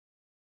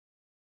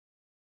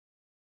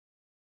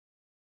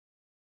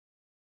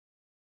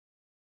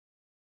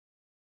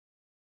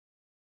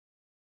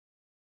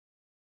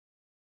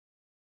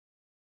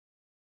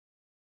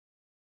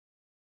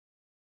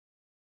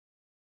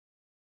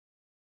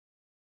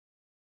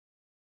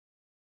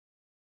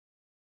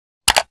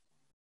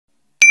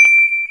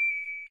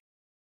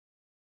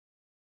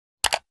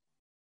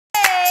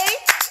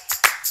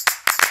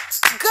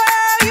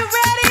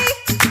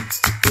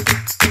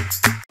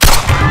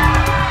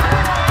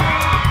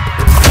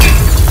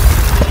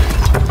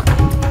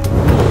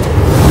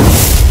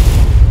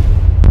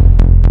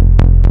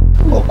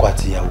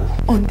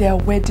their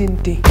wedding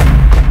day.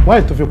 Why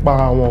tó fi pa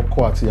àwọn ọkọ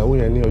àti ìyàwó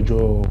yẹn ní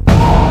ọjọ́?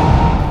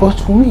 But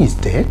Wumi is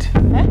dead.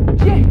 Yeah.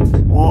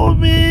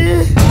 Wumi!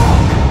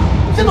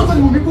 Ṣé lóòótọ́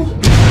ni Wumi kú?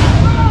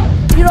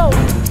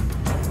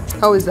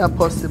 How is that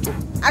possible?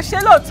 Àṣé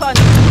lóòótọ́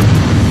ni.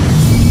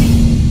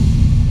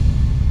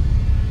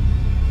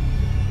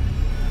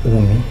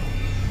 Wumi,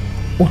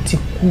 ó ti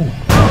kú.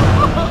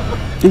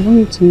 I want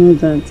you to know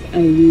that I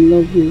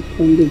love you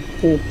from the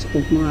depth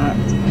of my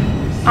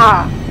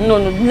heart. No,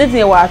 let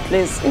me work at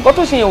least. Nǹkan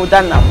tó ṣe yẹn ò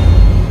dá náà.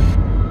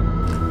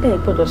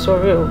 Gbọ́dọ̀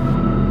sọ̀rọ̀ o.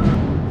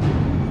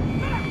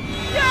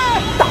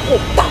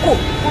 Tako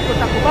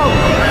báwo.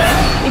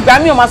 Ìgbà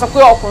mi ò máa sọ pé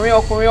ọkùnrin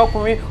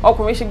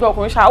ṣe gbé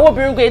ọkùnrin ṣá. Àwọn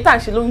obìnrin gbé tá à ń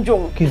ṣe ló ń jó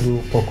òun. Kí ló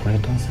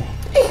ọkùnrin tó ń sìn?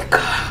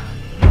 Ìkà.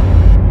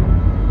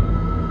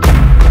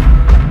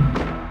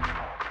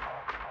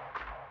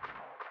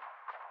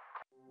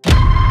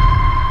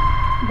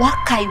 Wá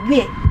ka ìwé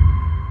ẹ̀,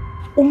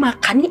 ó máa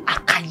kà ní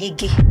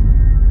àkàyege.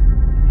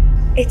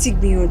 Ẹ ti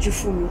gbìyànjú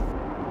fún mi.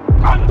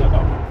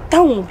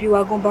 Táwọn òbí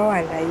wa gan bá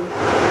wà láyé,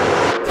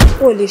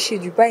 ó lè ṣe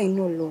jù báyìí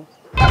náà lọ.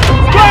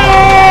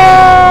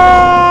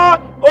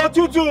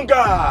 Òtútù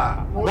ńgà,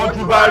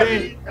 ojú bá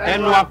rí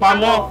ẹnu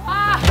àpamọ́.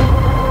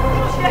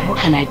 What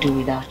can I do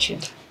without you?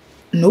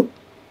 No.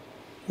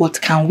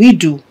 What can we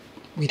do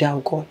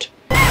without God?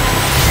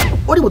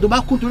 Ó ní mo tó bá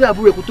kú torí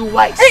àbúrò ẹ̀kú tó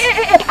wise.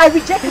 I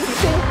reject it.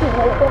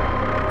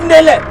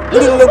 Nele.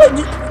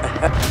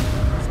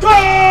 Skol!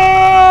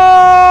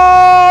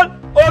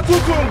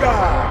 Òtútù ńgà.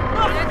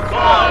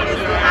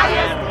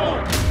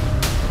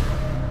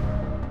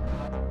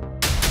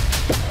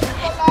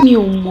 Mi ò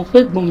mọ̀ pé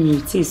gbọ́n mi ò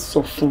tí ì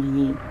sọ fún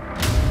mi.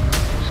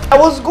 I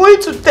was going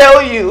to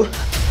tell you.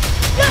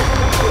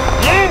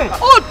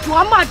 Odò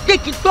a máa dé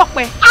kí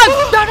tọ́pẹ́.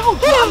 Agbára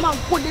odò a máa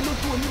wọlé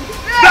lójú omi.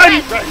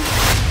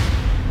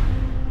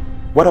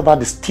 What about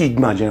the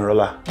stigma,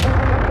 Generala?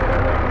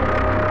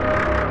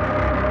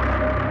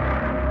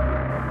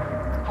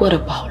 What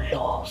about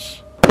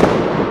love?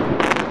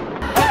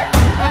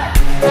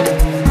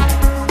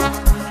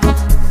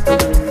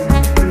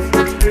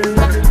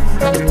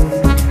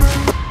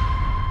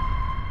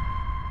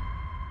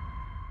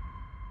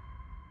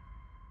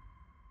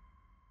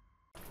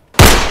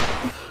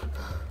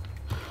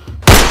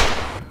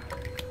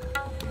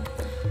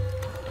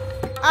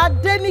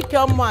 Adéníkẹ́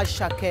ọmọ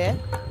Àṣàkẹ́.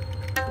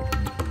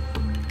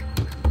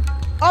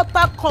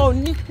 Ọ̀tá kan ò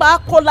ní pa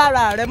kó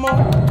lára rẹ mọ́.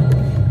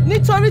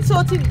 Nítorí tí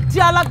o ti di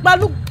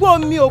alágbálúgbó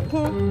omi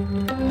òkun.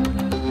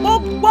 Mo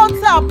gbọ́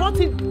tí àbọ̀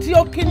ti di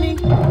Òkìní.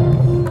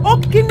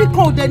 Òkìní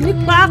kan ò dẹ̀ ní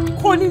pa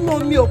kó nínú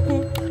omi òkun.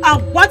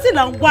 Àwátì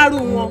là ń wárú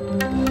wọn.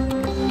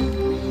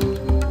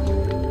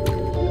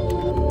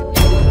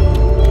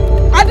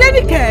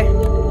 Adéníkẹ́,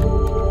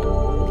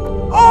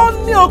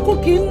 omi òkun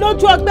kì í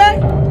lójú ọgbẹ́.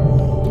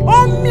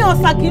 Omi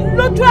ọ̀sà kì í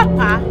lójú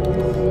àpá.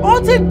 Ó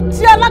ti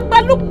di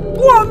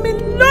alágbálúgbó omi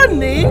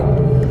lónìí.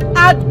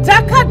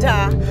 Àdákàdá,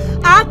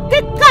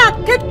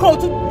 akẹ́kọ̀ọ́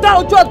tún dá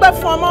ojú ọgbẹ́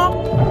fún ọmọ.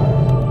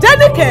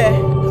 Dénìkẹ́,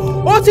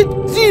 ó ti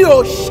di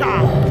òòṣà.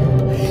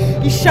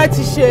 Iṣẹ́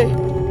ti ṣe.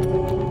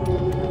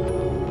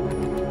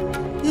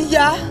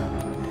 Ìyá,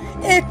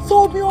 ètò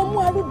omi ọmú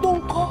arúgbó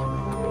ńkọ́.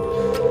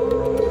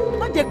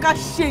 Má jẹ́ ká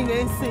ṣe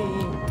yẹn sìn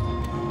yìí.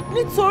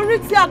 Nítorí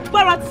tí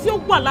agbára tí ó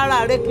wà lára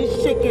rẹ kì í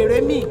ṣe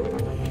kèrémì.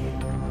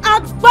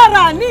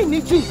 Agbára ní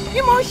ìníjù ni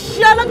mo ń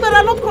ṣe alágbára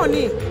lọ́kàn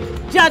ni.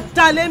 Jẹ́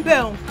àdálẹ́ ń bẹ̀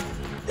hàn.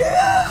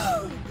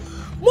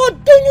 Mo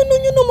dún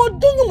yúnúyúnú, mo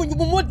dún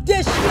yùmùyùmù, mo dé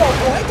ṣe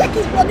ọ̀wọ́. Ẹ jẹ́ kí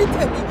n lọ ní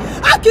tèmi.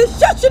 A kì í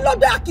ṣẹ́ṣí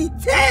lọ́bẹ̀, a kì í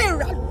tẹ́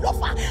èrà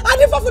lọ́fà. A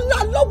ní fọ́fún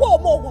náà lọ́wọ́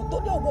ọmọ ọ̀wọ̀n tó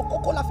ní ọwọ́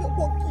kókó la fi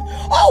wọ́ bí.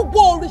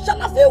 Ọwọ́ òrìṣà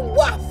la fi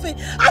wọ́ àfin.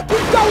 A kì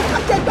í jẹ òun ká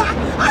jẹ gbá.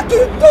 A kì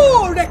í dún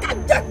òrè ká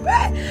jẹ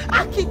pẹ́. A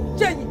kì í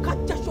jẹ yìí ká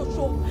jẹ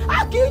ṣoṣo. A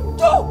kì í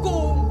jó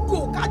gòǹgò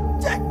ká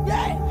jẹ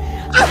gbẹ́.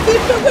 A kì í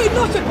fẹ́wé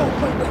iná ṣe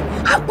kọ̀ọ̀kan ìwẹ̀.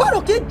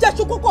 Àgbọ̀rọ̀ kì í jẹ́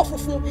ṣu kókò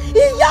funfun.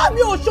 Ìyá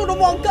mi ò ṣòro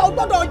mọ̀ nǹkan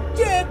ọgbọ́dọ̀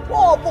jẹ́ epo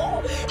ọ̀bọ̀.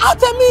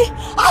 Àtẹ̀mí,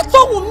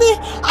 àtọ̀hún mi,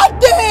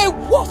 adé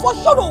ewu ọ̀fọ̀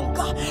ṣòro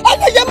nǹkan.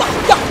 Ẹlẹ́yẹ máa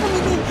jà fún mi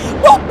ni.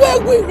 Gbogbo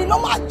ewu ìrìnà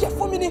máa jẹ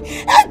fún mi ni.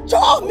 Ẹ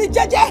jọ̀ọ́ mi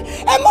jẹ́jẹ́,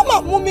 ẹ má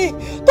máa mú mi.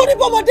 Torí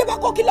bọ́mọdé bá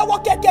kọ́ kí lọ́wọ́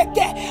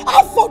kẹ̀kẹ́kẹ́,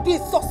 àfọ̀dù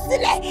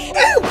ìsọ̀sílẹ̀.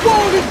 Èèwọ̀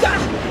òrìṣà,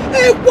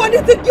 èèwọ̀ ní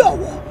ti di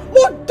ọ̀wọ̀.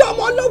 Mo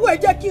dánmọ́ lọ́wọ́ ẹ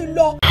jẹ́ kí n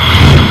lọ.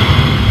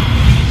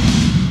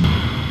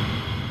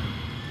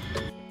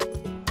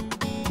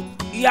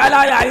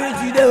 Ìyáláyà yìí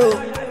ti dé o.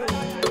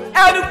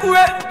 Ẹni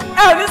kúrẹ́,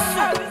 ẹni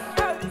sùn.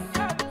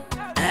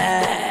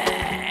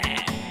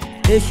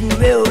 Èṣù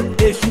rẹ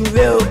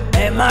o,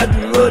 ẹ má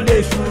dúró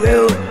léṣù rẹ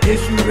o.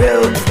 Èṣù rẹ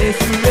o,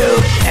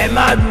 ẹ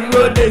má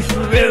dúró léṣù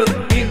rẹ o.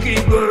 Ikí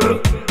ìgboro,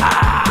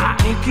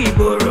 ikí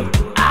ìgboro,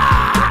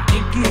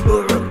 ikí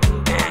ìgboro.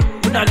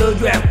 Kúnà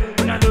lójú ẹkùn,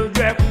 kúnà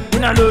lójú ẹkùn,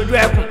 kúnà lójú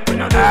ẹkùn,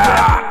 kúnà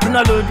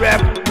lójú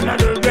ẹkùn, kúnà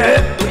lójú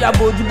ẹkùn. Bóyá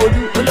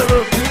bójúbójú, olóró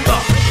kì í bọ̀.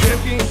 Ṣé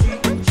kí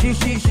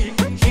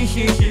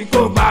n ṣí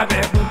kó bá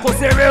bẹ̀ kún kó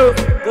ṣeré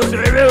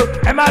o,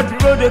 ẹ má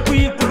dúró de kú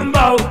ikú ń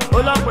bọ̀ o.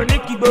 Ọlọ́pàá ní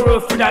kí gbòòrò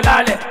fìdá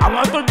lálẹ̀,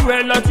 àwọn tó ju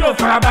ẹ lọ tí ò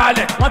fara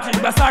balẹ̀, wọ́n ti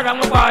gbà sára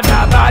wọn padà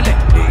balẹ̀.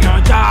 Èèyàn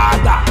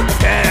jágbà,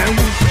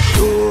 ẹ̀wù,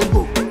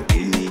 lóògùn,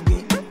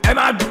 ìgbín,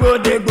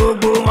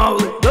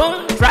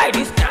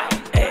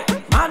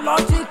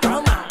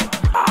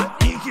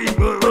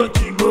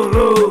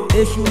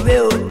 èṣù rẹ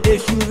o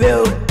èṣù rẹ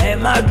o ẹ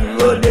má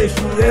dúró de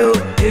èṣù rẹ o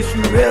èṣù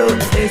rẹ o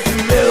èṣù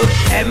rẹ o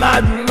ẹ má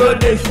dúró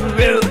de èṣù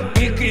rẹ o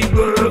Ìkí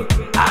ìgboro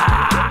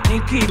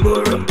Ìkí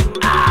ìgboro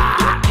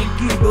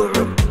Ìkí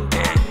ìgboro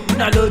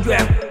iná lójú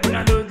ẹkùn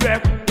iná lójú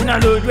ẹkùn iná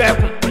lójú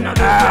ẹkùn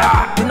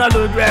iná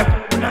lójú ẹkùn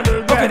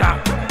ókèdà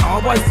àwọn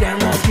bọ́ọ̀sì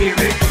ẹ̀wọ̀n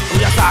kéré ó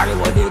yá sáré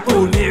wọlé kó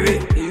o mèrè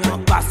èèyàn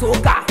gbà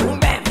sókà fún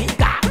mẹ́mí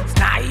ká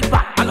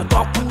sniper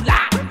alọ́tọ̀ kúlà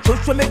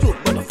ṣoṣo méjì ò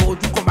gbọ́dọ̀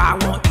fojú kan bá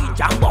wọn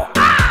ìjà ń bọ̀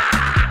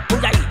ó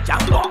yá ìjà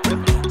ń bọ̀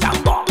ìjà ń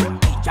bọ̀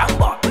ìjà ń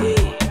bọ̀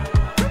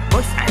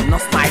bọ́ọ̀sì I'm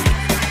not smiling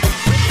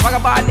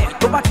farabalẹ̀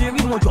tó bá ti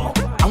rí wọn jọ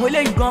àwọn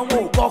eléyìí gan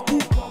wọn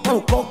ò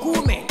kọ́ kú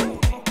mẹ́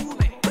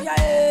ó yá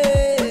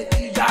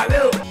ìjà rẹ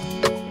o.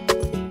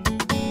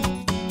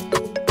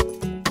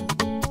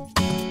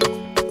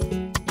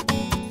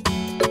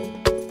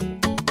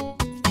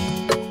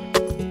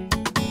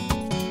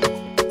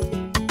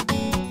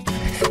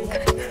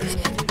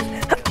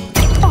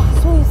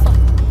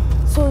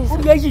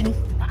 Ilé yìí ni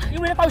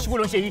ìwé nípa òṣùwò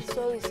ló ń ṣe yìí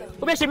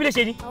ó bẹ́ẹ̀ ṣe bí lè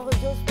ṣe ni.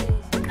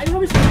 àyè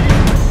wọ́n bí ṣe ni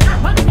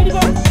máa ń tẹ̀lé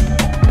bọ́.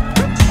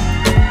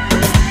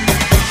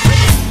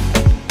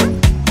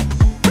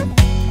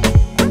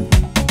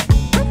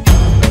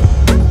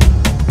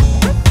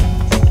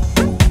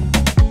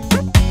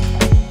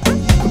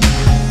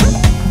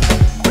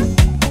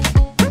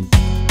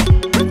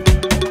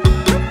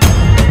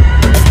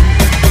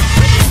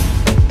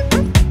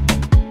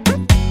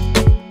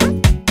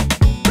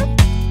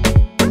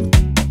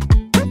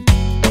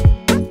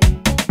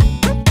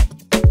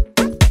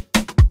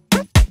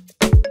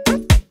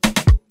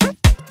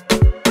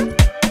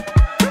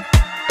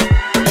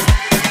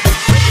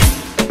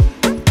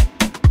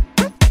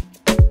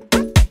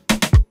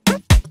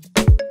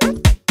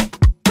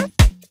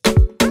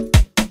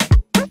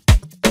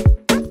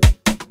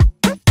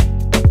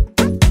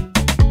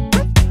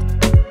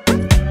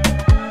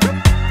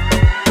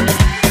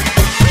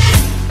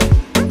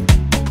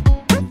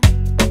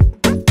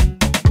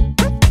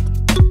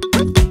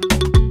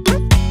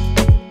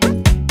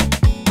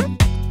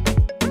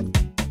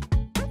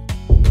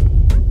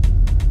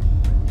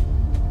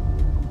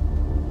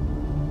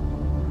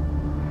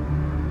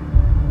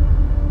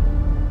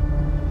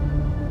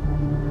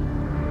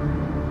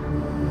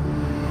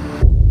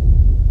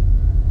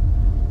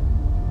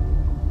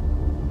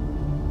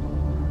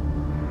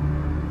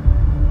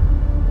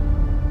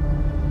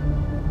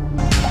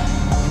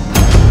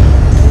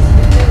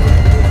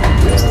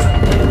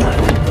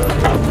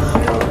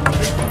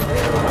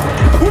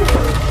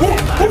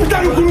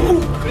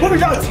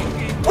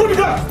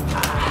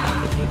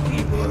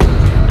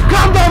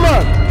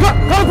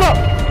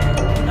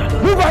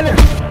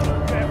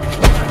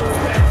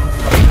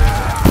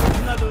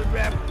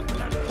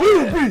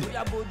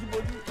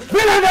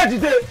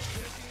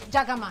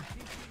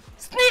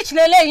 Snitch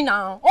lélẹ́yìn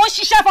náà ó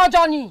ṣiṣẹ́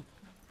fọjọ́ ni.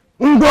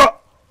 ń gbọ́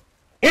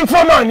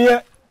informer ni ẹ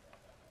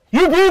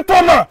you be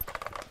informer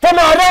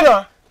tọ́mọ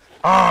arẹ́nà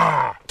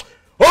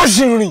ó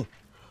sì rìn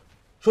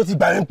ṣó ti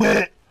gbà yín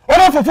pé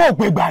ọ̀rọ̀ fòfò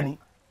òpè gbà ní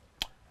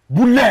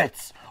bullet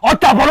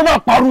ọ̀tá àbọ̀ ló máa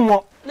parú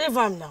wọn. Leave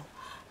am now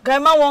guy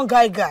man wan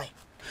guy.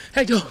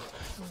 ẹ jọ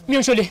mi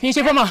ò ṣọlẹ̀ mi ń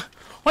ṣe fọ́mà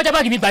wọ́n já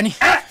báàgì mi gbà ní.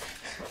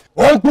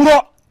 ó ń purọ́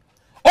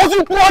ó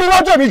tún purọ́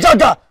níwájú èmi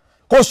jágà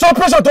kò sọ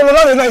pressure tó lọ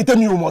lálẹ́ náà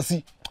ìtẹ́mi ò mọ̀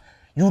sí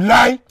you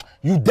lie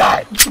you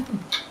die.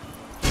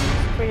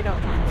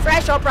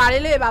 fresh opera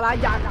lélẹ̀ bàbá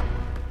jàgà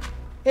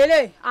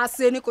eléyìí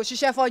àṣẹ ni kò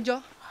ṣiṣẹ́ fọ́jọ́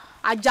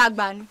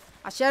ajágbá ni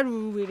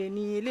àṣẹ́rù wèrè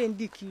ni eléyìí ń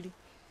dì kiri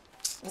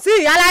sí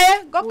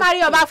ìyáláyé go carry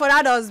your bag for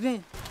that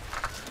dustbin.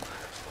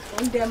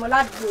 ó ń dẹmọ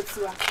ládùúgbò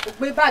tiwa kò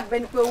gbé báàgì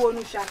bẹ́ni pé owó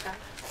onú ṣaka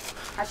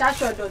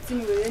àṣàṣọ ọ̀dọ̀ tí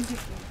mi wèrè ń dì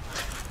kiri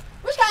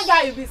which kind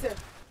guy you be sef.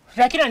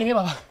 rẹ́kínà ni mi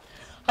bàbá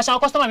àṣà àwọn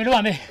kọ́sítọ́mà mi ló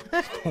wà mẹ́.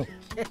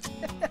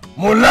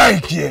 mo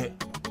láìkí ẹ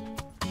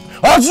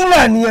ọtún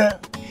náà ni ẹ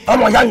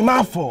ọmọ ìyá mi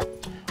máa fọ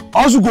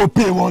also go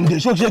pay one day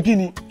ṣó ṣe kí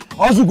ni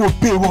also go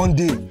pay one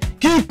day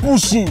keep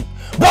pushing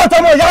but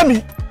ọmọ ìyá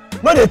mi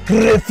no dey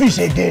crayfish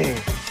again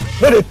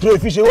no dey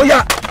crayfish again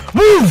oya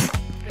move.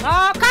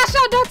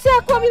 káṣọ dọ̀tí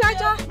ẹ kó mi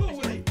lájà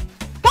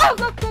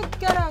báwo tó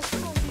gẹrẹ sí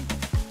mi.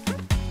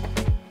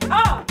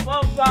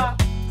 Mama,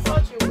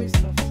 such a waste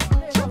of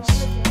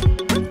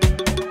time.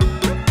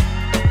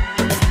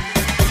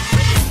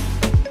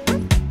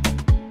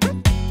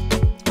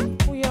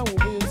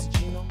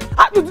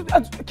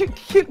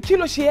 Kí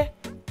ló ṣe ẹ́?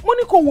 Mo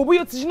ní kó wò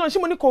bóyá ó ti jiná, ṣé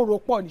mo ní kó rò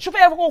pọ̀ ni? Ṣó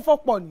fẹ́ yẹ kó fọ́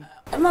pọ̀ ni?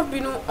 Ẹ má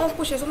bínú, wọ́n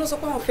kò ṣe sọ́nà sọ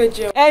pé àwọn fẹ́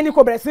jẹun. Ẹni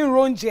kò bẹ̀rẹ̀ sí ń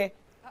ro oúnjẹ.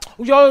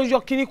 Yọ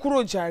kíní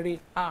kúrò jàre.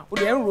 Ó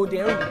dẹ̀ ń ro, ó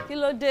dẹ̀ ń ro. Kí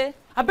ló dé?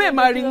 Abẹ́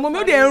máa rí mọ́mí,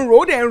 ó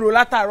dẹ̀ ń ro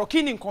látàárọ̀.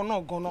 Kí ni nǹkan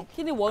náà gan-an?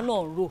 Kí ni ìwọ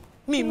náà ń rò?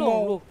 Mi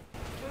mọ̀.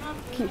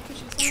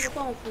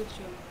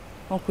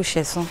 Wọ́n kò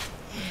ṣẹ̀sán.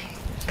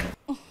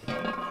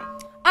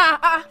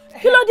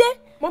 Kí ló dé?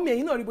 Mọ́mí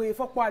ẹ̀yin náà rí bóyá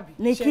fọ́pọ̀ àbí?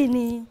 Ní kí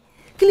ni?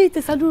 Kí lè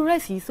tẹ̀sádúró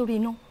ráìsì yìí sórí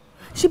iná?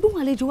 Ṣé bí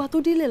wọn àlejò wa tó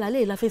délé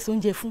lálẹ́ ìlà fẹ́ so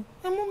oúnjẹ fún?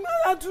 Ẹ mú mi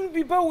adùn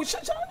bíi báwo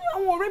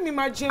àwọn ọ̀rẹ́ mi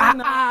máa jẹun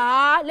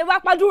náà. Lè wá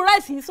pàdúró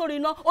ráìsì yìí sórí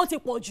iná, ó ti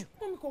pọ̀ jù.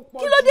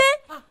 Kí ló dé?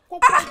 Kò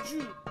pọ̀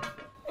jù.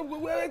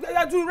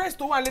 Adùn ráìsì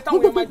tó wà lé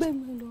táwọn èèyàn máa jẹ.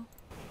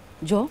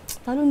 Jọ,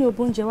 ta ló ní o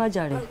bóúnjẹ wá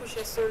jàre? Uncle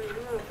Sheson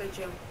ló ń fẹ́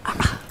jẹun.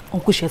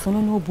 Uncle Sheson ló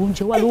ní o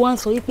bóúnjẹ wá ló wá ń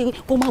sọ pé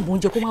kó má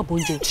bóúnjẹ kó má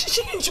bóúnjẹ.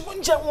 Ṣé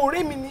oúnjẹ àwọn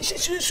ọ̀rẹ́ mi ni ṣé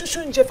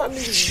oúnjẹ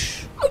family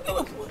mi?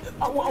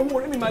 Àwọn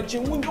ọ̀rẹ́ mi máa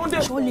jẹun oúnjẹ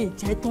ọ̀dẹ̀. Ṣó lè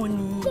jẹ tán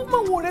ni? Wọ́n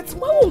máa wọ ọ̀rẹ́ tí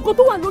wọ́n wọ nǹkan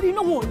tó wà lórí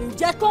iná wọn ò lè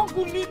jẹ tán.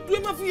 Kò lè dúró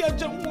má fi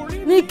ẹ̀jẹ̀ wọn ọ̀rẹ́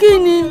mi. Ní kí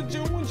ni?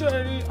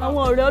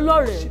 Àwọn ọ̀rẹ́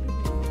ọlọ́rẹ̀ẹ́.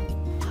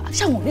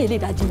 Ṣáwọn ọ̀rẹ́ ilé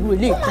ìdájí irú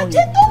ilé ìkan ni.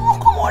 Àjẹ́ tó wọ́n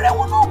kọ́ wọn ọ̀rẹ́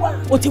wọn náà wà.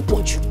 Ó ti pọ̀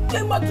jù. Ẹ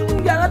máa tún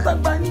yàrá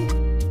tàgbà ní.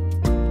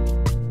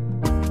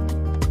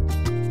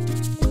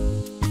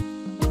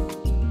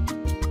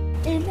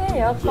 Ilé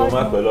ọkọ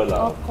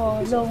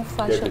ló ń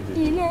faṣọ.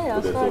 Ilé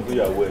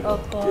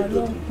ọkọ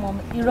ló ń pọn.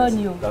 Irọ́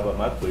ni o.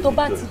 Tó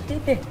bá ti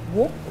débẹ̀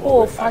wò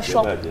ó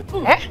faṣọ.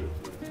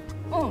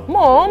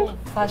 Mom.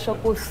 Faṣọ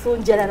kò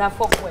sóúnjẹ dáadáa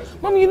fọ́kọ ẹ̀.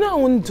 Mom, you know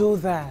I won't do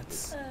that.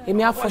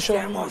 Èmi á faṣọ.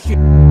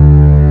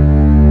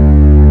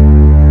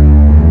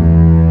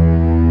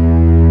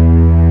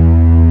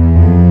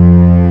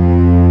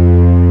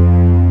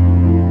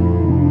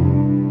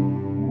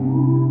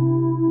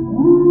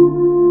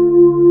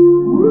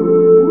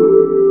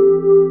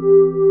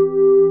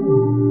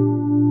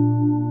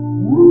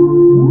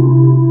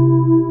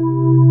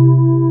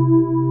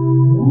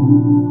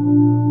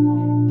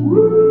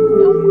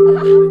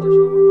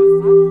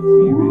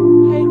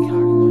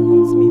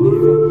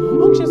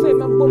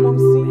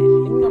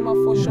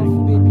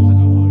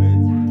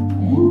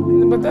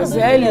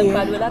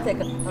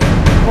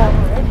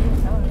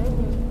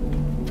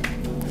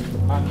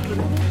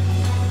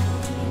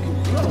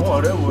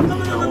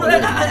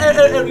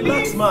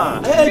 Relax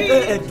ma.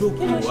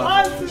 Doko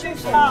wa.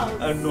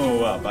 No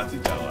wa bati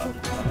jawa.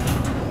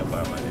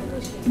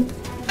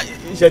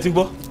 Ṣé ti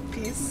gbọ́?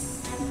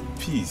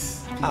 Peace.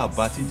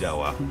 Bati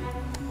jawa.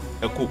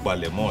 Ẹ kó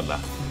palẹ̀ mọ́ ọ̀la.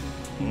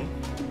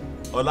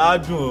 Ọ̀la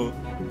dùn o.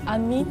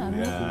 Àmín.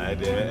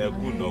 Ẹ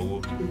kú náwó.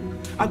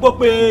 A gbọ́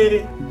pé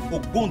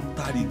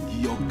ògbóǹtarìgì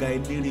ọ̀gá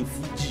eléré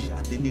fújì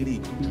àti eléré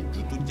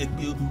ìdúdú tó jẹ́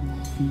pé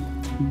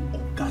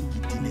ọ̀gá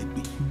gidi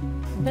lẹ́gbẹ̀ẹ́.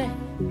 Bẹ́ẹ̀.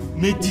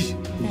 Méjì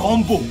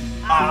combo.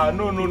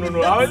 No.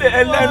 Àwọn ilé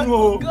ẹlẹ́nu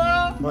o.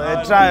 Ẹ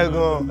try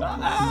gan.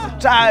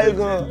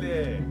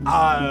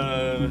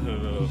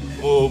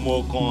 Mo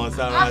kàn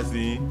sára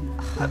sí.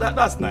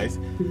 That's nice.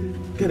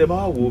 Kẹ́dẹ̀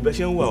máa wo bẹ́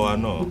ṣe ń wà wá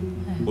náà.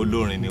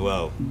 Olórin ni wá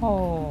o.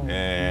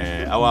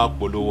 Àwa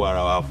polówó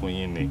ara wa fún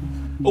yín ni.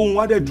 Ohun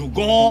wa dẹ̀ dùn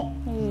gan-an.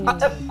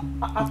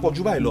 A pọ̀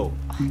jù báyìí lọ.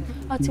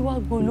 A ti wá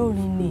gbọ́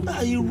olórin ni.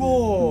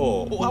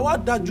 Irọ́, àwa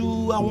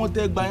dájú àwọn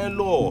tẹ́gbà yẹn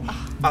lọ.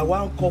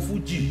 Àwa ń kọ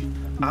fújì,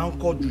 à ń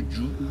kọ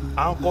jùjú,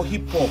 à ń kọ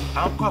hip hop,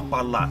 à ń kọ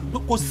àpàlà.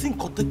 Kò sí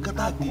nǹkan tó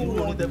kátà kí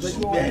olórin tẹ́ fẹ́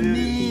bẹ́ẹ̀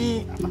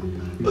ni.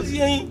 Ó ti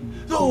yẹn.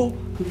 So,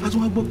 a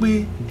tún wá gbọ́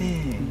pé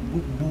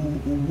gbogbo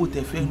owó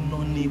tẹ́ fẹ́ ná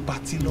ní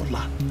pátí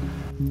lọ́la.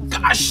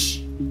 Cash!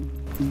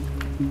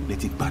 Lẹ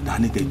ti gbàdá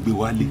ní tẹ́ gbé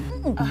wálé.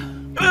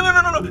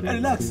 No,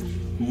 relax.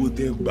 Owó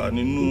tẹ́ gbà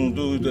nínú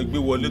tó tẹ́ gbé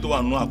wọlé tó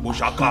wà nínú àpò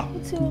ṣáká.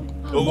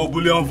 Owó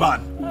bullion van.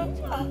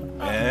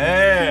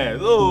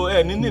 So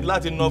ẹ ní need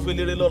láti ná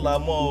féléré lọ́la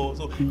mọ́ o.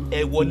 So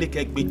ẹ wọlé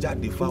kẹ́ gbé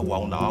jáde fáwa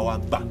òun làwa wá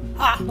gbà.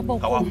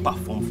 Káwa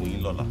perform fún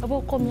yín lọ́la. Bàbá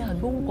ọkọ mi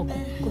àgbówó kọ̀ọ̀kan,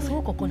 kò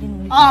sówó kọ̀ọ̀kan nínú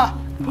ilé.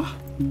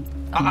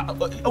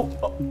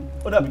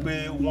 Ó dàbí pé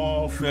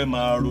wọ́n fẹ́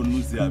máa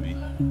ronú sí àbí?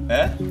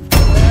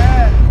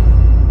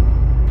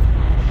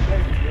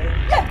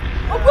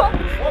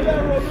 Wọ́n fẹ́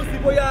ronú sí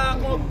bóyá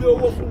wọ́n gbé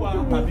owó fún wa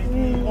tàbí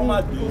kí wọ́n má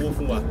gbé owó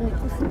fún wa.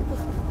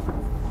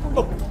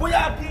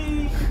 Bóyá kí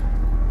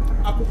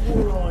akókó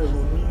ran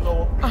èrò mi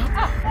lọ́wọ́.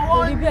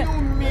 Wọ́n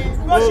nú mi.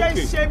 Wọ́n ṣe ń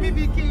ṣe mí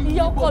bí kí.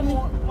 Ìyá ọkọ mi.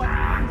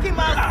 Kí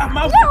máa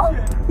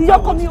ìyá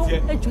ọkọ mi o.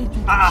 Ẹjọ́.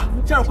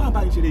 Ṣé àrùn fún àbá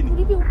ìṣeré ni?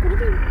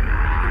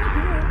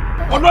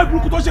 Ọ̀nà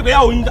ìburúkú tó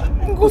ṣègbéyàwó yín dá.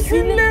 Kò sí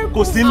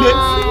ilé.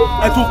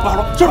 Ẹ tún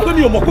parọ́. Ṣé o rò pé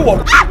mi ò mọ̀ pé wọ́n.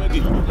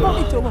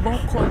 Ìjọ bàbá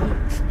ọkọ mi.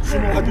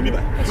 Súnmọ́ wájú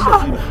bíbá.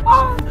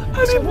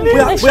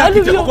 Bóyá kí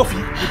jẹ́ kọ́kọ́ fi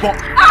ìbọn.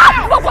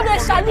 Ọkọ mi ẹ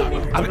ṣàánú mi.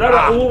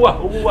 Rárá, owó wà.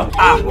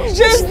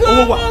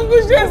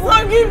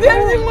 Sheson, give them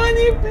the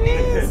money,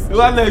 please.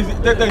 Ìwálẹ̀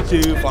tẹ́tẹ̀ ṣe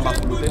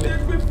falafolo tẹ́lẹ̀.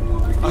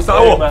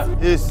 Àsáwọ̀.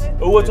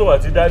 Owó tó wà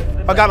ti dá.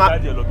 Ọ̀gá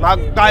máa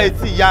gbá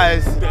etí ìyá ẹ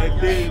sí.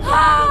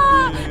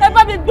 Ẹ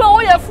bá mi gbé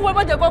owó yẹn fún ẹ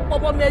má jẹ́ kó pọ̀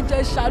mọ́ mi, ẹ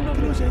jẹ́ ṣàánú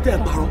mi. Ṣé tẹ́ ẹ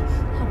parọ́?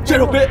 Ṣé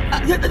rò pé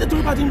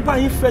torí bá ti ń bá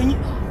yín fẹ́ yín?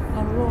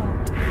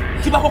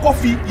 Tí bá kọ́kọ́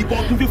fi ìbọn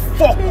tó fi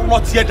fọ́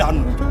ọ̀rọ̀ tiẹ̀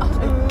dànù.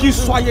 Kí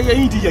sọ ayẹyẹ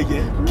yín di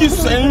yẹ̀yẹ́. Kí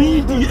sọ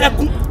ẹ̀rín di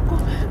ẹkún.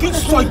 Kí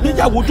sọ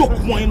ìgbéyàwó dòkú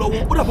mọ́ yín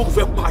lọ́wọ́. Ó dàbọ̀ kò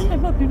fẹ́ pa yín. Ẹ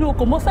má bínú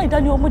ọkọ̀ mọ́ sáì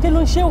dání ọmọdé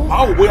ló ń ṣe o.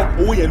 Máa wò bóyá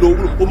owó yẹn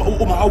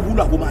ó máa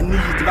wúlò àbó máa níyì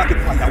tí bá ti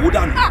fa ìyàwó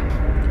dànù.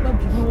 Ẹ má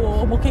bínú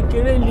ọmọ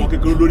kékeré ni. Ọmọ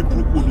kékeré lórí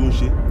burúkú ló ń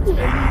ṣe.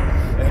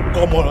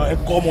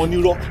 Ẹ̀kọ́ ọmọ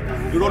nírọ́.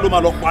 Irọ́ ló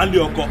máa lọ pa á lé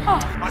ọkọ.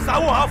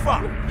 Àsáwọ̀ àfà.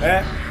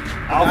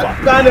 Àfà.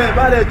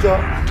 Balẹ̀ jọ.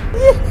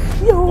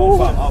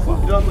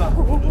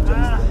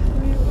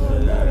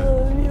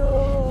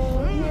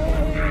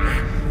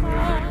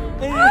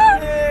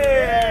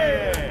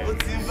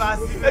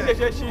 Ẹ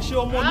ṣẹ̀ṣẹ̀ ṣiṣẹ́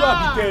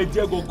ọmọlúwàbí tẹ́ ẹ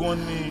jẹ́ gangan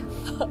ni.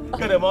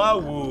 Kẹ̀dẹ̀ máa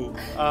wò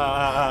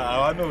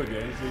àwa náà ò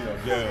dẹ̀ ń ṣe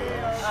ìyànjẹ́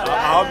o.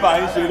 Àwọn bá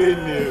ń ṣeré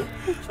ni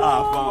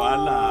àfa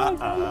wàhálà.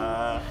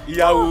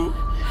 Ìyàwó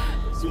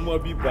súnmọ́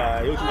bíbá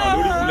yóò ti wà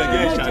lórí ìkúnlẹ̀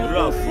jẹ́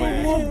ìṣàdúrà fún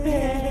ẹ.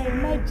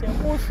 má jẹ́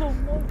kó so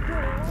mọ́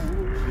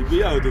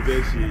ìgbéyàwó tó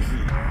fẹ́ ṣe yìí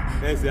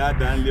ẹsẹ̀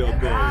àdánlé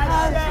ọkọ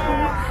rẹ̀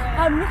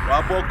wà á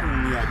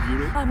bọ́kùnrin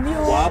àbíró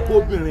wà á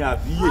bóbìnrin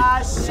àbíyè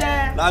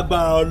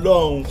lágbára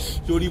Ọlọ́run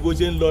torí bó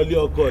ṣe ń lọ ilé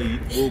ọkọ yìí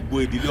gbogbo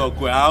ìdílé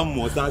ọkọ ẹ̀ á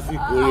mọ̀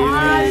sásìkò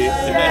rere.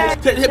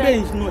 ṣé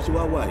bẹ́ẹ̀ náà ṣe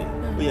wá wà yìí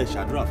ó yẹ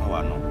ṣàdúrà fáwa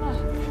náà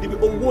ibi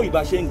owó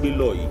ìbáṣẹ́ ń gbé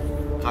lọ yìí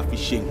ká fi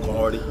ṣe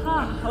nǹkan rí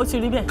ó ti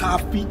rí bẹ́ẹ̀ ká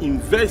fi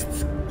invest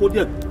kó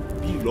dẹ̀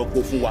bí ìlọ́po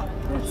fún wa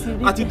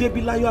àti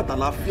débi láyọ̀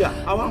àtàláfíà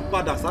àwa ń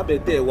padà sábẹ́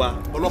tẹ́ wa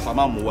ọlọ́pàá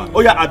máa mú wa ó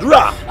yá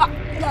àdúrà.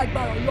 ilé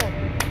agbára Ọlọ́run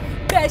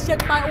bẹ́ẹ̀ ṣe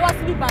pa wá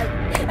sí bíbá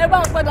yìí ẹ bá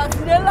ń padà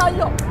sílé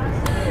láyọ̀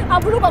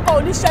àbúrò kankan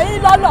ò ní ṣe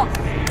yín lọ́nà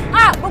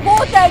gbogbo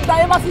owó tẹ ẹgbàá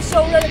yẹn máa fi ṣe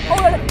ohun rere.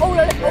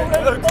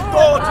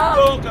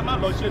 tó kẹ má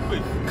lọ ṣe pé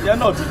ìyẹn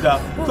náà ti da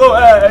tó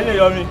ẹyẹ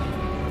yọ mi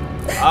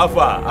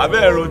àfà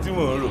abẹ́ ẹ̀rọ tí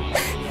mò ń rò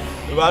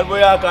ìbá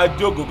bóyá ká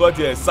jókòó kọ́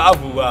tiẹ̀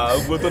sáàbù wa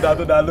gbogbo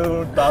tó da ló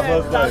ń ta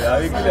sọ́sọ́ ẹ̀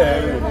àríkílẹ̀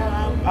ẹ̀ rò.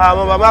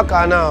 àmọ́ bàbá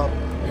kan náà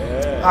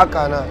á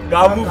kà náà. ká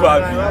mú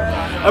bàbí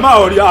ẹ má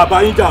rí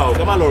àbáyín jà ọ́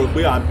ká má lọ rò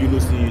pé à ń bínú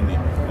sí i ni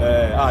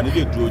a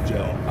nílé dúró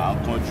jẹun à ń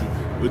kánjú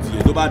ó ti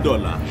yẹ tó bá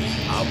dọ̀la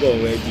à ń bọ̀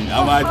ọ̀hún ẹ̀jìn à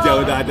máa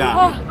jẹun dáadáa.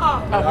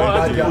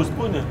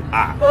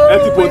 ẹ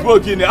ti postpone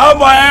kí ni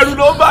ọmọ ẹrú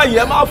ló bá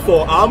yẹn má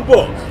fọ̀ à ń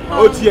bọ̀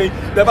ó ti yẹ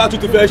tẹ bá tún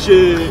ti fẹ́ ṣe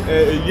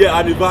iye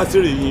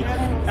anniversary yìí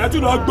ẹ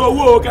tún lọ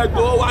gbowó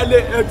kẹgbọ́ wálé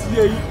ẹ ti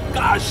yẹ yìí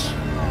cash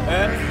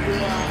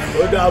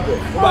ó dàbọ̀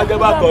ó bá jẹ́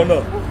bákan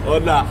náà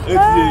ọ̀la ó ti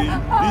yẹ yìí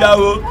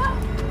ìyàwó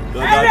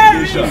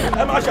congratulation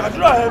ẹ máa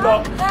ṣàdúrà ẹ lọ.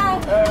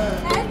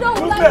 ẹ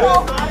dọ̀wọ́ lọ́wọ́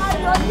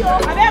ayọ̀ ni o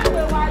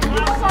abẹ́pẹ̀ wà ní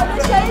ọkọ̀ ló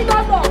ṣe yín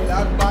lọ́nà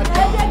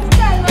ẹ̀ẹ́dẹ́ ti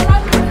tẹ̀ lọ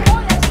láti owó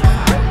yẹn ṣe.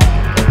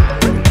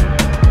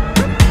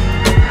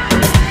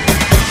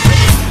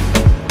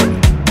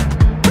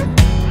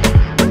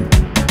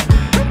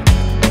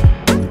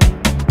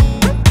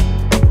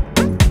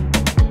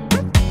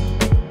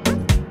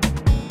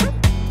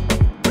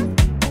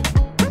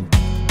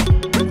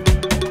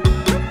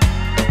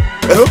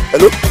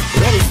 hello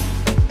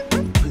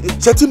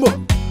ṣe tí mọ̀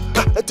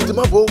ẹ tètè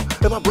má bọ̀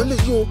ẹ má bọ̀ nílé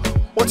yín o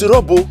wọ́n ti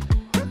rọ́ọ̀bù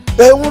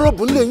wọ́n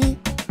rọ́ọ̀bù nílé yín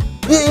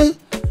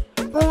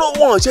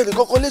wọ́n ṣe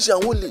nìkan kan léṣe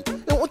àwọn olè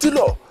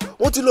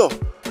wọ́n ti lọ.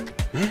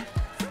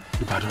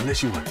 Ìbàdàn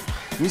lẹ́sìn wà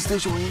ní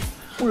station yín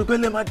mo rò pé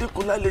lẹ́ẹ̀ máa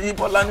dẹ́kun lálẹ́ yìí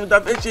bọ́lá ní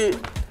dáfẹ́ ṣe.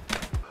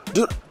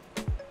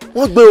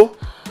 wọ́n gbé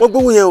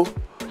owó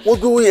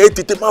yẹn ẹ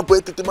tètè má bọ̀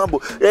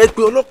ẹ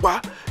pe ọlọ́pàá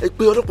ẹ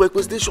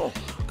pe station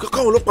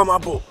káwọn ọlọ́pàá máa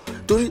bọ̀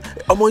torí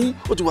ọmọ yín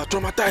ó ti wà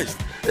traumatized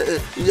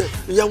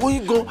ìyàwó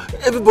yín gan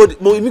everybody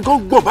mo èmi gan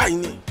gbọ̀n báyìí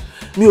ni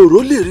mi ò rò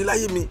lè rí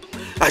láyé mi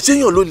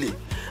àṣeyàn ló lè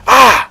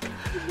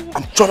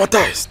I'm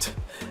traumatized.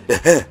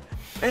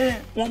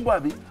 wọ́n ń bọ̀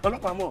àbí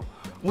ọlọ́pàá mọ̀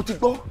mo ti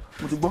gbọ́.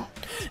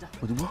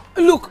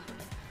 Look,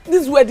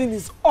 this wedding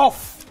is off.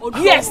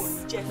 Yes.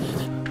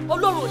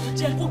 Ọlọ́run ò ní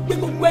jẹ́ kó gbé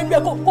gbogbo ẹgbẹ́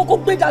kó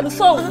gbé dànù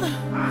sọ́hùn.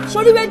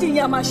 Sórí wedding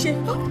yẹn a máa ṣe.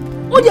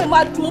 Ó yẹ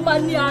máa dùn ó máa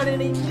ní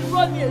arinrin.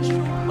 Irọ́ ni èṣù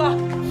pa.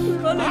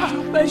 Irọ́ ni èṣù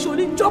pa èṣù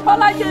ní ìjọba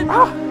láyé mi.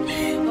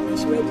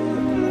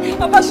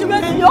 Àbáṣe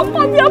wedding yẹn ọkọ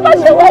mi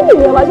àbáṣe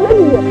wedding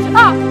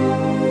yẹn.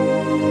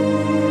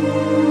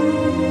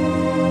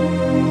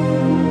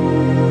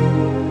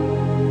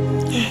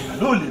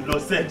 ló lè lọ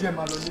sẹ́ jẹ́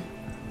máa lọ ní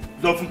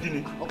lọ fún kíni.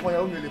 ọkọ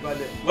ìyàwó mi ò lè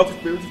balẹ̀ ó ti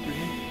pè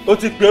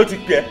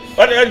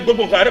wọ́n ní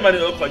gbogbo nǹkan àdébà ní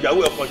ọkọ̀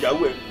ìyàwó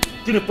ẹ̀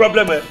kí ni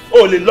problem ẹ̀ ó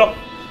lè lọ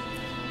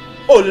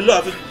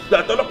àfi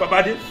gbàtọ́ ọlọ́pàá bá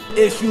dé.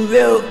 èṣù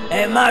rẹ o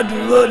ẹ má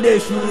dúró de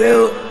èṣù rẹ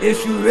o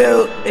èṣù rẹ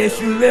o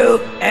èṣù rẹ o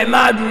ẹ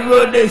má dúró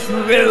de èṣù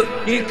rẹ o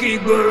ní kí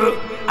ìgboro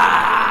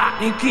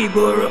ní kí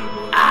ìgboro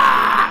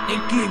ní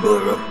kí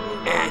ìgboro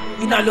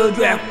iná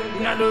lójú ẹkùn.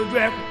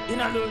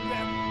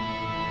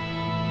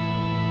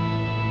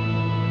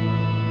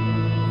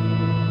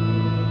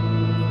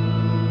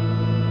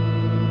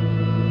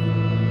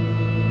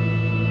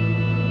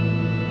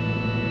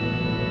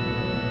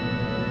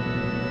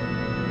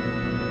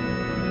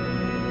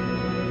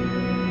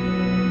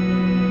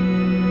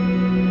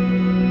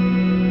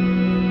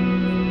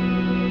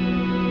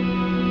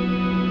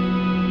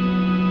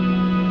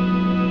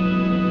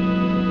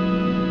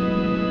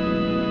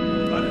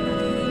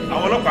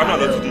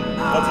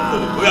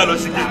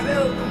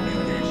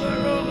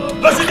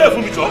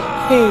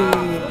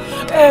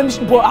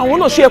 Bọ̀ àwọn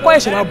náà ṣe ẹ̀kọ́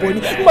ẹ̀ṣẹ̀ máa bọ̀ ní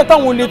nígbà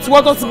táwọn olè tí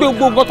wọ́n tán ti gbé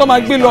gbogbo nǹkan tó máa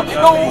gbé lọ.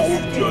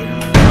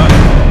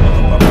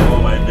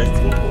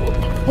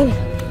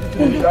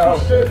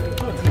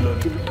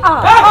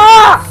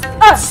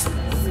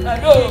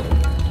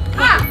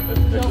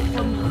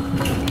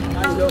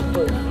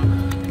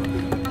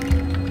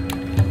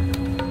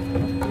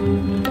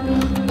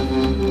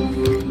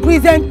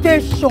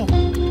 Presentation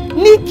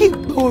ní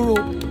Igboro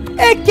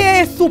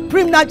aka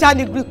Supreme Naija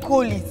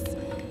Gricolis.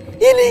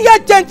 Iliya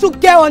gentle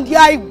girl on the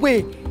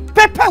highway.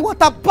 Pepper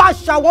water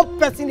basha one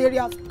person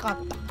area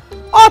scatter.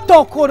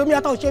 Auto code mi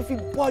ata o ṣe fi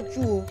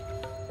bọ́jú o.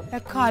 Ẹ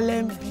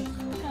kálẹ́ nbi.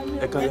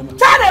 Ẹ kálẹ́ ma.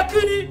 Tare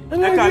kini.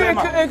 Ẹ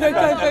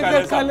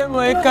kálẹ́ ma.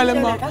 Ẹ kálẹ́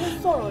ma.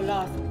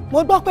 Mo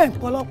gbọ́ pé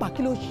nǹkan ọlọ́pàá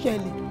kí ló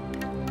ṣẹlẹ̀.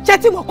 Ṣé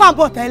tí mo pa ń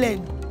bọ̀ tẹ́lẹ̀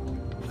ni?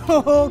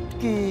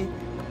 Okay,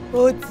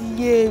 ó ti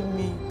yé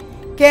mi.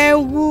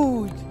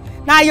 Kenwood,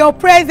 now your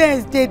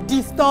presence they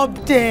disturb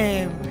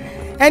them.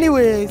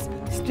 Anyways,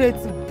 straight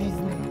to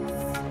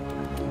business.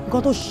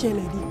 Nǹkan tó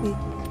ṣẹlẹ̀ ni pé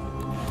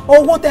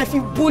owó tẹ́ fi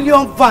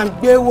bullion van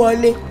gbé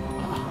wọlé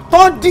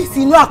tó dì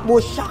sínú àpò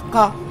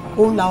ṣàkà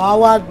òun làwa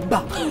wá gbà.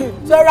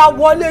 Ṣẹ́ra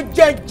wọlé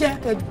jẹ́jẹ́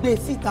ẹgbẹ́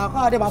síta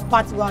káwá dé máa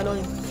pàtì wa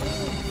lọ́yìn.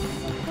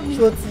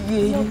 Ṣó ti yé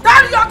yín?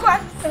 Dárí ọkọ ẹ.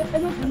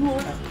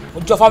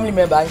 Ojú family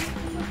member yín.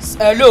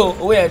 Hello,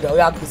 owó ẹ̀dá ó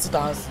yà pé síta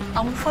hàn sí.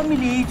 Àwọn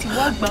family yìí ti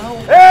wá gbà ó.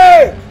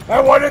 Ẹ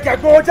wọlé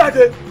kẹgbẹ́ ó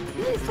jáde.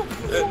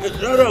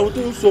 Rárá ohun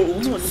tó ń sọ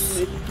òun náà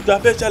ní la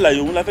fẹ́ ṣàlàyé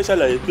òun la fẹ́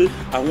ṣàlàyé pé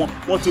àwọn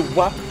wọ́n ti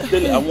wá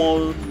tẹ́lẹ̀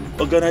àwọn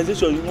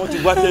organisation yìí wọ́n ti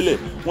wá tẹ́lẹ̀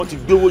wọ́n ti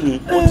gbówó yẹn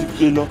wọ́n ti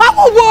gbé lọ.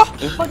 Àwọn wo?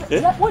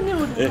 Wọ́n ní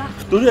ìròyìn ńlá.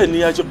 Torí ẹ̀ ní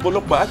aṣọ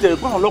ọlọ́pàá àti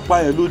ẹ̀kọ́ àwọn ọlọ́pàá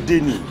yẹn ló dé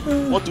ni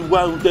wọ́n ti wá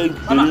ohun tẹ́ ń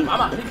pè ní.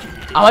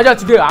 Àwọn ọjọ́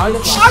ti dé àwọn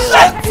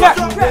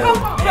ọjọ́.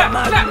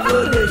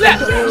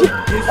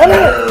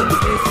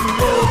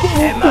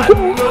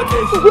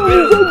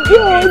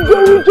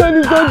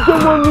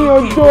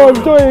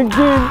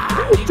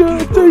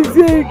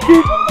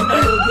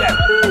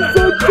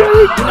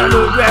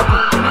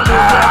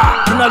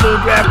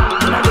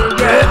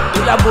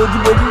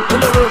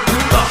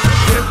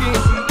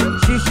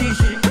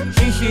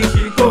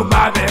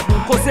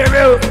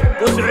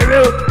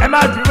 Ẹ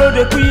má dúró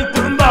de kú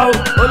ikú ń bọ̀ o.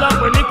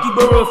 Ọlọ́pàá ní kí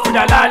Igboro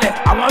fìdá lálẹ̀.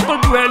 Àwọn tó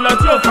ju ẹ lọ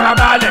tí ò fara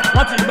balẹ̀.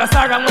 Wọ́n ti gbà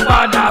sára wọn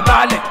padà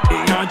balẹ̀.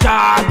 Èèyàn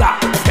jágbà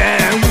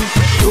kẹ́hìn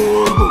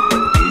gbogbo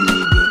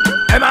ìlú.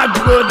 Ẹ má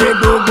dúró de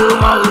gbogbo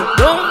wọn o.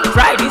 Don't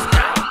try this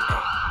time.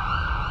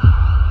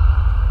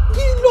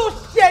 Kí ló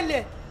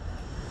ṣẹlẹ̀?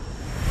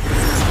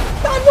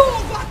 Ta ló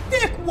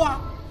overtake wa?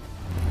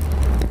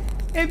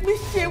 Èmi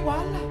ṣe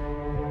wàhálà.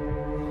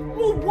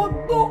 Mo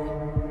wọgbó.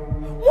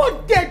 Mo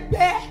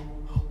dẹ̀gbẹ́.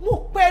 Mo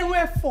pẹ̀rù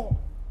ẹ̀fọ́.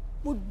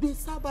 Mo gbé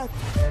sábàtà.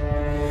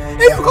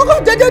 Èyí kọ́kọ́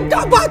jẹ́jẹ́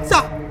dábàtà.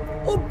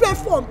 Ó bẹ́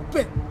fọ̀ ń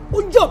bẹ̀. Ó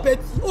yọ̀bẹ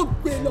tí ó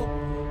gbé lọ.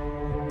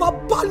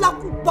 Bàbá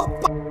lákú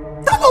bàbá.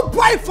 Ta ló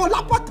bá ìfọ̀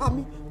lápàtà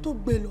mi tó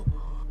gbé lọ?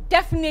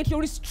 Definitely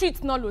orí street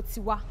náà ló ti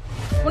wá.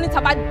 Wọ́n ní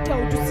tá bá dẹ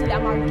ojú sílẹ̀ a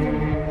máa rí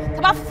omi.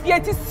 Tá bá fi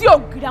etí sí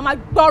ògiri a máa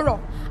gbọ́rọ̀.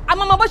 A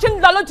máa mọ bó ṣe ń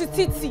lọ lójú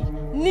títì.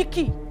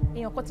 Nikki,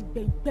 èèyàn kan ti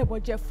gbẹ ìgbẹ́bọ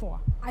jẹ́ fún wa.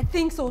 I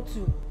think so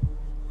too.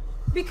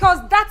 Because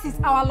that is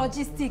our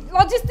logistic.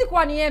 Logistic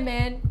one here,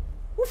 man.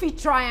 Who fit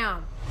try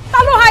am? Ta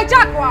ló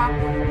hijack wa?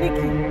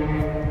 Nikki,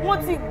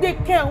 wọ́n ti gbé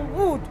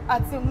Kenwood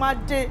àti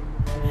Made.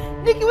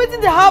 Nikki, wetin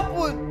dey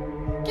happen?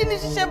 Kí ni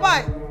ṣíṣe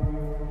báyìí?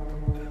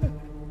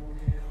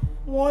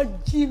 Wọ́n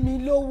jí mi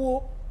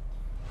lówó.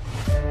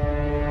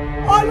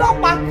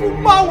 Ọlọ́pàá tún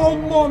mú àwọn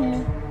ọmọ mi.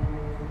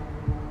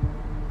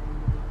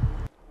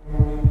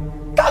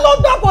 Ta ló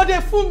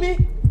gbàbọ̀dẹ̀ fún mi?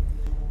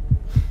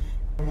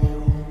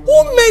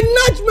 Who may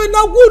nudge me na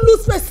who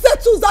lose me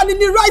settles and in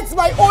the rights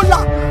my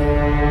owner?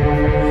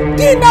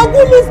 The na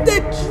who lose they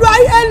try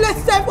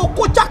LSF or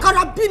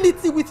Kochakara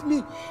ability with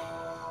me.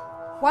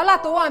 Wàhálà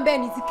tó wà ńbẹ̀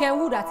ni ti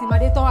Kenwood àti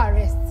Made tán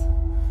arrest.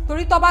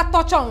 Torí tó bá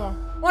torture wọn,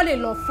 wọ́n lè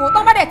lọ fo.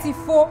 Tó bá dẹ̀ ti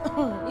fo,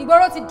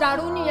 Igboro ti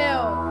dàrú nìyẹn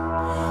o.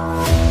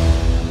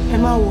 Ẹ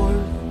má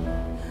worry.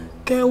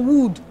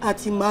 Kenwood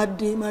àti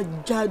Made máa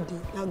jáde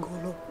lágọ̀ọ́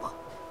ọlọ́pàá.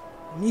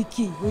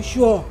 Nikki, you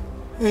sure?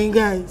 Hey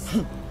guys.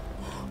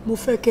 Mo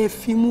fẹ́ kẹ́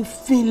fi mú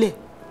fínlẹ̀.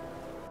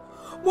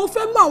 Mo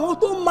fẹ́ mọ àwọn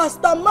tó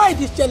mastermind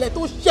ìṣẹ̀lẹ̀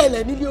tó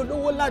ṣẹlẹ̀ nílé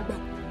olówó lágbà.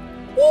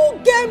 Who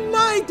get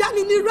my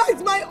daddy the right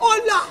my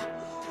honor?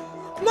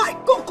 My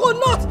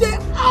coconut dey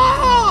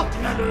ah!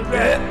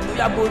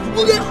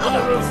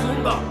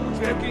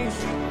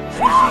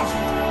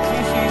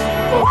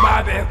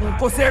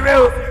 Kò ṣeré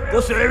o, kò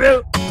ṣeré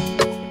o.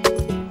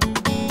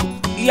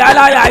 Ìyá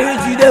aláya yóò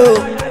ti dé o.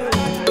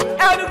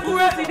 Ẹni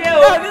kúrò ti dé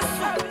o.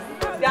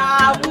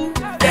 Dààmú.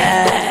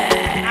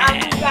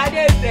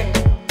 Amúgadézẹ̀.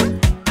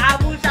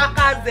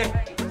 Amúṣakazẹ̀.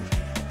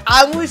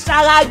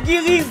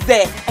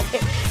 Amúṣaragirizẹ̀.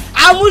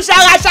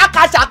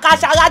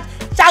 Amúṣaraṣakaṣakaṣara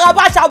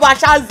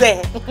ṣarabáṣabàṣazẹ̀.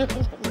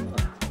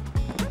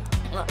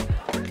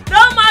 No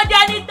more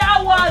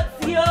genital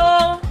warts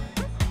o.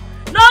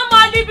 No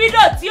more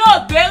libido tí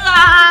ò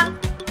gbéra.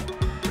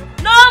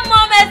 No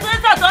more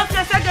menstruation tó ń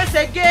ṣe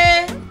ségesège.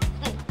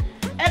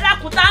 Ẹ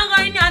dákun tá ń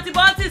rán yín ní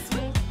antibiotics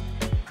mu.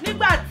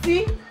 Nígbà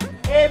tí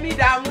èmi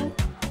dààmú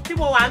tí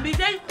mo wà níbi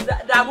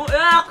dààmú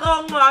ẹ̀rọ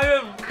ń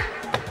ayé mi.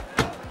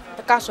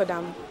 Ẹ káàsọ̀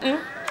Dààmú.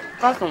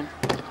 Káàsán.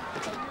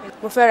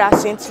 Mo fẹ́ ra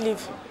Saint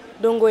Leaf,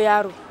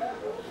 Dongoyaro,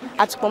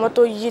 àti pọ̀nmọ́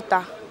tó yí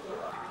ta.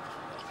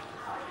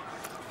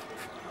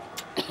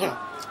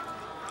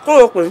 Kó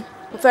o pè.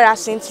 Mo fẹ́ ra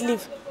Saint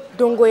Leaf,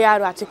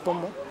 Dongoyaro àti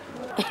pọ̀nmọ́.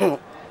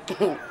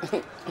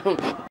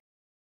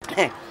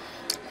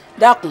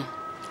 Dákun,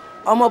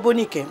 ọmọ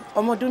Bóníkẹ́,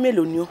 ọmọ ọdún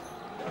mélòó ni ó?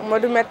 Ọmọ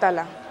ọdún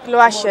 13. Kí ló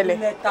wá ṣẹlẹ̀?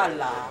 Ọmọ ọdún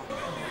 13.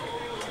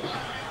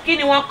 Kí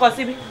ni wọ́n kọ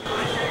síbí?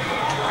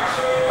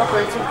 Ọkọ̀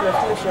 18 plus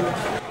ló ṣẹlẹ̀.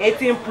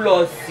 18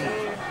 plus.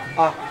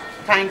 Ah,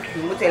 thank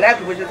you. Mo tẹ̀lé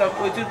àgbègbè ṣe sọ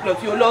pé 18 plus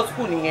yóò lọ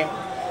school nìyẹn.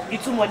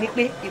 Ìtumọ̀ ni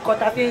pé ìkọ́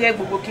ta fi ń rẹ́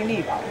gbogbo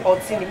kínní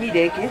ọtí ni mí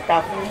ìdẹ́ kí n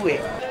ta fún ẹ̀.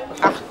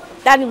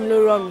 Dáàdì mi ló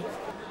rán mi.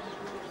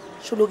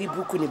 ṣó lórí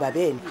burúkú ni bàbá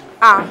ẹ ni.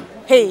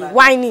 Hey,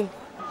 whining.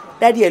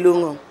 Dádì ẹ ló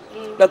ràn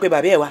lọ pé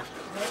bàbá ẹ wá.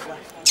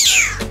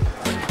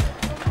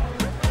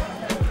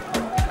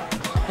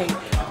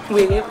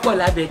 Wèrè pọ̀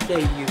lábẹ́ tẹ̀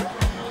yìí o.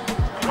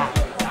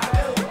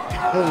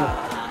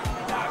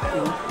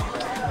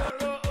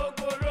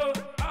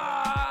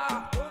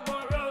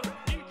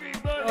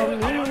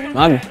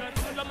 Mami,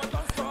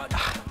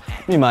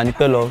 mi máa ní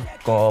pẹ́ lọ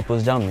kọ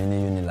postjam mi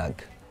ní Unilag.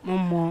 Mo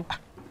mọ̀.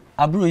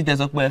 Àbúrò yìí tẹ́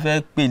sọ pé ẹ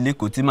fẹ́ pè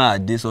lẹ́kọ̀ọ́ tí máa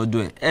dé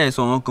sọ́dọ̀ ẹ̀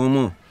sọ wọn kan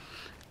mọ́.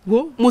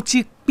 Wo mo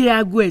ti pe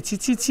aago ẹ̀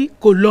títí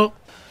kò lọ.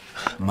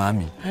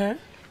 Mami,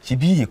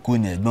 ṣebí Èkó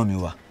ni ẹ̀gbọ́n mi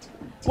wà.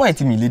 Why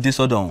tí mi lè dé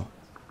sọ́dọ̀ wọn?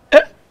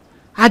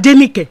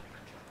 Adéníkẹ́.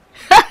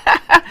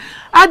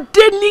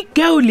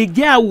 Adéníkẹ́ ò lè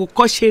jẹ́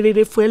àwòkọ́ṣe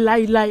rere fún ẹ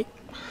láíláí.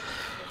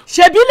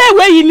 Ṣebí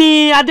iléèwé yìí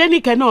ni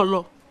Adéníkẹ́ náà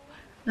lọ.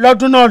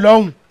 Lọ́dún náà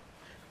lọ́hùn.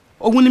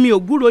 Òun ni mi ò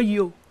gbúrò yìí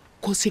o.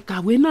 Kò sì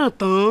kàwé náà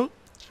tán.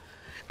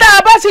 Tá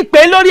a bá sì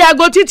pè lórí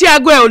aago títí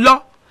aago ẹ̀ ò lọ.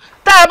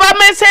 Tá a bá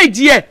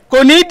mẹ́sẹ̀jì ẹ̀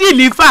kò ní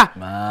dìlífà.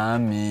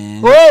 Mami.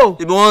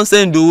 Ibi wọ́n ń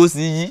sẹ́ǹdì owó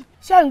sí yí.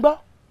 Ṣé ń gbọ́?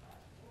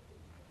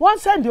 Wọ́n ń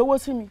sẹ́ǹdì owó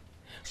sí mi.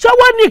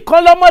 Ṣọwọ́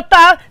nìkan lọmọ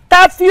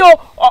tá fi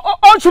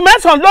oṣù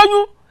 9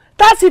 lóyún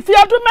tá sì fi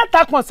ọdún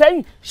 3 kan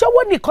sẹ́yìn.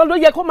 Ṣọwọ́ nìkan ló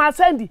yẹ kó máa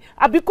sẹ́ǹdì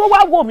àbí kó wá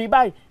wò mí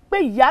báyìí pé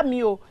ìyá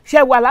mi ò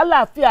ṣe wà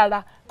lálàáfíà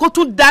ara kó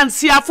tún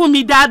dáńsíá fún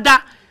mi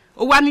dáadáa.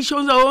 Ó wá ní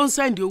ṣóńsọ ó ń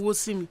sẹ́ǹdì owó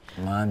sí mi.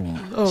 Mami,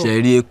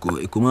 ṣe rí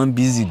Èkó máa ń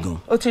bízì gan.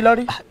 Ó ti lọ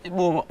rí?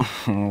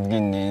 Kí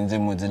ni tí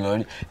mo ti lọ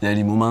rí?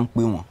 Ṣẹ̀rí mo máa ń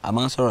pè wọ́n, a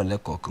máa ń sọ̀rọ̀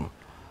lẹ́kọ̀ọ̀kan.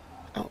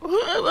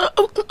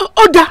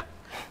 Ó dáa,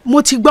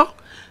 mo ti gbọ́.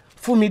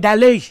 Fún mi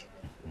dalẹ́ yìí.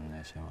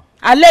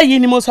 Alẹ́ yìí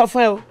ni mo sọ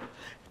fún ẹ o.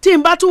 Tí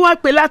n bá tún wá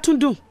pé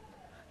látúndùn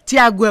tí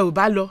aago ẹ ò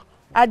bá lọ,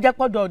 á jẹ́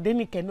pọ́dọ̀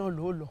Adéníkẹ́ náà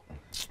ló lọ.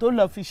 Tó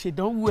lọ fi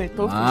ṣèdánwò ẹ̀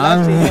tó fi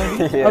láti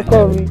yọrí.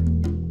 Ọkọ mi.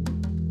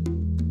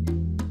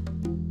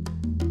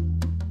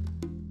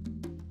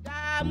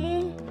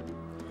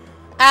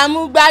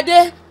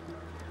 Àmúgbadé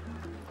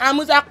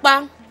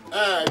àmúsapá.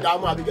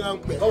 Dààmú àbí kí ló ń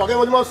pè. Ọmọ kí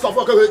wọ́n sọ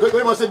fún ọ kí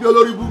wọ́n ṣe bí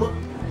olórí bú mọ́.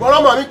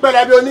 Bọ́lọ́mọ mi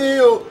pẹ̀lẹ́ bí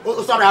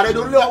sọ̀rọ̀ ààrẹ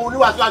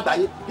oníwàásù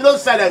àgbáyé. Kí ló ń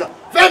ṣẹlẹ̀ náà?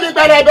 Fẹ́mi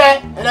pẹlẹbẹ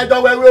ẹlẹ́jọ́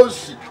wẹ́wẹ́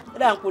òsì. Ó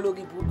dà ń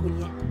polórí burúkú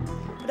ni ẹ́.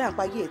 Ó dà ń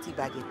pa ayé ẹ̀ ti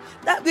bàjẹ́.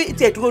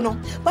 Tiẹ̀ dúró náà,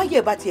 báyé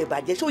ẹ̀ bá tiẹ̀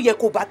bàjẹ́, ṣó yẹ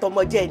kó bá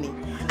tọmọ jẹ́ ni?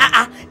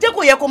 Jẹ́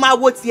kò yẹ kó máa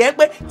wo tiẹ̀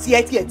pé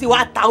tiẹ̀ ti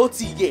wá ta ó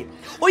ti yẹ.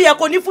 Ó yẹ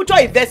kó ní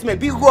future investment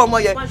bí irú ọmọ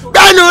yẹn.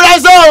 Gbẹ́nu rẹ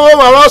sọ̀rọ̀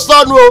ọ̀rọ̀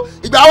sọnù o.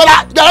 Ìgbà wo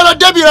ló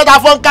débi rẹ ta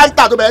fọ́n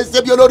káńtà tó bẹ̀rẹ̀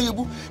ṣe bí olórí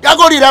ibú.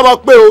 Yàgòrì rẹ mọ̀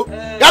pé o.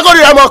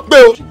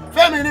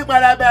 Fẹ́mi ní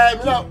pẹlẹbẹ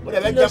mi náà ó lè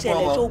fẹ́ jẹ́ pọ̀ mọ́. Kí ló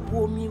ṣẹlẹ̀ tó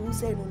bu omi irú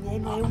sẹ́nu yẹn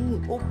ní ẹ̀wù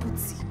ó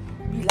bùtì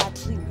bí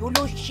latrine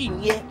olóṣì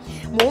yẹn.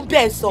 Mò ń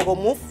bẹ̀ sọ̀rọ̀,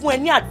 mò ń fún ẹ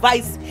ní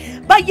advice.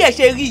 Báyìí ẹ̀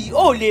ṣe rí yìí,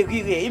 ó lè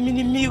rí rẹ̀, èmi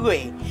ni mirror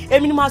ẹ̀.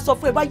 Èmi ni máa sọ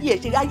fún ẹ báyìí ẹ̀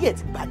ṣe rí ayé ẹ̀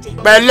ti bàjẹ́.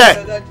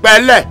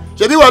 Pẹ̀lẹ́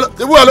ṣebí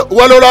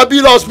wọ́n ló lọ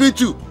bí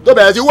lọ́sibítù tó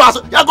bẹ̀rẹ̀ sí wàásù.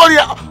 Yàgòrì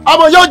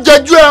ọmọ yóò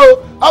jẹjú ẹ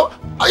o,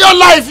 yóò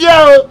láìfi ẹ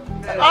o.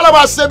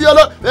 Ọlọ́mọ ṣe bí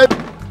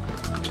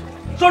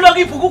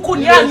Ṣolórí burúkú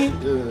ni á ní.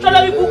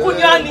 Ṣolórí burúkú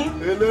ni á ní.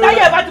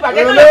 Táyé bá ti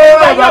bàjẹ́ lórí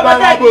ìgbà yẹn ọmọ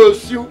tẹ́lẹ̀.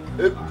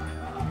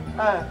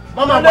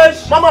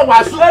 Mama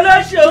wàásù.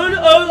 Olóṣì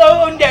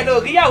oúnjẹ ló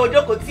rí ìyàwó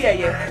jókòó tí ẹ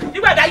yẹ.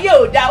 Nígbà táyé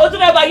ò dáa, ó tún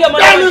fẹ́ bá yé ọmọ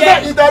náà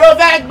jẹ́. Ìtàn ló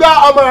fẹ́ gbọ́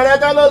ọmọ rẹ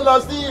tán ló lọ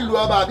sí ìlú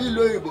ọba àbí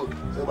ìlú òyìnbó.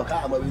 Ṣé mo ká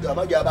àmọ́ ìdí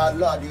ọmọge bá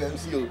lọ àdí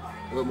MC o?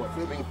 Ọmọ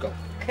fún mi nǹkan.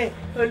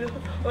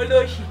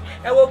 Olóṣì,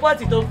 ẹ wo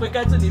pọ́ọ̀tì tó ń pe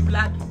kẹ́tù ní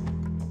black.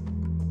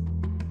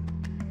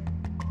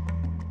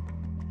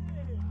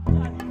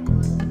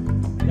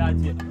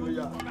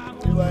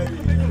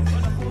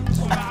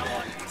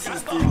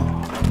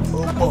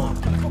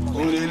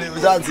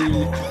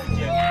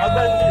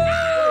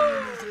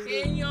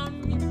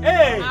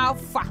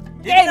 Alpha.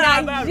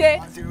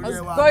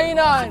 What's going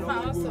on?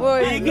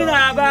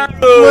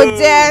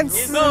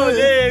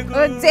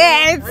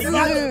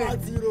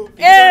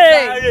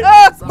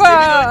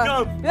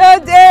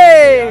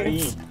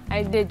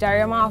 I did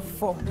Jarema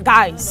for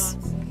guys.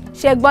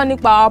 Ṣé gbọ́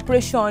nípa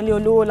operation ilé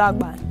olówó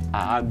lágbà?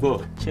 Gbọ́,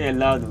 ṣé ẹ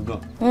láàdù gan.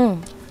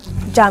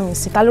 Jami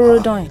sí ká lóró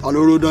dán yẹn.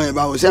 Olóró dán yẹn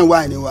báwo ṣé ń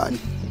wá ẹni wá ni.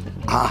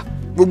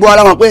 Gbogbo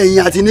ara mọ̀ pé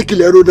ẹ̀yin àti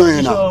níkìlẹ̀ ró dán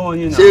yẹn náà.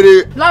 Ṣeré.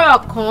 Lọ́rọ̀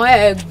kan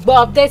ẹ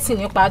gbọ́ update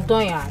nípa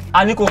dán yẹn.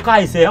 A ní kò ká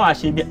ìṣẹ́ wọn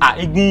àṣẹ bí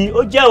ìgbín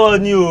ó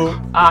jẹ́wọ́ ni o.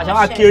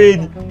 Àṣàwá kéré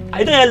ni.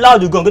 Àyídán yẹn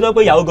láàdù gan kí ló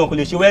pé ìyàwó gan kò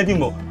lè ṣe wedding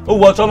mọ́. Ó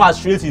wọ trauma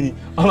straight ni.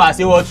 Ó máa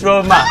ṣe wọ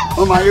trauma.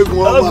 Ó máa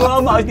yégun ọmọ. Ogun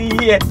ọmọ ti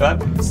yí ẹ.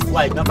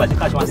 Wà ìgbà pàṣẹ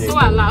káṣí wọn. Sọ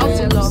wàhálà ó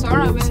ti lọ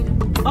sọ̀rọ̀ bẹ́ẹ̀.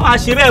 Wọ́n máa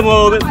ṣe bẹ́ẹ̀ mọ́ o.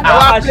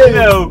 Àwọn máa ṣe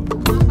bẹ́ẹ̀ o.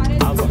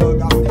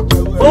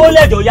 Owó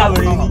lẹ́jọ̀ yà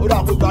wẹ̀rẹ̀ ni. Ó dà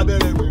kó gba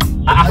abẹ́rẹ́ mi.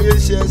 Ayé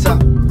ṣe é sà.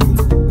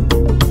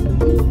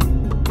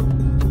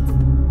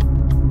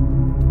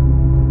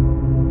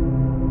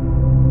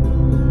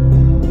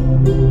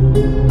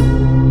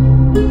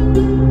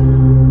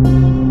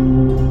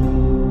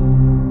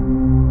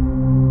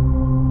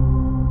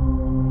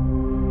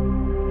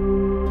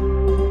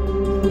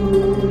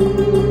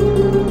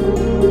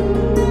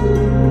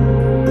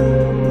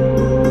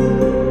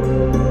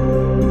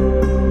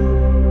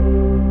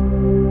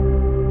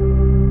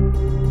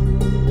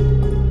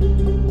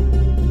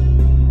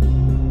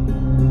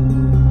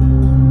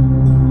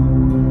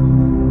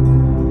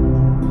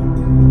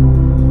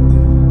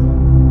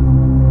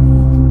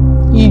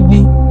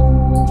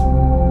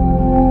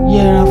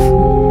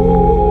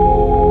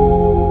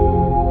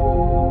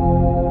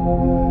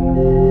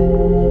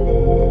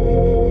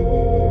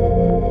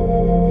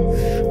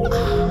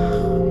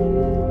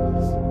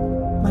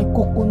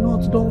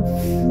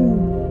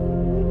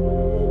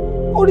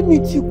 Orí mi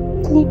ti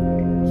kú.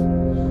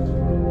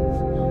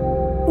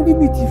 Orí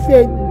mi ti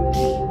fẹ́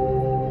jù.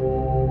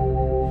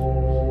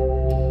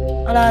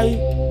 Ara yìí,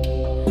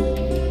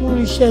 mo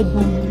rí iṣẹ́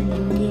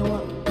gbòmìnir yẹn wá.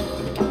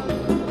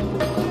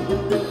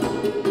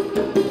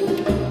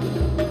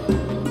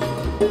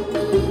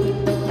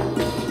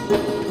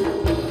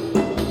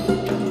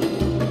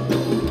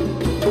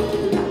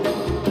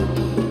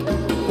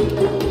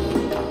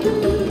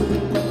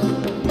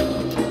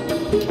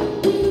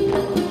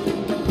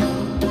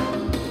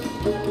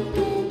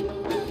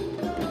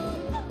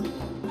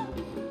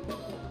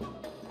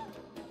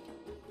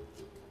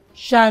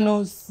 Ṣáná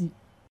sí.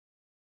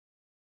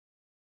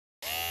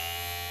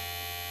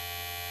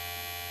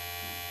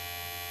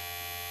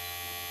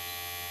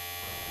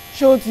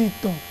 Ṣé ó ti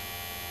tàn?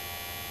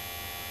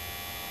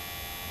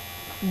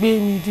 Gbé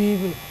mi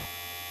débẹ̀.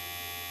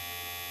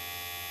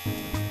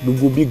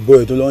 Gbogbo big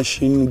boy tó lọ ń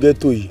ṣe inú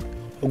ghetto yìí,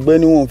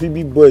 ọ̀gbẹ́ni wọn fi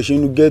big boy ṣe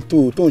inú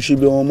ghetto tó ń ṣe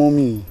bí wọn mọ́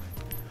mi.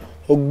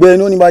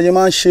 Ọ̀gbẹ́ni ó ní bá ṣe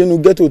máa ń ṣe inú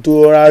ghetto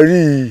tó rọra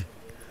rí i.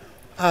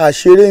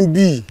 Àṣeré ń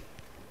bì.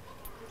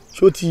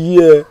 Ṣó ti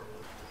yí ẹ?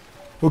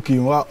 Ok,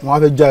 wọ́n á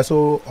fẹ́ já ẹ sọ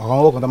àwọn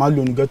ọwọ́ kan tá máa ń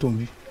lò inú ghetto ń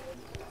bí.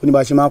 Ó ní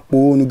bá ṣe máa ń po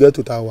inú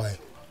ghetto tá a wà ẹ̀.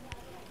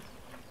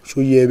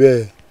 Ṣó yẹ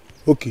bẹ́ẹ̀?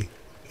 Ok,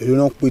 èlò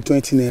náà pé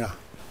 20 naira.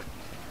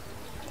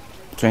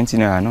 20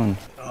 naira náà ni.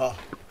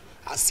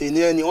 Àṣẹ ni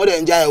ẹni wọ́n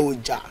dẹ̀ ń já ẹ̀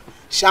ọjà.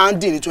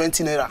 Ṣáńdì ní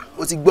 20 naira.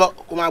 O ti gbọ́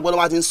kó máa gbọ́ ló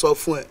máa ti ń sọ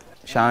fún ẹ.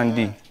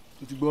 Ṣáńdì.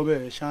 O ti gbọ́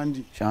bẹ́ẹ̀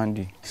Ṣáńdì.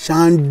 Ṣáńdì.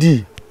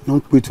 Ṣáńdì ló ń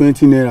pè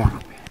 20 naira.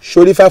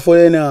 Sórí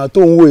 500 naira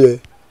tó ń wò yẹ,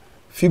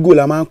 fígò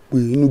la máa ń pè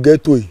inú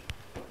ghetto yìí.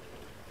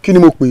 Kí ni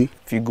mo pè?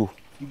 Fígò.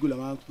 Fígò la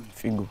máa ń pè.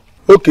 Fígò.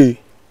 Ok,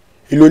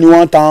 èlò ni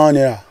 1000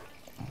 naira.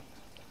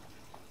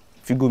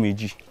 Fígò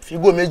méjì.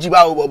 Fígò méjì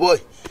báwo bọ̀bọ̀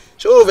yìí?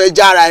 Ṣé o fẹ́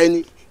jára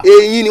ẹni?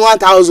 Eyín ni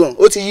 1000,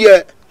 ó ti yí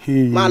ẹ.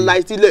 Máa la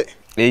ìtílẹ̀.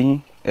 Eyín,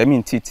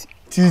 ẹ̀mí tit.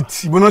 Tit,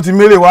 ìbọn ti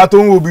mélè wá tó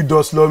ń wo bí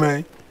dọ̀sí lọ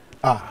mẹ́rin.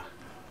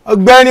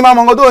 Ọ̀gbẹ́ni máa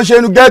mọ nǹkan tó ń ṣe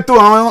inú ghetto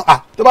àwọn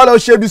tó bá lọ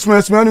ṣe bí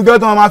sùmẹ̀sùmẹ̀ inú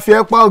ghetto wọn máa fi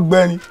ẹ́ pa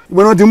ọ̀gbẹ́ni.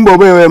 Ìbọn ti ń bọ̀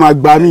bẹ́ẹ̀ máa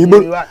gbà mí.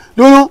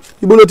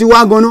 Ìbọn ló ti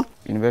wá gan-an.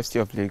 University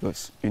of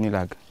Lagos,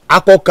 Unilag.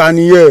 Akọkà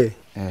nìyẹn.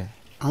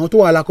 Àwọn tó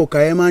wà lákọkà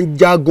yẹn máa ń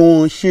já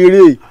gan-an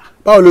ṣeré.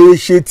 Báwo ló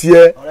ṣe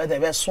tiẹ̀? Ọ̀rẹ́ tẹ̀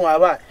fẹ́ sún wa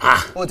báyìí.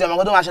 O ti mọ̀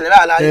nǹkan tó máa ṣẹlẹ̀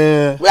báyìí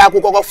láyé. Bóyá kó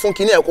kọ́kọ́ fún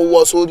kinní ẹ̀ kó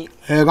wọ́ sórí.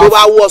 Tó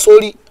bá wọ́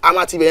sórí, a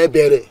máa ti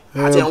bẹ̀rẹ̀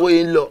àti ẹ̀wọ̀n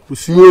yìí ń lọ. Kò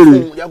sí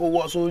wèrè. Jẹ́ kó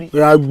wọ́ sórí.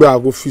 Bóyá gbà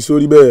kó fi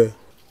sórí bẹ́ẹ̀.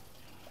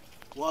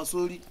 Wọ́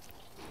sórí.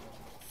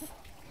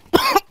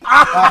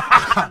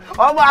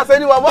 Ọmọ àṣẹ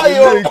ni bàbá yìí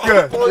o.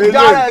 Kò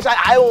jára ẹ̀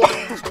ṣáà.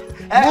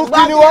 Mú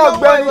kí ni wọ́n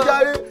gbẹ́ni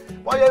jáde.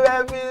 Wọ́n yẹ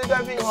fẹ́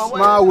fi hàn wọ́n.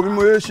 Máa wò bí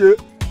mo yẹ ṣe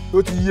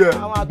ló ti yẹ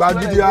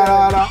gbàgídí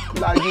rárá.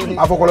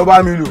 Àfọkọ̀lọ́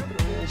bá mi lò.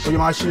 Oye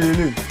máa ṣe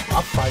eré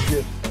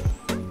àfàjẹ́.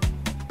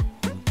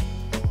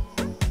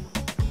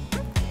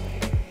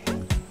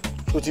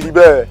 Tó ti rí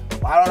bẹ́ẹ̀.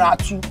 Wàá rọra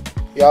tú.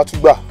 Ìyá tú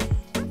gbà.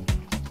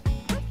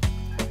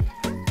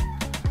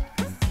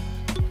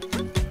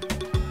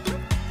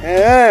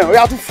 Ó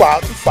yá tún fà á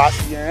sí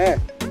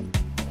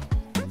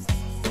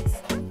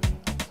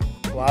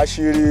wàá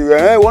ṣe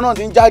eré ìwọ náà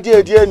ti ń já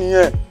díẹ̀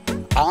nìyẹn.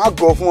 Àwọn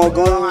àgọ̀ fún ọ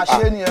gan-an. Àwọn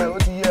àṣẹ nìyẹn ó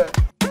ti yẹ.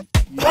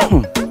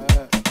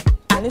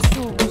 Àní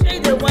sùúrù. Ṣé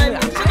ìdè wọn là?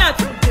 Ṣé náà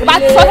tún dé? Bá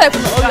ti sọ́tẹ̀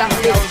fún ọ̀la.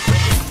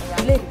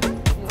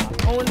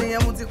 Òun nìyẹn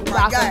mo ti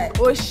pa gá ẹ̀.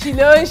 Òṣì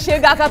ló ń ṣe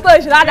gàkà tó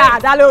ń ṣe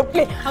ládàáda ló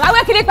pè. Àwọn awé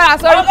kiri padà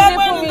sórí kiri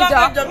fún mi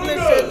jọ.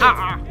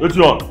 Which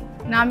one?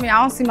 Na me, I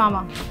wan see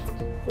mama.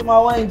 Ṣé máa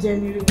wá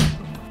engineering?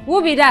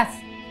 Who be that?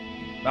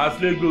 Na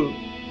Slego.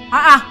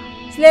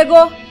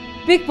 Slego,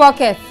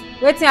 pickpocket.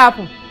 Wetin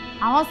happen?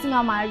 I wan see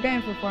mama. I get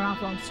info for am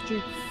from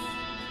street.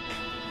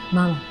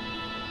 Mama,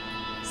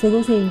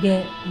 Slego say he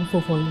get info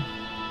for you.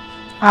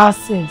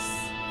 Access.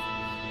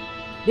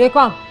 They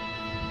come.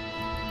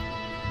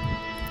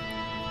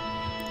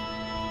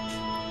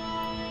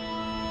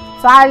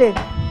 Sale.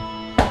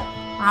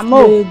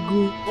 Amo.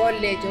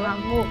 Slego.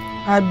 Amo.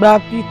 Agba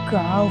pika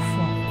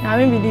alpha. Na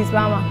me be this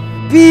mama.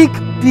 Big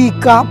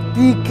pika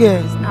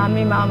pickers. Na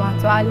me mama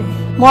Twale.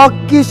 Mo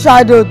kí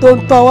shadow tó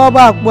ń tọwọ́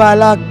bá po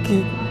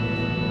aláké.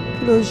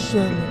 Kí ló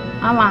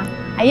ṣẹlẹ̀? Mama,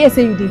 I hear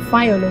say you dey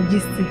find your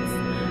logistics.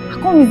 I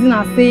come reason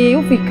am say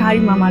you fit carry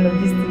mama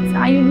logistics.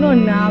 And you know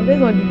now,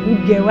 based on the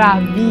good girl wey I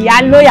be,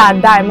 I know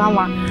you die,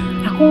 mama.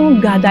 I come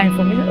gather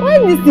information. Where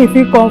this thing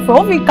fit come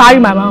from? Who fit carry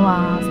my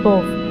mama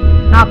stuff?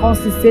 Now I come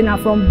see say na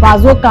from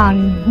bazooka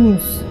and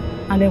goons,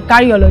 and dem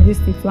carry your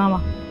logistics,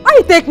 mama. How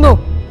you take no?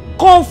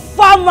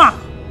 Confirmer.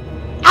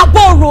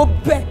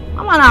 Aborobe.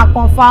 Mama na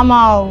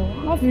confirmer o.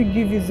 I no fit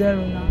give you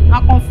zero now.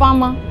 Na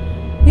confirmer.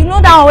 You know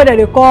that one wey dem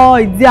dey call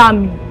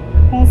Idiami?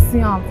 Come see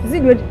am. You see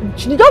the way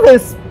she just dey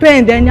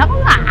spend and I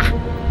come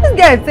this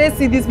girl say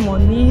see this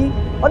money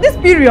for this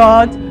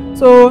period.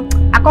 So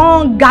I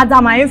come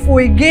gather my info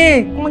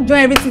again, come join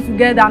everything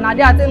together. Na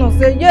there I tell no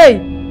say yay.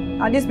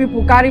 Na these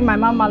people carry my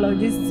mama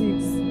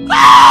logistics.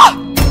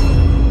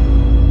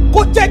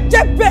 Kò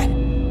jẹ́jẹ́ bẹ́ẹ̀.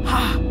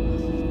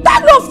 Ta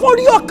ló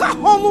forí ọkà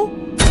hàn mú?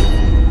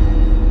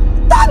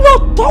 Ta ló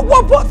tọwọ́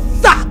bọ̀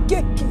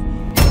sàkéèké?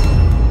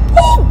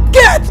 Who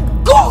get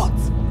God?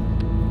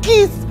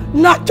 Kiss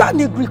Naja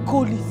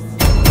Negricolis.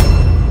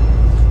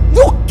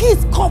 kiss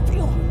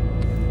Scorpion,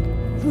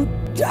 you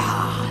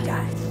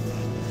die.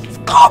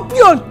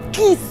 Scorpion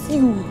kiss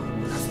you.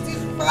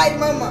 Still fine,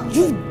 mama.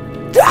 You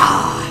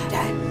die.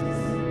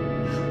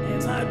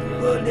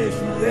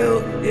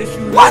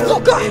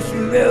 Bazooka.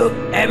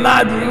 Ẹ má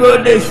dúró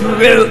de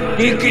ṣùrẹ́ o,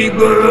 ní kí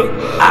Igboro,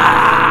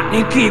 ní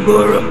kí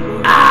Igboro,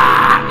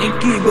 ní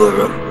kí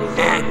Igboro.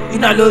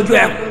 Iná lójú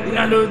ẹkùn,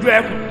 iná lójú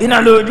ẹkùn, iná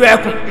lójú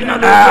ẹkùn, iná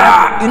lójú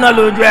ẹkùn, iná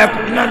lójú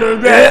ẹkùn, iná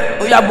lójú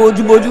ẹkùn. Ó yá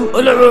bójúbójú,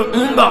 olóró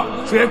ń bọ̀,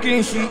 ṣé kí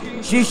n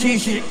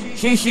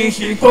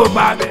ṣí kó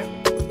gbà bẹ̀.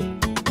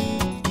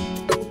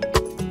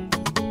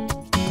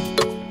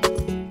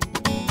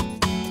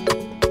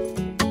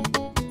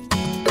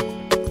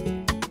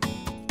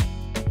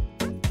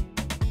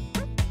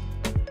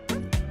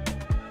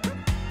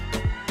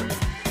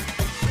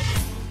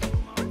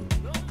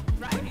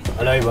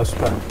 Olaniyi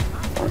Basuka,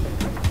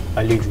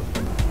 àlejò.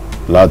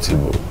 Láti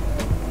bò.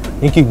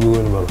 Ní kí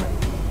Igboro ni bàbá.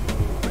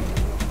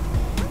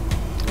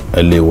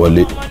 Ẹ lè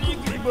wọlé.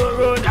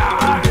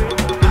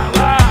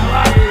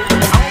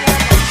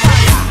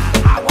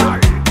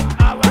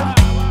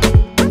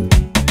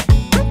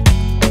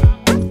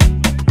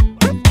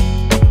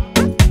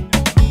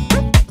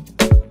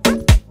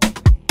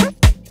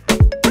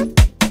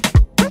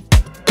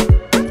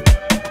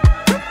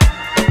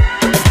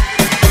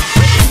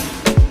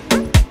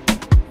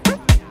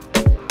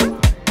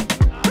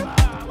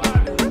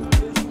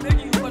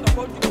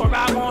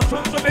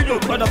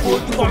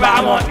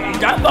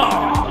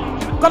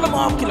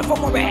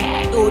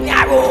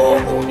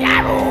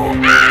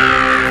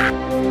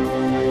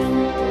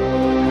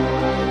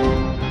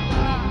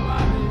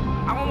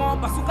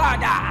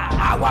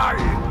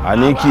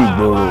 Anike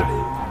Igboro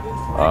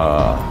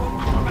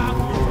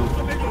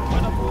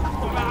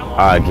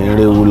kì í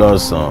réwu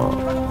lọ́sàn-án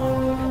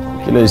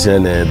kí ló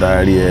ṣẹlẹ̀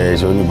dárí ẹ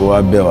ṣe oníkó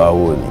wá bẹ̀ wá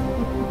wò ni.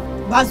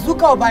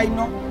 Bazooka ọba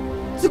iná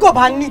tí kò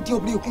bá nídìí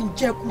obìnrin kì í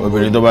jẹ́ kú.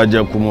 Obìnrin tó bá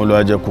jẹ́ kú mọ́ ló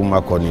wá jẹ́ kú má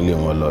kọ́ nílé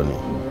wọn lọ ni.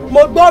 Mo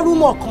gbọ́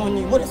rúmọ̀ kan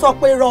ni mo sọ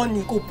pé irọ́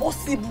ni kò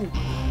possible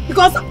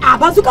because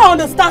Bazooka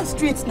understand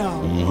street now.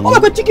 Ó mọ̀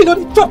pé chicken no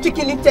dey chop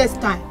chicken in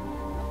test time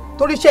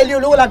torí iṣẹ́ ilé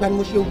olówó làgbà ni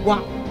mo ṣe wá.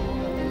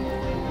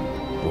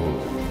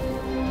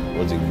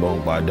 Ó ti gbọ́n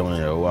padàn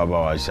yẹn ó wá bá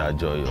wa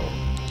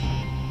ṣàjọyọ̀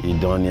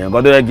ìdán ni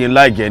ẹ̀kọ́ tó yẹ kí n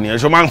láìkẹ́ ni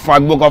ẹ̀ṣọ́ máa ń fa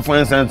gbókọ́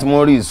fún St.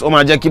 Maurice ó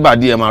máa jẹ́ kí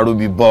bàdí ẹ̀ máa ro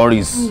bí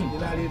Boris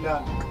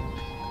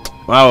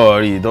má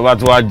wọ̀rí tó bá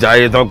tún wá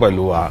jayé tán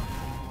pẹ̀lú wa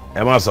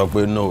ẹ má sọ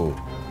pé no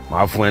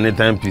máa fún ẹ ní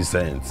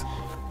 10%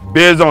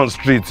 based on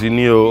street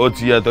ni o ó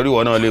ti yẹ torí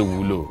ìwọ náà lè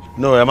wúlò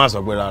no ẹ má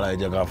sọ pé rárá ẹ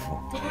jẹ́ ká fún.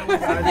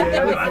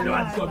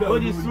 ó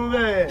ti sún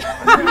bẹ́ẹ̀.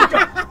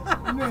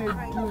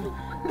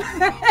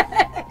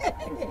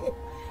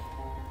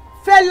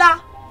 Fela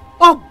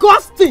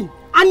Augustine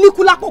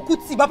Anikulapo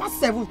Kuti baba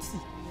 70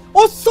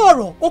 ó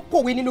sọ̀rọ̀ ó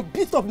kọ̀wé nínú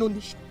Beast of No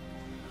Nation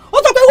ó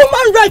sọ pé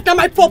woman right na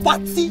my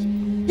property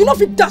you no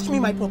fit dash me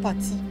my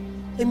property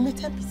èmi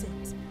 10%.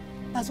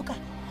 Bazooka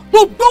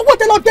gbogbo owó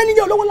tẹ lọ dé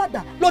nílé olówó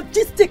ládàá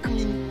logistic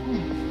mi ni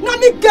na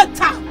mi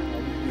gẹta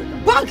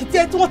báńkì tí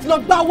wọ́n ti lọ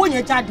gba owó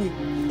yẹn jáde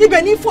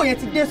ibẹ̀ ní info yẹn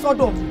ti dé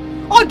sọ́dọ̀ mi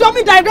ọ̀dọ̀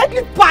mi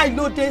directly buy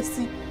ló dé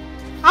sí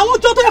àwọn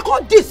ọjọ́ tó yẹ kó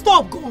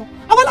disturb gan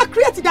àwọn la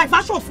create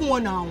diversion fún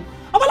wọn náà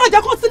àwọn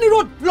alájà kan sí ní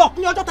road block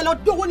ní ọjọ́ tẹ̀lé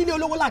ọdún owó nílé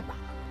olówó làgbà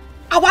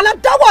àwọn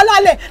aládáwọ̀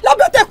alálẹ̀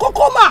lábẹ́tẹ̀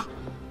kókó mà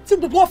tí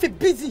gbogbo wọn fi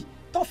busy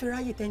tó fi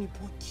ráyè tẹ́ni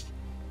bọ́ọ̀dì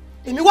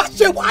èmi wá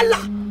ṣe wàhálà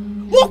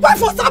mo pẹ́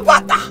fọ́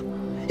sábàtà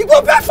ìbò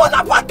bẹ́ẹ̀ fọ́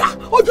lábàtà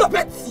ojú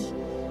ọbẹ̀ tì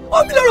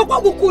omi lọ́rọ̀ pọ̀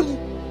mú kú ni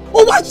ó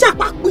wá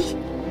ṣàpàpì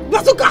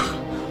Bazooka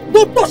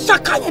gbogbo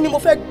ṣàkà yẹn ni mo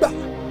fẹ́ gbà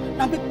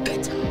lábẹ́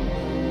kẹta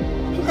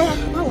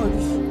báwo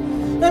rí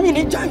ẹ̀mí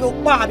ní jayọ̀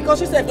pa because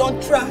she said don't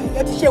try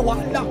ẹ ti ṣe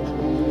wàhálà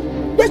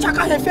gbé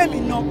ṣàkà yẹn fẹ́ mi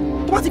náà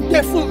tó bá ti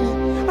gbé fún mi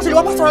a ṣe lè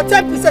wọ́n bá sọ̀rọ̀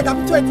 10%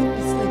 àbí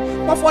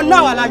 20% but for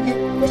now àlàyé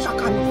gbé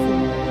ṣàkà mi fún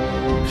mi.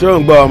 ṣé ò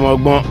ń gbọ́ ọmọ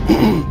ọgbọ́n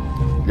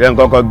jẹ́ n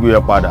kọ́kọ́ gbé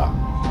ẹ padà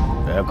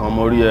ẹ̀ẹ̀kan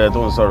mo rí ẹ tó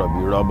ń sọ̀rọ̀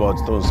bíi robot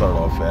tó ń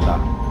sọ̀rọ̀ Fẹlá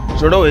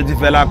ṣòro òwe tí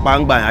Fẹlá pa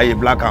ń gbà yẹn ayé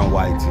black and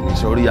white ní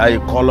sórí ayé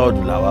coloured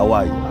làwa wà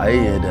yìí ayé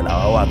yẹn dẹ̀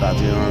làwa wà tá a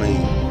ti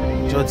rìn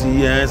tí ó ti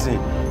yẹ ẹ́ sìn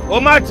ó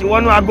má ti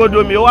wọnú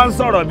agodo mi ó wá ń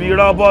sọ̀rọ̀ bíi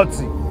robot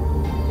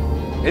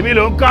èmi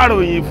ló ń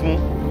kàròyìn fún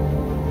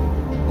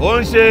ó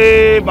ń ṣe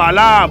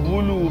bàálà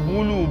búlù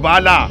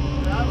bàálà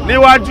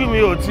níwájú mi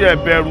ò tiẹ̀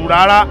bẹ̀rù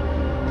rárá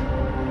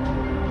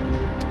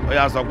ó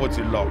yá sọ pé ó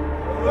ti lọ.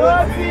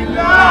 ó ti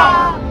lọ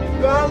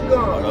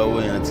gángan. ọ̀rọ̀ owó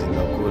yẹn ti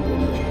lọ kó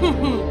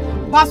lórí.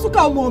 Bazooka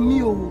ọmọ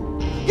mi o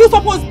you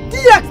suppose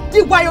dy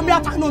omi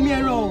àtànà omi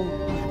ẹran o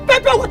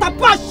pepper water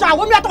bá ṣá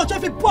omi àtànà ṣe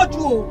fi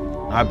bọ́jú o.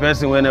 na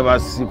person wey never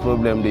see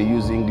problem dey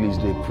use English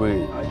dey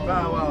pray.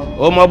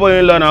 ó mọ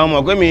bóyá ń lọ náà ó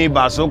mọ̀ pé mi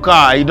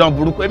Bazooka idán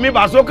burúkú èmi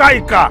Bazooka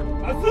ìkà.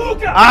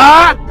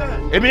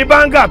 èmi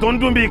báńgà tó ń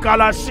dún bíi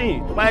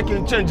kalashin tó bá yẹ kí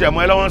n change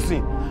ẹ̀mọ́ ẹ lọ́wọ́ sí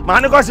i màá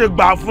ní kó ṣe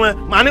gbà fún ẹ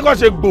màá ní kó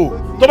ṣe gbò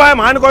tó bá yẹ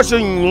màá ní kó ṣe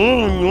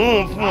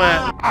yùn fún ẹ.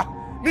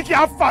 ní kí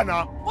á fà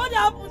náà. ó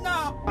dà bù náà.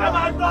 ẹ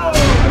máa lọ o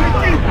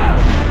Nikki.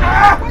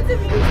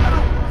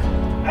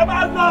 ẹ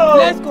máa lọ o.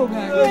 let's go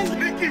guys.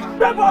 Nikki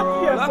gbẹ́ bọ́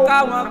sí ẹ̀ kó.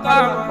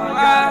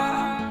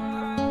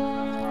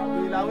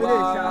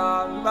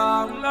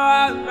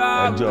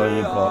 ẹjọ́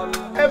yín kọ́.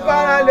 ẹ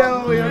fara lẹ o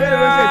èèyàn lè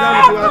lọ ṣe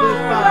ìdáhùn tiwa tó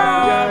fà.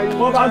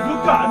 mo bá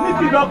dúkà ní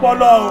kí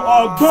lọpọlọ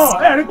ọgbọ́n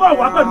ẹ̀rí pọ̀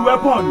wá pẹ̀lú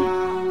weapon ni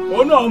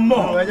òun náà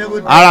mọ̀.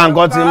 ara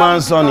nǹkan tí máa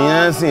ń sọ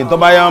nìyẹn sìn tó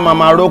bá yá wọn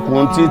máa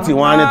rókùn títì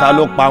wọn á níta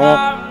ló pa wọn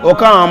ó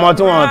káwọn ọmọ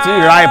tí wọn ti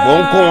ra ìbò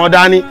ń kó wọn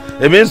dání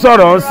èmi ń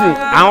sọ̀rọ̀ ń sìn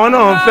àwọn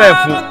náà ń fẹ́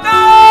fún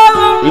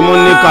imú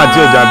níkà tí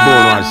ọjà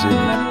gbóòórùn àṣejù.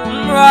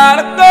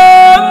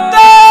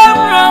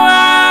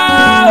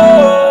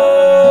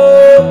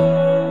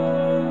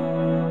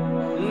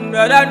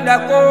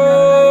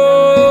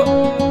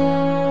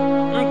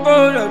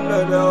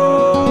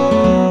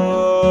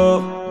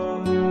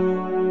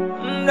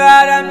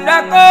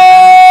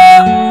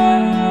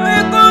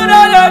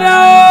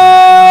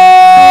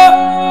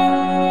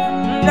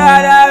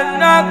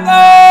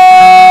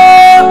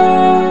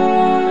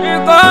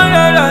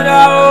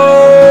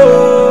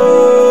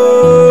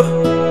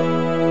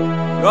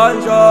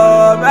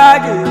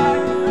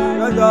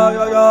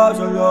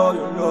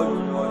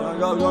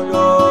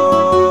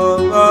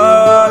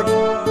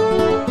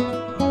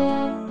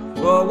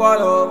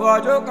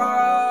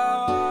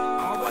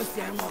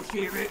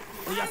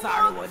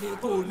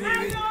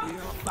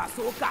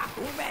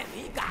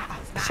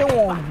 ṣé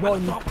wọn ò gbọ́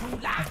ni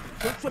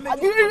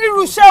àbí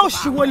irú iṣẹ́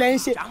òṣìwò lẹ́ ń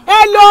ṣe ẹ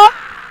lọ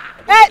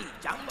ẹ.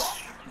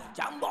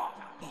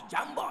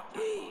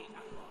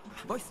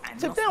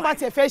 ṣe tí wọn bá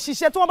tiẹ̀ fẹ́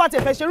ṣiṣẹ́ tí wọ́n bá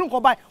tiẹ̀ fẹ́ ṣerú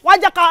nǹkan báyìí wọ́n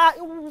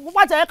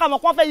á jẹ́ ká mọ̀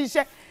kó fẹ́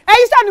ṣiṣẹ́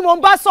ẹ̀yin ṣáà ni mò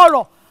ń bá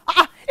sọ̀rọ̀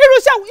irú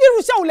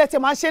iṣẹ́ òun lẹ tẹ̀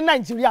máa ń ṣe ní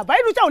Nàìjíríà bá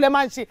irú iṣẹ́ òun lẹ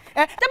máa ń ṣe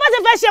tẹ bá ti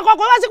fẹ́ ṣe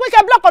kọ́kọ́ wá sí pé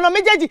kẹ́ blọọkì ọ̀nà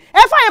méjèèjì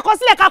ẹ fààyè kan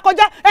sílẹ̀ ká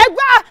kọjá ẹ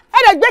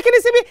lè gbé kíní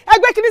síbí ẹ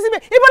gbé kíní síbí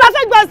ibo la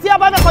fẹ́ gbà sí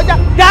ọba fẹ́ kọjá.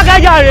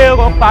 dágájà rẹ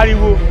kò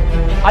pariwo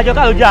àjọ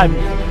ká ló jẹ àmì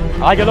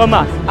àjọ lọ́mà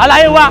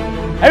aláyé wa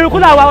ẹ̀rù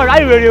kúlà wa ọ̀rọ̀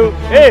ayé rere o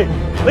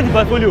ó ti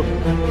bọ́ fólíò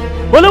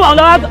olówó àwọn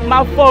lọ́wọ́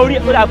máa fọ́ orí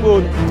ó dà pé o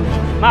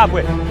máa bọ̀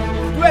ẹ̀.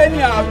 tó ẹni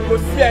àrùn kò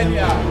sí ẹni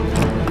àrùn.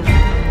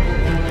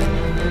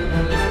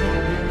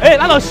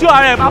 lánàá ṣó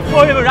ara ẹ̀ máa fọ́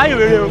orí ọ̀rọ̀ ayé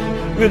rere o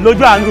mi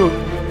lójú àánú o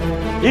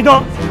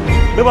idán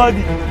gbé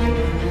bọ́ọ̀dì.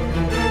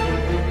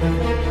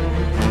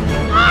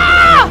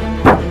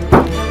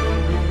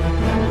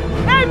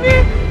 Èmi.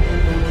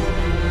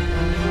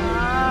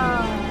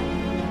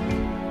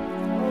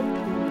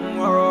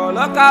 ọ̀rọ̀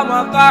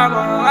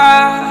lọ́kàmọ́kàmọ́ á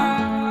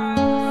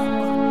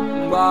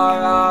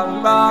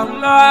gbàràǹgbà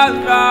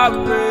ńlá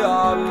pé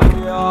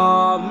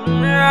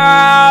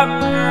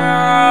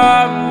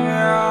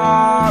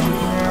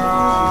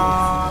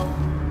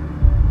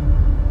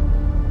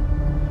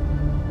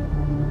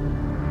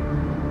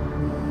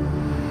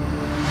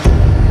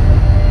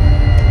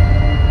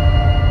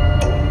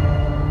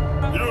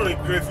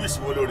crayfish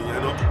wo lórí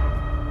yẹn náà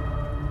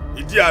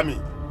ìdí àmì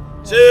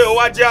ṣé o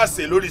wá jẹ́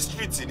àsè lórí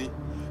street ni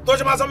tó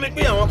ṣe máa sọ mi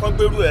pé àwọn kan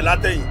gbèrú ẹ̀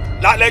látẹ̀yìn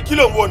lálẹ́ kí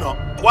ló ń wò náà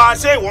wá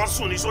ṣé ìwọ̀n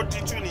sùn ní só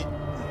díjú ni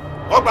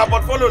wọ́n gba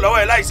portfolio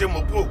lọ́wọ́ ẹ̀ láì ṣe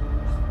mọ̀pọ̀.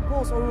 bó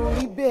o sọ̀rọ̀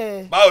orí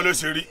bẹ́ẹ̀. báwo ló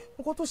ṣe rí.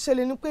 nǹkan tó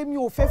ṣẹlẹ̀ ni pé mi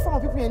ò fẹ́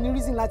fáwọn pípín yẹn ní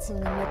reason láti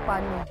yìn nípa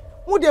ni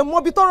mo dẹ̀ mọ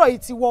ibi tọ́rọ̀ yìí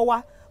ti wọ́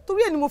wa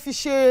torí ẹ̀ ni mo fi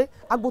ṣe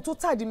àgbò tó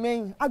tàdí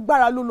mẹ́yìn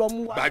agbára ló lọ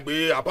mú wa.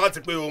 gbàgbé àpáàtì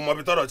pé o mọ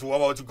ibi tọ́rọ̀ ti wọ́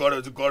wa o ti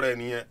gọ́ rẹ̀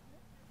nìyẹn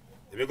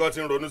èmi kan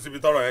ti ń ronú síbi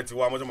tọ́rọ̀ yẹn ti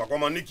wá mo ti mọ̀ pé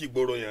ọmọ níkì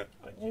ìgboro yẹn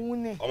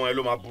ọmọ yẹn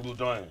ló máa burú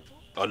dán yẹn.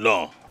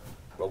 Ọlọ́run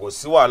gbogbo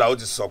sí wàhálà ó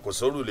ti sọ kò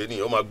sórù lé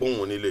nìyẹn ó máa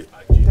gbóhùn nílé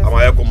àwọn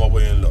ayé kò mọ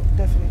bóyá ń lọ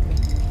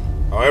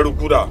àwọn ẹrú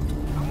kúdà.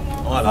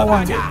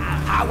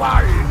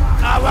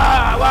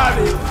 àwa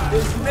rè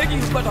èsì méjì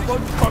gbọ́dọ̀ kó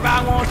kọba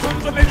wọn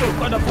tó méjì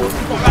gbọ́dọ̀ kó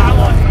kọba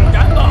wọn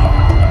Jatto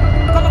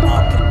kọlọmọ.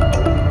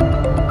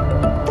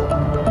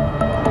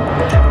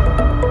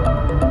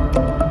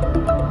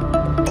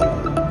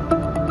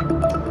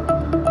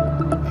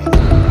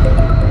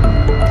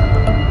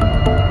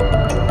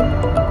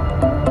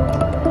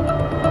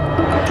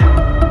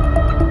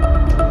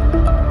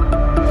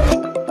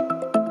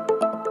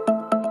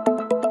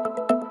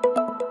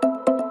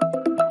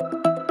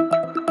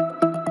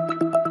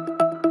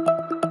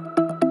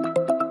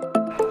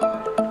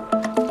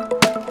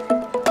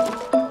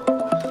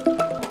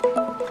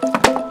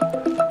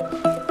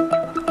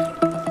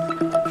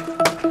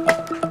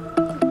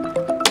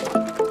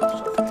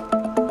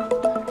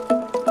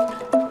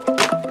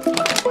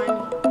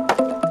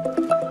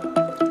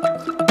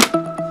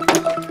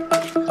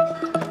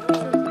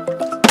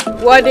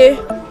 Wọ́dé.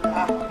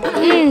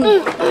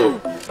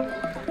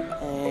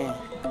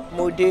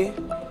 Mo dé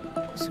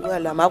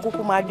síwáàlà máa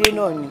kúkú máa dé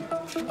náà ni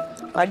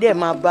máa dé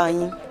máa bá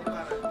yín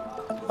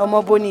ọmọ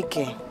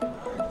Bóníkẹ́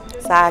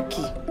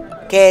Sáàkì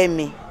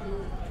Kẹ́mi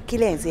kí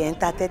lẹ́yìn tí ẹ̀ ń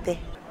ta tẹ́tẹ́.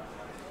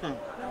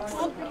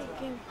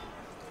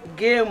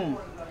 Géèmù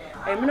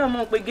èmi náà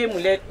mọ̀ pé géèmù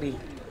lẹ́pẹ́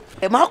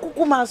ẹ̀ máa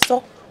kúkú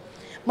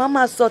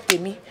máa sọ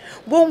tèmi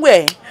bóńwó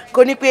ẹ̀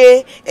kò ní pé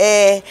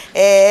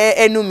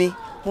ẹnu mi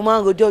mo máa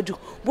ń rojọ́ jù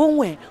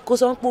bóhùn ẹ̀ kó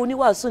sọ pé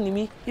oníwàásù ni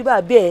mí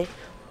bíbá bẹ́ẹ̀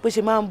bó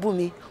ṣe máa ń bú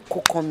mi kò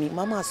kàn mí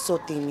má máa sọ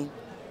tèmi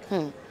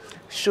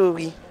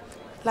sórí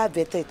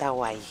lábẹ́tẹ̀ tá a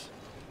wà yìí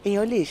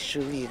èèyàn lè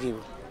ṣoríire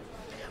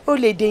o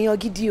lè di èèyàn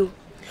gidi o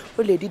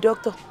lè di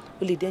dókítà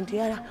o lè di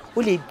ẹnjìnìyàrá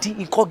o lè di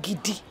nǹkan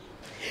gidi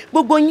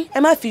gbogbo yín ẹ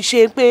má fi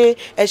ṣe pé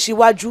ẹ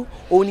ṣíwájú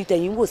òun ni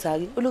tẹ̀yìn wò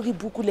sáré olórí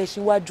burúkú lẹ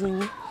ṣíwájú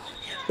yín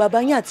bàbá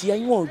yín àti ìyá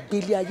yín wọn ò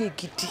gbélé ayé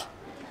gidi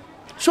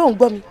ṣó ń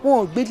gbọ́ mi wọn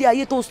ò gbélé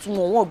ayé tó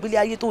sunwọ̀n wọn ò gbélé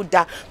ayé tó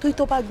dáa torí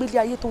tó bá gbélé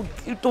ayé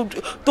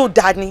tó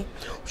dáa ni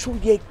ṣó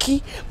yẹ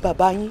kí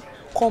bàbá yín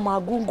kọ́ máa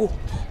gúngò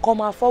kọ́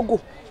máa fọ́gò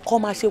kọ́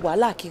máa ṣe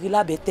wàhálà kiri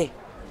lábẹ́tẹ̀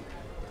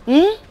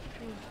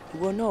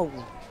ìwọ náà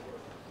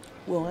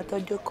wò wọn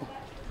tọ́jọ́ kan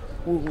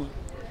wò wọn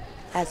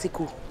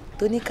àsìkò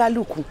tó ní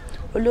kálukú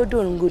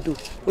olódòrúngodò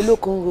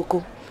olókòónroko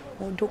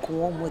wọn jókòó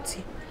wọn mọtí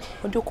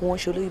wọn jókòó wọn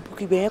ṣe olórí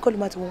ibùkún ibẹ̀ yẹn kọ́ ló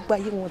máa ti wọn gbá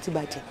ayé wọn ti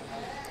bàjẹ́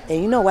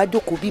ẹ̀yin náà wá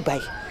jókòó bí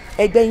báyìí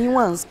ẹgbẹ́ yín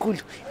wà ní skul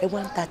ẹ wá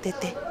ń ta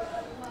tẹ́tẹ́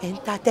ẹ̀ ń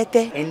ta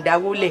tẹ́tẹ́ ẹ̀ ń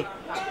dáwó lẹ̀.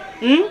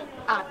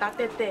 àta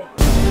tẹ́tẹ́.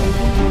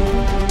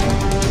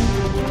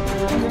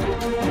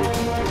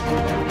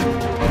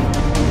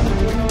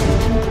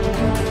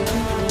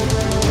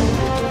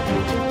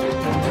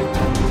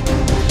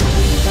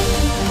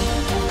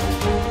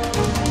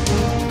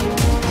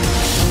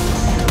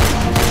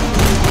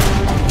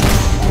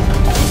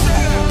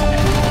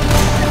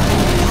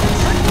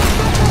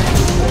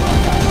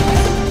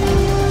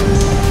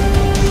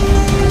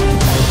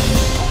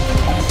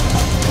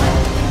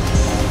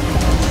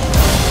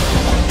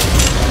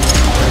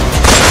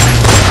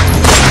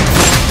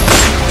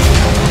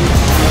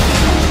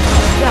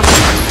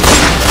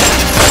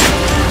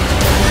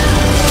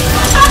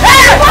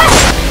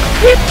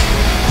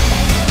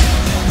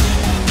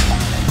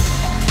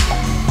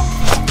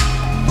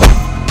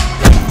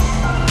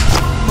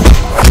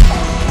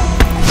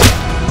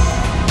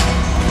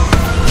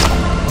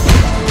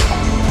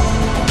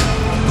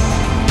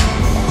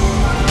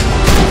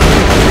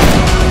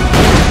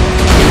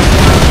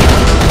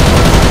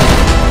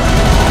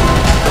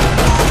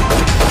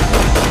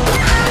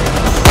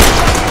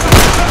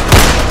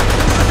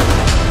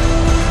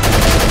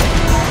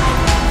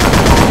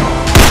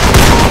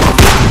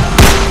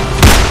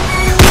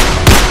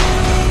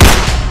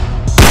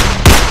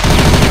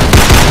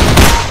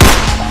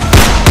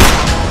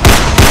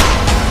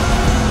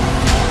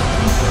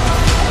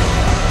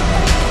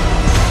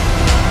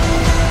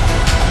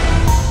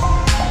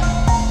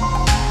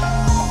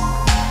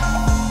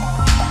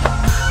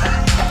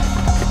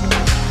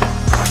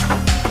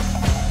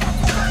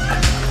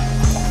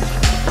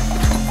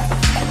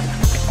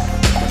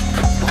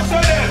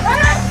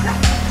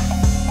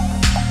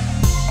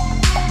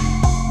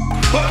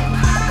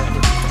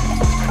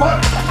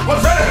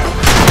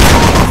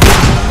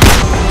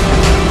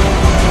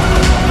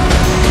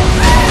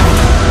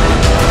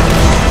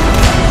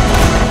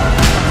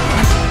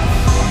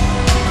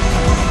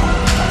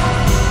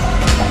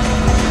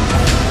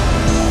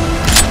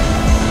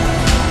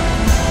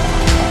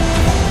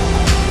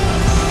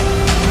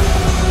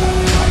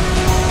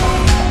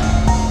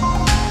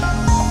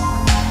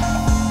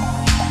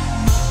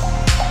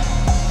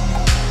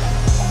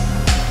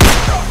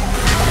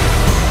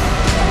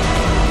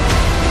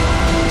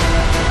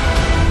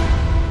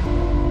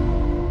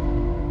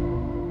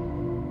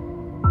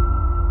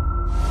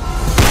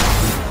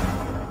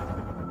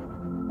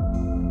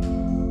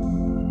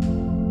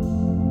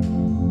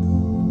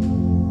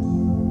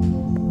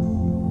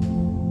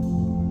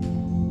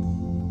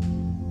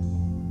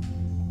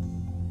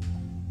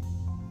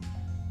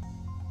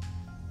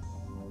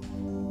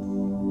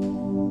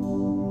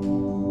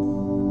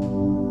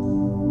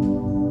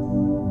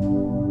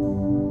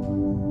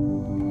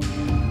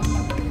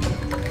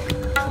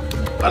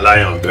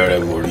 aláyàn bẹ̀rẹ̀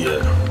mo rí ẹ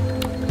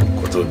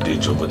kó tó dé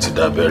ìjọba ti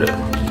dá bẹ̀rẹ̀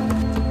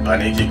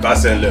Anike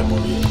kásẹ̀ ńlẹ̀ mo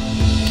rí ẹ.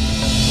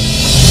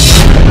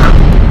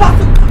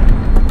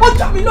 ó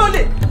jà mí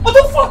lólè ó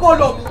tún fọwọ́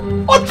lọ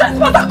mi ó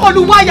trespass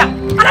kọlu wáyà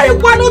aláyé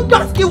wá ló gbà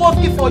kí wọ́n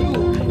fi for you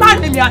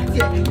láàrin mi àti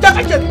ẹ̀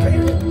jẹ́kẹ́jẹ́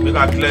bẹ̀rẹ̀. make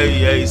I clear you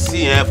here you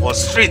see here for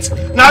street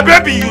na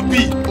baby you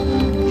be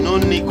you no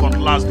need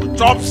cutlass to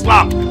chop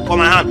slap for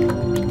my hand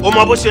o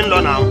mọ bó ṣe ń lọ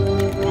náà o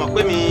mọ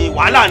pé mi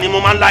wàhálà ni mo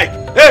máa ń like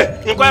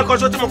nǹkan ẹ̀kọ́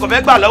ṣó tí mo kàn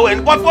fẹ́ gbà lọ́wọ́ ẹ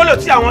ní pọ́fólò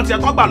tí àwọn tiẹ̀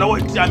tó gbà lọ́wọ́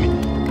ìdíyà mi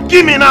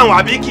kí mi náà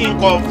àbí kí n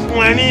kọ̀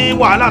fún ẹ ní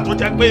wàhálà tó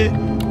jẹ́ pé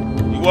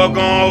ìwọ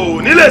gan-an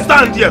ò nílé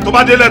stand yẹ tó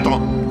bá délẹ̀ tán.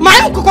 My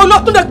uncle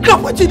not to the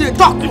club what you dey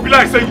talk. If you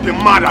like say you dey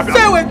mad abi.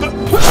 Say wait.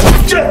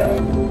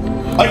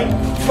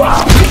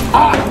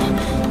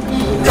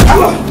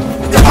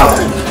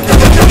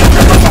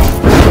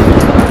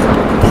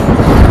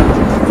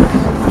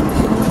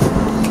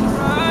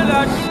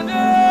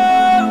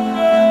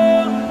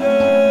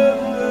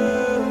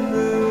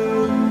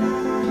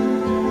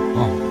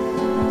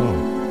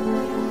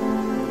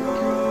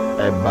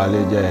 Ẹ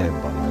balẹ̀ jẹ́ ẹ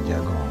bọ̀nà jẹ́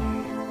gan-an.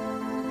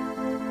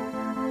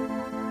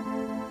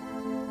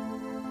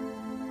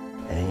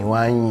 Ẹ̀yin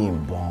wá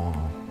yìnbọn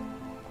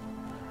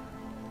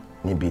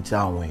níbi tí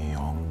àwọn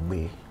èèyàn ń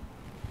gbé.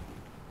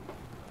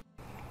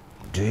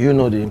 Do you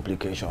know the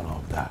implication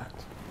of that?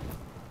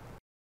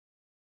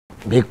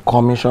 Bí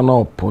commissioner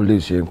of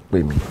police ṣe ń pè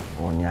mí,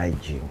 wọ́n ní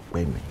IG ń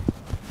pè mí.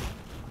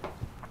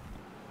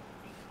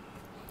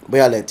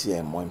 Bóyá lẹ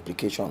tiẹ̀ mọ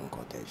implication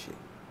nǹkan tẹ́ ṣe.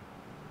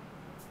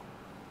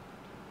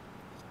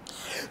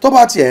 Tó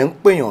bá tiẹ̀ ń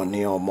pèèyàn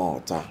ní ọmọ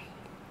ọ̀tá,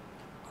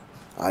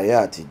 ayé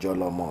àtijọ́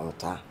lọmọ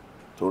ọ̀tá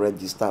tó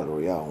rẹ́gísítà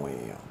lórí àwọn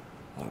èèyàn.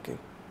 Okay.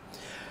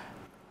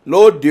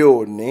 Lóde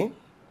òní,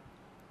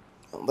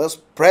 this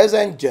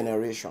present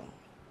generation,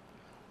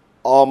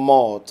 ọmọ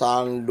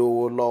ọ̀tá ń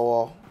lówó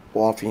lọ́wọ́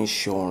wọ́n fi ń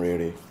ṣe ohun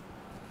rere.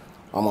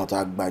 Ọmọ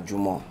ọ̀tá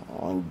gbajúmọ̀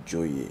wọ́n ń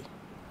joyè.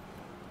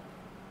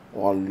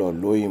 Wọ́n lọ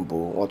lóyìnbó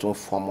wọ́n tún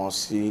fọmọ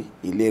sí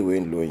iléèwé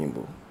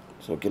lóyìnbó.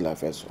 So kí la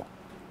fẹ́ sọ?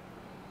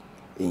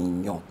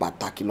 Èèyàn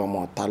pàtàkì lọmọ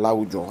ọ̀tá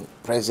láwùjọ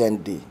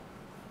present day.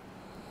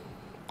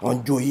 Wọ́n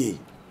joyè.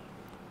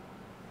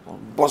 Wọ́n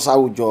bọ́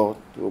sáwùjọ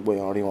tí gbogbo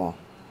èèyàn rí wọn.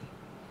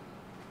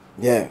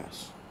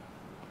 Yes.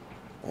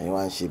 Ẹ̀yin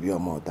wá ń ṣe bí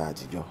ọmọ ọ̀tá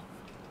àtijọ́.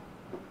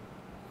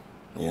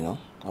 You know,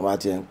 wọ́n bá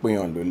tiẹ̀ ń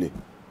pèèyàn lólè.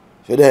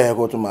 Ṣé dẹ́ ẹ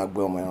kó tún máa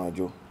gbé ọmọ ẹran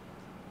jó?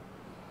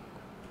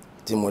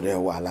 Tí mo dẹ̀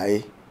wà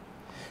láyé,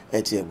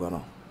 ẹ ti ẹ̀ gbọ́nà.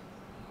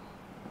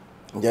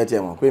 Ǹjẹ́ tí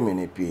ẹ mọ̀ pé mi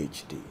ní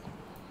PhD?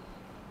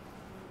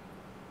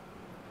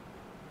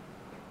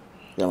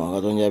 Ṣé mọ̀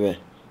nǹkan tó ń jẹ́ bẹ́ẹ̀?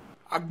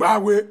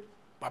 Àgbàwé,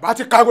 bàbá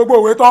ti ka gbogbo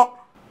òwe tán.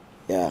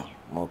 Yeah,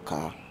 mo kà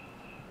á.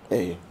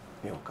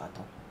 Mi ò kà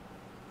tán.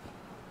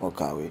 Mo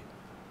kàwé.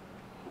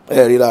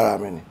 Ẹ rí lára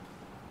mi ni.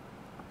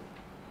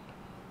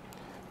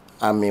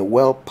 I'm a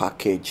well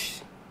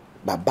packaged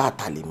bàbá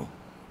àtàlẹ́ mi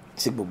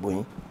sí gbogbo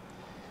yín.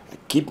 I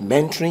keep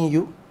mentoring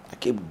you. I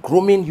keep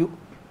grooming you.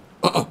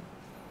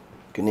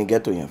 Kí ni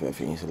ghetto yẹn fẹ́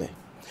fi yín sílẹ̀?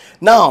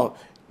 Now,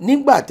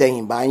 nígbà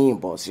tẹ́yìn bá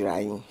yìnbọn síra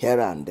yín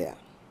here and there,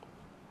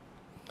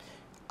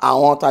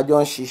 àwọn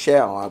tájọ́ ń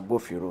ṣiṣẹ́ àwọn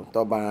agbófinró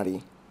tó bá ń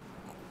rí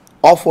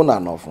often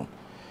and often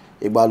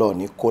ìgbà lọ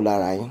ní kó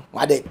lára yín wọ́n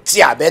á dẹ̀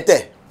tí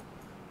àbẹ́tẹ̀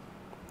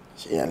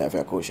ṣe yẹn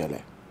lẹ́fẹ̀ẹ́ kó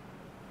ṣẹlẹ̀.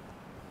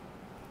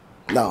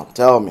 Now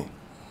tell me,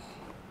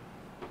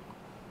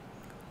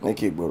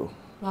 Niki Igboro,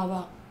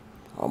 Baba.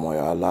 ọmọ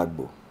ìyá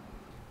alágbò,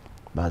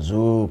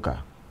 bazooka,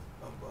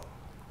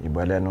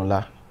 ìbọ̀lẹ́nulá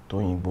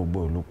tó yin gbogbo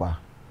ìlú pa.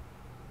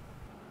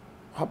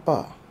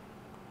 Pápá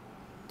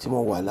tí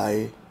mo wà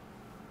láyé,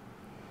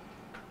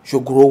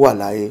 Ṣogoro wà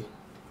láyé,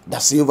 Da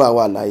Silva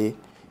wà láyé,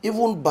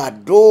 even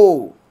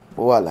Bado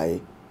ó wà láyé.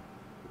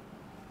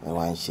 Ẹ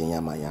wá ń ṣe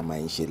yamayama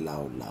ń ṣe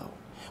láòláò.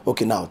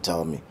 Okay, now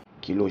tell me,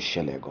 kí ló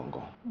ṣẹlẹ̀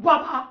gangan?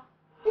 Bàbá,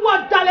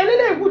 ìwà dalẹ̀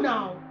lílé ìwú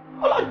náà.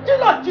 Ọlọ́jí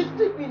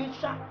logistic mi ní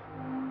ṣá.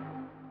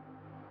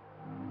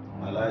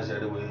 Aláìṣẹ́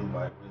rí wọ́n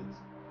vibrate.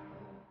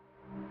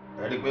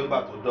 Ẹ̀rí pé ńgbà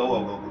tó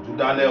dọ́wọ́ gan kò tún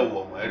dálẹ̀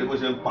wọ̀ mọ́, ẹ̀rí bó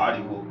ṣe ń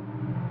pariwo.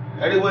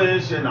 Ẹ̀rí bó ṣe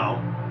ń ṣe náà.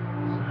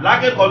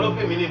 Lákẹ́kọ̀ọ́ ló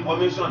fèmí ní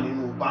information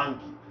nínú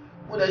báńkì.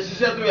 Mo dẹ̀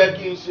ṣiṣẹ́ tó yẹ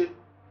kí n ṣe.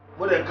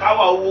 Mo dẹ̀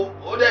káwà owó,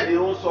 ó dẹ̀ dé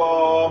ń sọ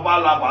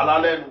bálabàlá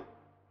lẹ́nu.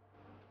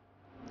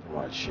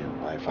 Wọ́n ṣe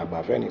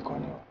àìfàgbàfẹ́ nìkan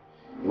ni wọ́n.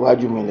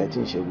 Iwájú mi ilẹ̀ tí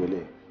ń ṣe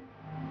wọlé.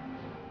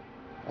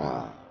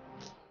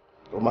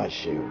 Ó máa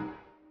ṣe o.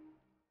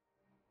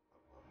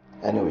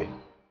 Anyway,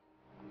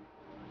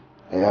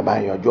 ẹ̀yà bá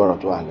yanjú ọ̀rọ̀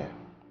tó wà lẹ̀.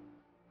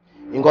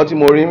 Nǹkan tí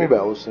mo rí mi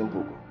báyìí ó simple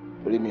kù.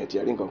 Torí mi ò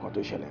tiẹ̀ rí nǹkan kan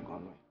tó ṣẹlẹ̀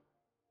gan-an.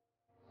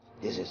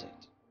 This is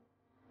it.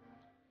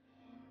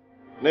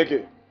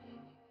 Niki.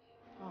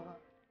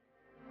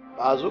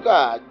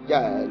 Bazooka jà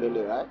ẹ́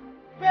lólè, right?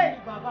 Bẹ́ẹ̀ni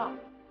bàbá.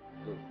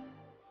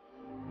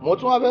 Mo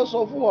tún wá fẹ́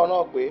sọ fún ọ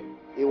náà pé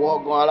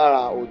ìwọ gan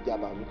alára ó jà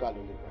Bazooka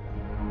lólè.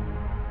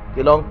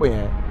 Kí ló ń pè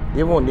yẹn?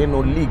 Even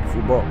nínú league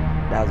football,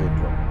 that's a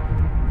draw.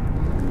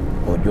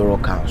 Ojoro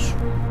Council.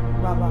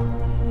 Bàbá,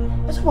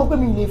 ẹ ṣe mọ̀ pé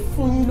mi lè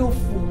fún yín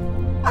lófo.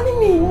 A ní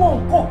mi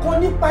ìwọ̀n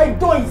kankan nípa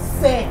idán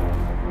ìṣẹ́.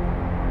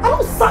 I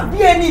don't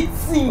sabi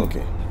anything.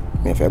 Okay,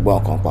 mi fẹ́ gbọ́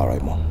ọkàn pààrọ̀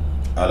ìmọ̀.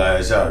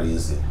 Aláìṣẹ́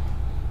àríyèsí.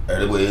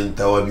 Ẹ̀rí bóyá ń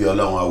tẹ́wọ́ bí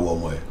Ọlọ́run á wọ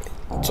ọmọ ẹ̀.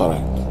 Sorry.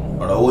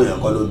 Ọ̀rọ̀ owó yẹn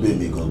kọ́ ló gbé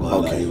mi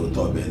gangan láyé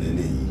òótọ́ bẹ́ẹ̀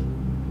lélẹ́yìí.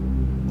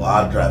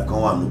 Wàá drive kan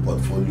wà ní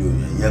portfolio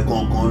yẹn. Ìyẹn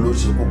gangan ló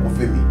ṣe kókó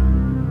fèmí.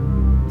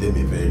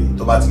 Tèmi fẹ́ rí.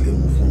 Tó bá ti lè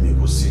mú fún mi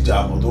kò sí ìjà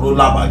àmọ́ tó ló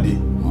lábàdé.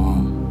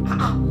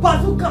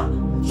 Bazooka,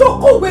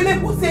 ṣókò wẹlé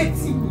kò sí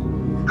etí mi.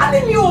 A ní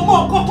mi ò mọ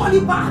kankan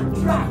nípa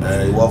àdúrà.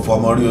 Ìwọ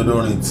fọmọ rí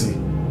olórin tí.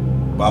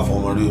 Bá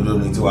fọmọ rí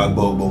olórin tí wàá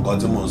gbọ́ gbogbo nǹkan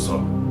tí mò ń sọ.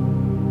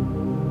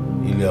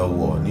 Ilé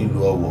Ọ̀wọ̀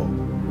nílùú Ọ̀wọ̀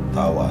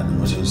táwa ni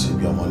mo ṣe ń ṣe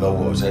bí ọmọ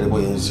lọ́wọ́ ṣẹ́rí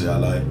bóyá ń ṣe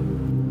aláì.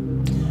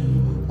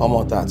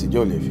 Ọmọ ta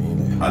àtijọ́ lè fi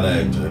ilẹ̀.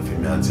 Aláìjọ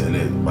ìfìmí àti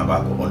ẹlẹ́ bàbá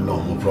àkọ́kọ́ náà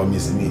mo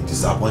promise me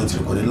disappoint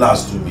kò ní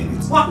last 2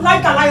 minutes. Wà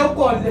láìka láyọ̀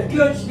kọ̀ ọ̀lẹ̀ kí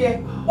ló ń ṣe?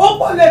 Ó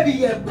pọ̀ lẹ́bi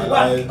yẹ̀ pé wà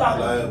níta.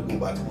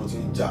 Aláìgbò àti mo ti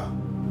ń jà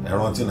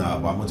ẹ̀rọ tí náà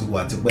bá mo ti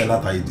wà tipẹ́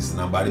látàrí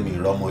ìdìsínà bá rí mi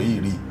ìrọmọ yìí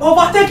rí.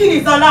 Overtaking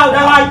is allowed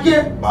aláyé.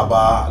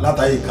 Bàbá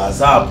látàrí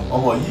Kazab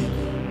ọmọ yìí.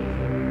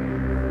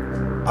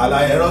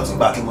 Ẹ̀rọ tí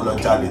gbà tí mo lọ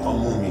jalè tán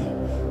mú mi.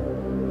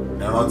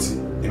 Ẹ̀rọ tí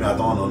èmi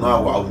àtàwọn ọ̀nà náà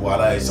wà wù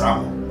aláìsà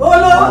wọn.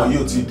 Ọmọ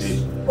yóò ti dé.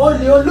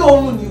 Olè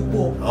olóorun ni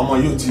wọ. Ọmọ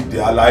yóò ti dé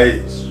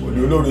aláì. Olè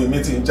olóorun mi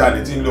ti ń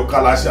jalè tí ń lo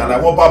kálàṣẹ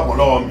aláì wọ́n bá pọ̀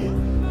lọ́wọ́ mi.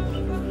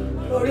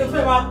 Orí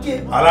fẹ́ máa ké.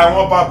 Aláì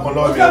wọ́n bá pọ̀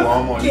lọ́wọ́ mi àwọn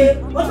ọmọ yìí.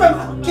 Wọ́n fẹ́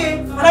máa ké.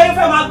 Aláì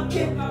fẹ́ máa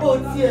ké. Ó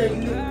ti ẹ̀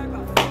lé.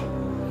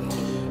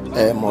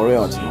 Mọ̀rẹ́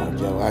ọ̀tí mo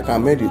jẹ́ I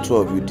can make the two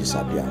of you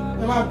disappear.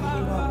 Ẹ má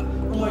bìí wa,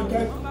 ọmọ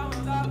ìjẹ́.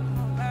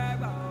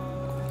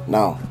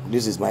 Now,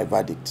 this is my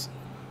verdict.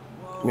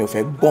 Mi ò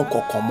fẹ́ gbọ́n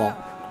kankan mọ́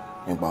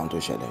nípa ohun tó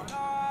ṣẹlẹ̀.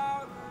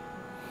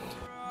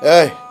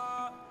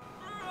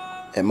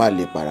 ẹ má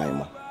lè para ẹ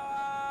mọ́.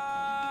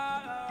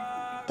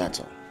 That's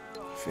all.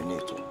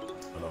 Finito.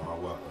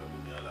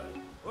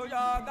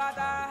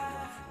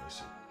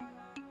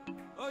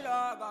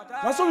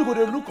 That's how we go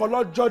to look a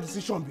lot judge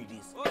decision be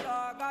this.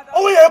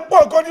 Oh yeah,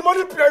 pọ̀ gan the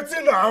money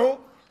plenty now.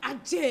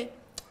 Ajé,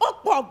 ó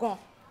pọ̀ gan.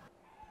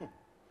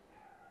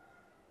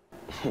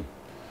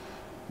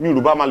 Mi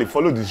Yoruba ma lè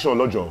follow decision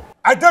lọ́jọ́.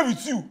 I dey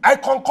with you. I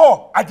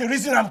concur. I dey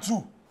reason am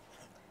too.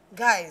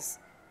 Guys,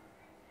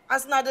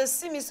 as na dey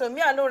see me so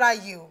me I no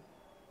right you.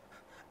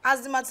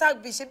 As the matter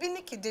be, she be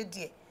Nikki dey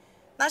there.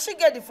 Now she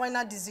get the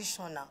final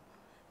decision now.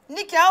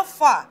 Nikki, how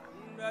far?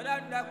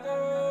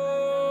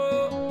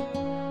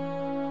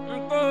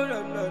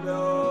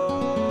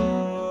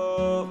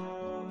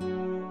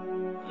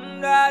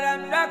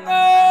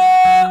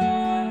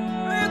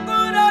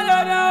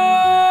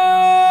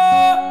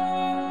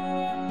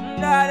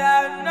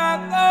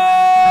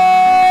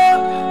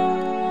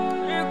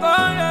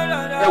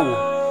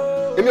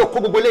 Èmi ò kó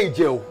gbogbo eléyìí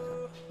jẹ o.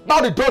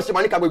 Báwo ni dọ́ọ̀sì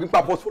máa ní kàgbé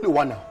gbígbà portfolio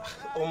wa náà?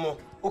 Ọmọ,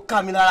 ó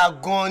ká mi lára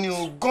gan ni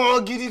o,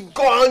 gan gidi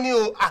gan ni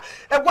o.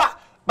 Ẹ wá,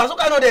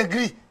 Bazooka no dey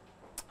agree.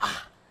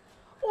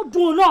 Ó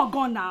dùn náà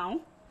gan náà.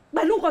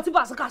 Pẹ̀lú nǹkan tí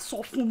Bazooka sọ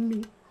fún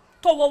mi.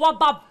 Tọwọ́ wa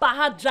bá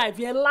hard drive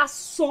yẹn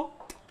lásán.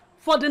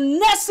 For the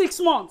next 6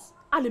 months,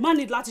 a lè má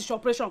need láti ṣe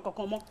operation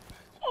kankan mọ́.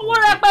 Owó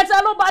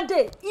rẹpẹtẹ ló bá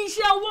dé.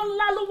 Iṣẹ́ owó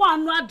ńlá ló wà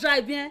nínú hard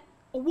drive yẹn.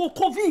 Owó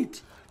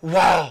COVID.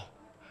 Wow.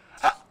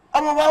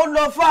 Ọmọ wa ó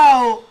lọ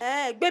fà o.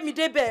 Gbé mi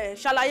débẹ̀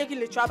ṣàlàyé kí n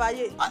lè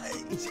travailler.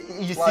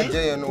 You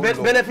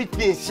see, benefit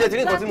things. Ṣé ti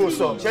ní nǹkan tí mo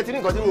sọ? Ṣé ti ní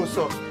nǹkan tí mo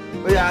sọ?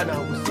 Ó yá náà,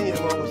 kò sí yẹn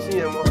mọ́, kò sí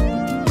yẹn mọ́.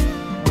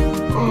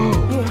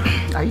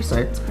 Are you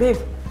set? Babe,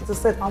 it's a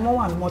set. I'm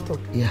on motor.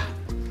 Yeah,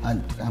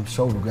 and I'm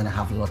sure we're gonna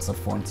have lots of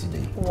fun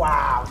today.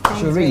 Wow.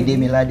 Sure, Ide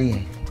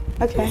Miladi.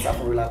 Okay. It's a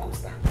roller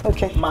coaster.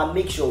 Okay. Ma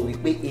make sure we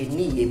pay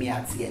any yemi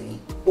àti ẹni.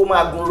 Ó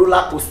máa gun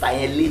roller coaster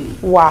yẹn léni.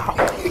 Wow.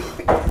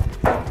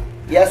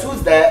 Yes,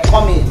 who's there?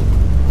 Come in.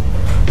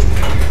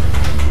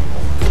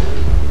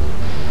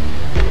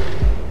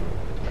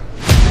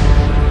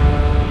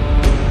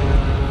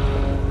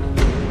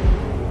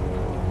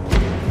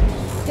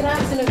 Good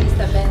afternoon,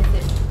 Mr.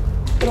 Benson.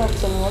 Good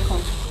afternoon,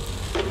 welcome.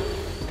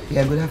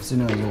 Yeah, good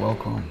afternoon. You're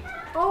welcome.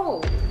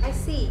 Oh, I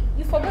see.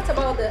 You forgot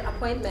about the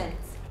appointment.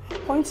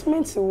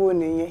 Appointment wo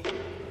nìyẹn?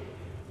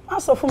 Má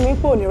sọ fún mi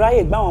pé ò ní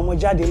ráyè gbá àwọn ọmọ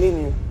jáde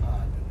léni.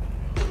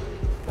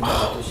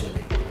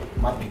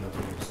 Má bínú tó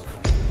lọ sọ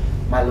fún mi.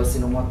 Má lọ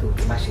sínú mọ́tò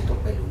tí má ṣètò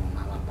pẹ̀lú wọn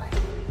máa wá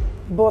báyìí.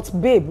 But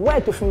babe, why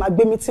tó fi máa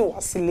gbé meeting wá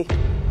sílé?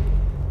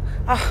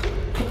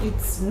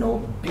 It's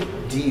no big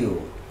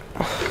deal.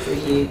 So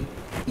yeah,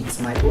 it's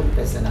my own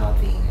personal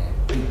thing.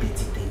 PPT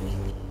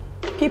thing.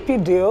 PP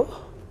deal?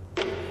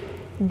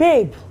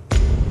 Babe,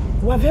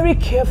 we're very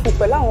careful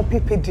pẹ̀lú àwọn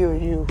PP deal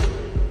you.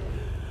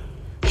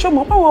 Ṣé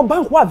mo pa àwọn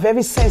bank were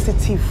very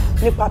sensitive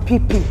nípa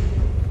PP.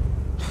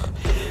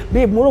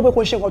 Babe, mo rò pé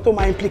kò ṣe nǹkan tó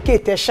máa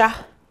implicate ẹ ṣá.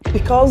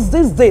 Because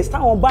these days,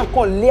 táwọn bank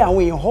kàn lé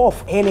àwọn èèyàn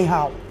off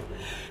anyhow.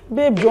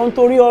 Babe, jọ̀ọ́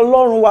nítorí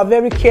Ọlọ́run wà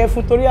very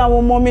careful torí àwọn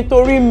ọmọ mi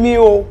torí mi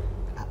o.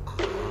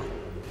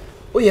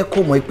 Ó yẹ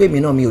kó mọ̀ pé mi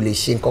náà mi ò lè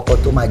ṣe nǹkan kan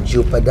tó máa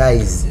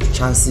jeopardize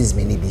chances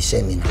mi níbi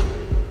iṣẹ́ mi náà.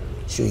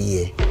 Ṣó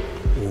yẹ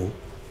o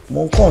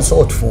mo ń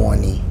consult fún wọn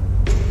ni.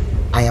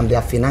 I am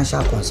their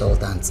financial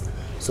consultant.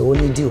 So ó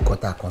ní deal kan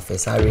tá kàn fẹ́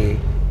sáré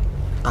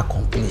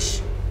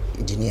accomplish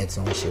ìdí nìyẹn tí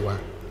wọ́n ṣe wá.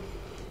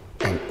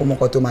 Ó mọ̀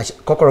kan tó máa ṣe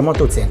kọ́kọ́rọ́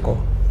mọ́tò tiẹ̀ ńkọ́?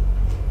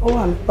 Ó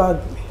wà ní bag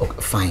mi.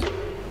 Okay, fine.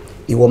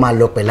 Ìwọ máa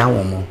lọ pẹ̀lú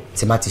àwọn ọmọ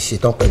tí má ti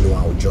ṣetán pẹ̀lú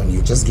àwọn ọjọ́ ni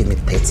you just give me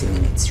 30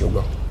 minutes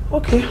ṣùgbọ́n.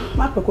 Okay,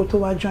 má pẹ́ kó tó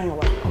wá join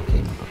wa.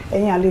 Okay.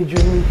 Ẹ̀yin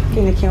àlejò mi,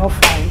 kí ni kí n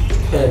offer yín?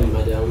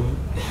 Madam,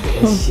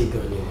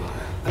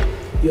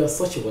 you are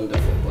such a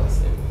wonderful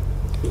person.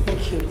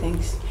 Thank you,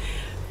 thanks.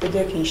 Ẹ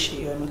jẹ́ kí n ṣe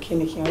ọ̀nà kí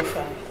ni kí n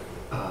offer yín?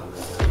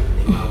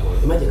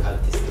 Madam, imagine how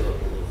this door.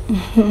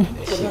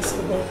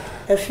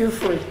 I feel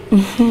free.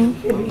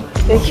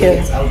 Take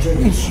care. I'll join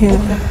you. Thank you.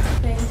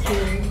 Thank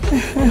you.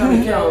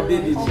 Take care of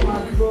baby. Oh my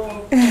God.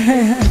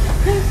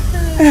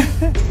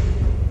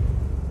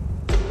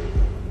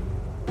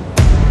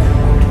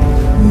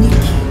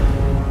 Nikki,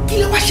 kí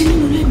ló wá ṣe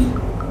nínú ilé mi?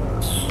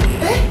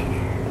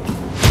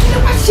 Kí ló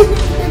wá ṣe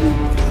nínú ilé mi?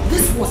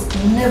 This was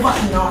never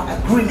in our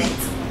agreement.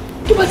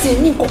 Tó bá ti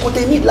ní nǹkan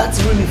tẹ́ need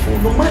láti rí mi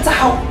fún, no matter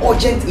how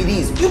urgent it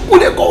is, you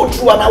put a call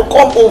through and I'll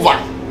come over.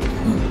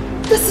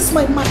 This is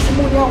my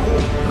matrimonial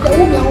home.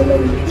 Ìyàwó mi àwọn ọmọ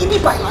mi, ibi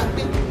báyìí la ń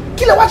gbé.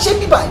 Kí ló wá ṣe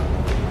bí báyìí?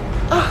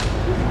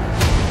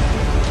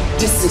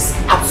 This is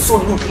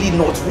absolutely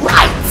not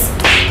right.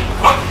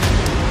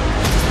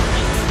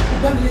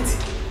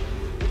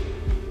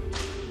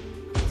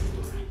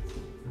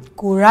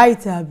 Kò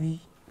right àbí?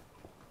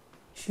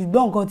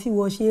 Ṣùgbọ́n nǹkan tí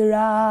wọ́n ṣe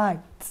right.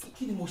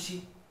 Kí ni mo ṣe?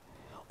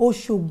 Ó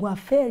ṣògùn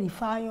àfẹ́ẹ̀rí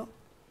fáyán.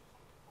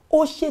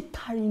 Ó ṣe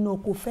tàrìnà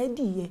kò fẹ́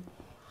dìyẹ.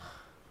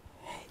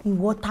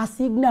 Ìwọ ta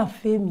signal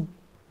fẹ́mi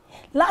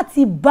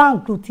láti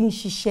bank tó ti ń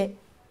ṣiṣẹ́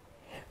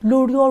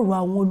lórí ọ̀rọ̀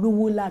àwọn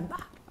olówó lágbà.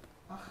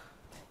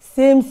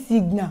 Same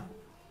signal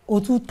ó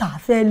tún tà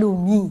fẹ́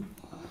lómi.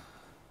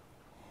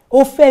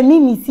 Ó fẹ́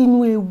mímí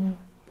sínú ewu.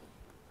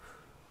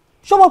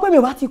 ṣó mọ̀ pé mi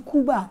ò bá ti kú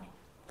báyìí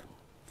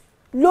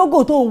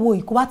lógò tó ń wo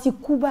yìí kó bá ti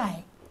kú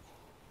báyìí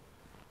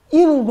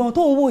irùngbọ̀n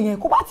tó ń wo yẹn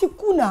kó bá ti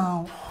kú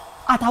náà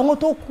àtàwọn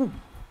tó kù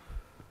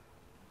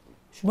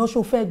ṣùgbọ́n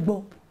ṣó fẹ́ gbọ́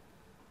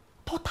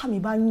tọ́tà mi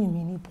bá yìn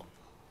mí níbọn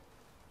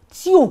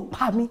tí ò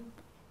pa mí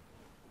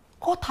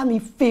kọ́tà mi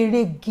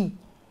fèrègè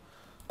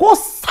kó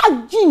sá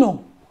jìnà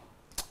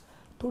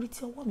torí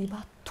tí ọwọ́ mi bá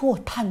tó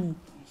ọ̀tá mi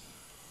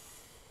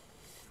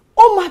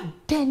ó máa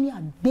dẹni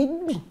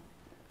àgbégbìn.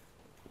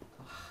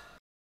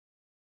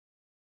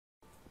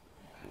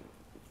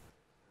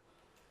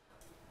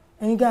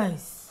 Hey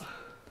guys,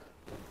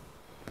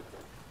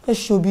 ẹ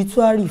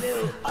ṣòbítúárì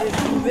fún.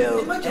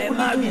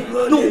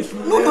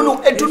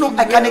 No, I don't know.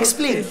 I can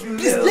explain.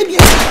 Please, let me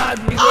explain.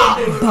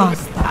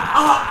 Bastard.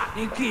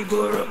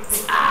 Igboro.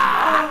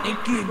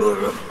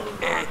 Igboro.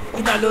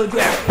 Iná lójú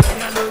ẹkùn.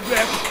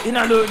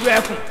 Iná lójú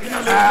ẹkùn.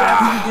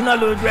 Iná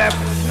lójú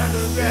ẹkùn.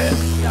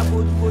 Ìyá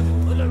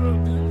bójúbójú.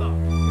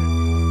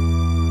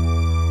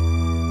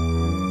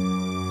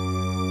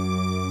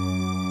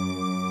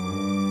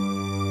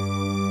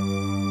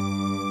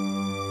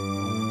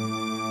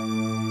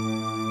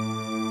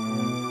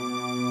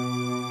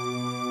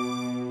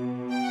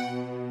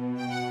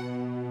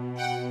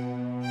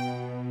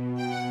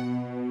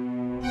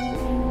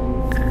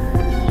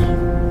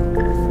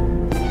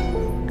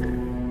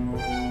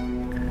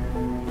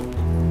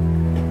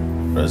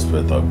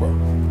 Respect Agba.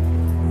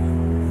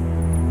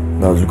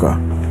 Nazuka.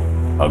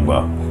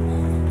 Agba.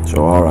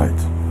 So all right.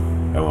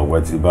 Ẹ mọ̀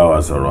pé tí bá wa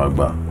sọ̀rọ̀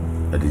Agba.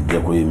 Ẹ ti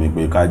jẹ́ kó yé mi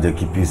pé ká jẹ́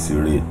kí peace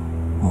reign.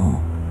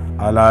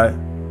 Alá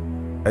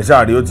ẹ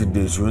ṣáàrí ó ti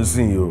dè ṣó ń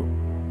sìn yìí o.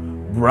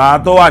 Bùrà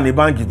tó wà ní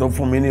báǹkì tó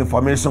fún mi ní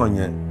information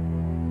yẹn.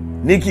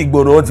 Ní kí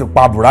Igboro ó ti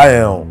pa bùrà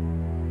yẹn o.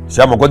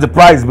 Ṣé mọ̀ kó ti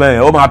price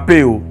bẹ́ẹ̀ ó máa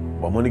pay o.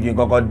 Bọ̀ mo ní kí n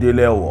kọ́kọ́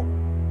délé ẹ̀wọ̀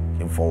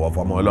kí n fọwọ́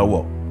fọmọ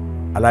lọ́wọ́.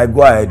 Alá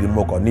go ahead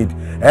mo kàn need.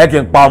 Ẹ kí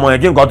n pa ọmọ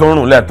yẹn kí nǹkan tó ń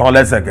rùn lẹ́ẹ̀tán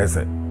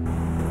lẹ́sẹ̀kẹsẹ̀.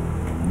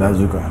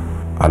 Nazuka.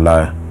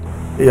 Alá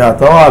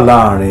ìyàtọ̀ wà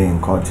láàrin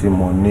nǹkan tí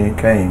mo ní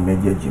kẹ́yìn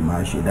méjèèjì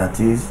máa ṣe, that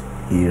is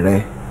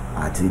ìrẹ́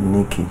àti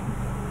Nikki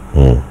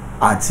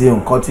àti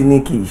nǹkan tí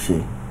Nikki ṣe.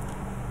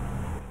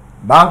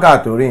 Báńkà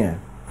torí yẹn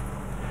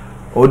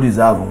ó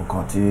deserve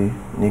nǹkan tí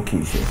Nikki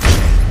ṣe.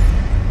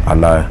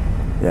 Alá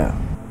yeah,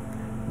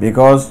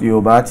 because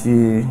Yorùbá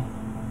ti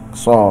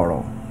sọ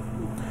ọ̀rọ̀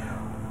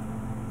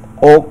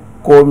ó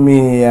kó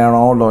mi ẹran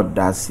ó lọ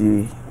dà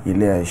sí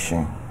ilé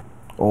ẹṣin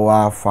ó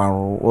wá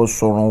farun ó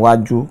sorun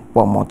wájú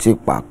pọ̀ mọ́ tí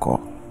pàkọ́.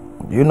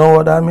 Do you know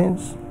what that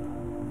means?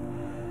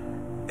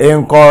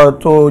 Nǹkan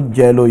tó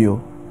jẹ lóyo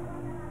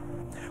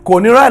kò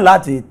ní right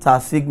láti ta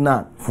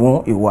signal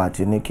fún ìwọ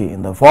àti Nikki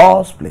in the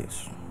first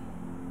place.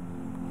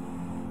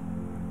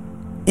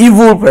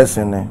 Evil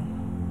person ni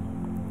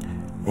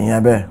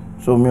ìyẹn bẹ́ẹ̀,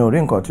 so mi ò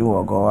rí nǹkan tí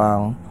wọ̀gọ́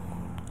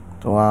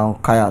wá ń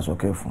káyà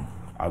sókè fún.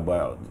 Àgbà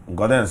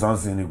nǹkan tẹ̀ ń sàn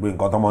sí ni pé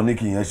nǹkan tọmọ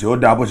Nikki yẹn ṣe ó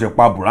dáa bó ṣe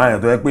pa bùrá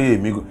yẹn tó yẹ pé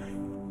èmi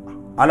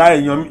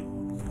aláìyan mi.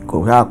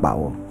 Kò rí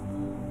àpàwọ̀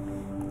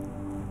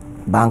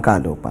báńkà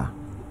ló pa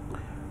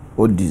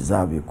ó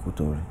deserve ikú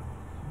tó rí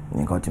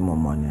nǹkan tí mo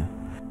mọ̀ yẹn.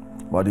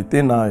 But the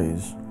thing now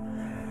is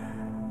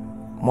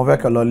mo fẹ́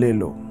kẹ́ lọ lé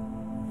lò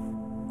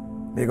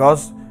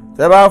because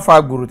tẹ́ bá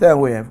fa gbùrù tẹ́ ń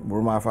wò yẹn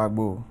gbùrù máa fa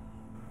gbó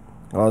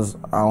because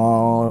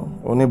àwọn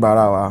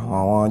oníbàárà wa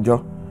àwọn ọjọ́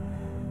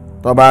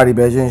tó bá rí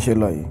bẹ́ẹ̀ ṣe ń ṣe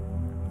lọ yìí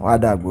wọ́n á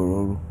dà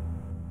gbòòrò rú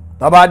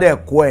tó bá dẹ̀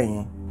kó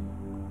ẹ̀yìn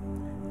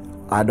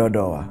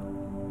àdọ́dọ̀ wa.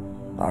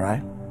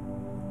 Alright,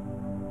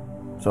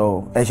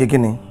 so ẹ ṣe kí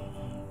ni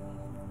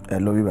ẹ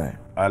ló bí báyìí.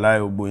 Aláyẹ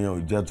gbogbo yẹn ò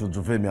jẹ́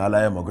tuntun fẹ́mi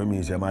aláyẹ mọ̀ pé mi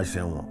ìṣe máa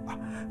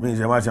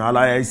ṣẹ̀wọ̀n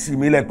aláyẹ sí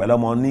mi lẹ̀ pẹ̀lú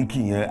ọmọ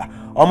Nikki yẹn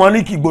ọmọ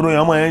Nikki Igboro yẹn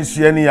ọmọ yẹn ń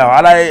ṣe ẹniyàwó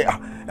aláyẹ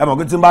ẹ mọ̀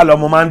pé tí n bá lọ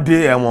ọmọ máa ń dé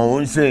ẹ̀wọ̀n ò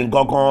ń ṣe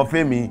nǹkan kan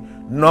fẹ́mi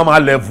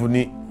normal level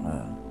ni.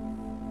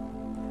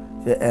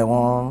 ṣe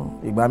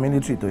ẹ̀wọ̀n ìgbà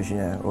military tó ṣe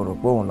yẹn o rò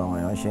pé òun làwọn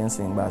èèyàn ṣe ń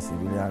sìn gbà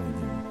civilian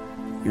regime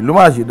ìlú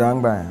má ṣe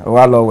dáńgbà yẹn ó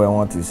wá lọ wẹ̀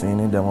wọ́n ti sìn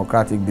ní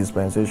democratic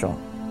dispensation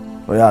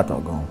ó yàtọ̀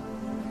gan-an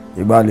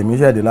ìgbà lèmi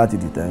ṣẹ̀dé láti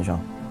detention.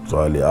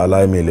 sọ̀lẹ̀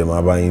aláìmí lè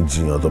máa bá yín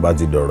jiyàn tó bá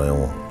ti dọ̀rọ̀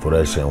ẹ̀wọ̀n tó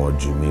rẹ̀ ṣẹ̀wọ̀n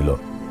jù mí lọ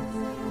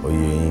oyè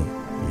yín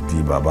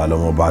ìdí bàbá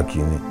lọ́mọ bá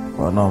kínní.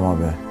 ọ̀nà ọmọ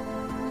bẹ́ẹ̀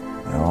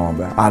ẹ̀wọ̀n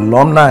ọbẹ̀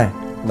alumni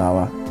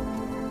làwa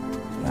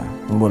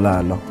ń bọ̀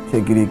láà lọ ṣé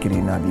kirikiri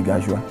ní àbí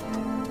gashua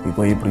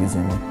Ìkòyí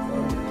prison ní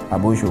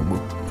abóṣogbo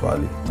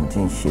n tí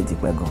ń ṣe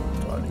tipẹ́ gan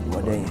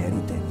ìwọ́dẹ̀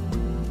inherited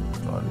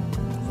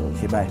so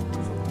ṣe báyìí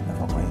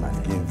ẹ̀fọ́kàn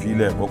ìbàdàn. kí n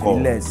filẹ̀ kọ́kọ́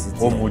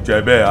ó mú jẹ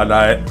bẹ́ẹ̀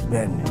aláyẹ.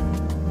 bẹ́ẹ̀ni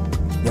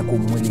jẹ́ kó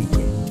mú ilé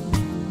jẹ.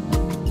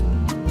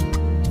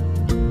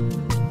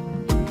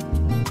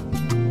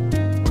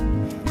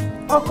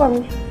 ọkọ mi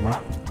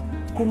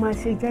kò máa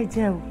ṣe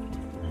jẹ́jẹ́ o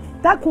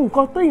dákun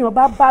nǹkan téèyàn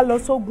bá lọ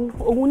sógun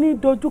òun ní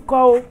dojúkọ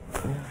o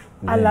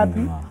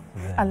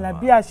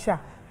Àlàbí àṣà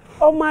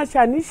ọmọ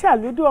àṣà ní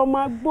ṣàlódé ọmọ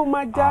agbó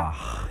máa já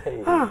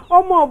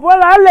ọmọ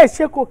ọ̀bọ́lá lè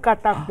ṣe kò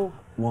kàtàpọ̀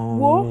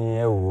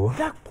wo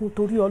dákun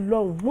torí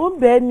Ọlọ́run mo ń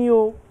bẹ́ẹ̀ ni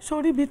o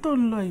sórí ibi tó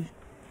ń lọ yìí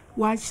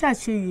wàá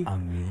ṣàṣeyè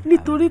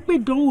nítorí pé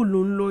ìdánwò ló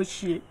ń lọ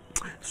ṣe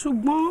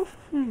ṣùgbọ́n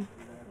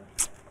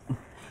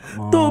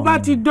tó o bá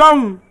ti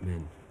dọ̀hùn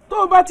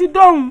tó bá ti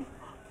dọ̀hún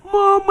mọ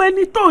ọmọ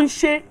ẹni tó ń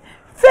ṣe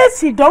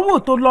fèsì ìdánwò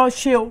tó lọ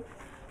ṣe o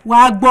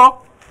wàá gbọ́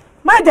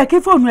má jẹ́ kí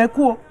fóònù ẹ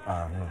kú o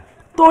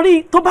torí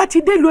tó bá ti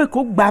délùú Èkó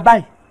gbà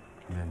báyìí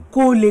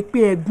kó o lè pe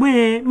ẹ̀gbọ́n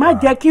ẹ má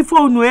jẹ́ kí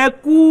fóònù ẹ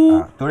kú.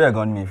 torí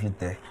ẹ̀gan ni mi fi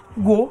tẹ̀.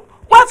 wo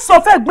wọ́n sọ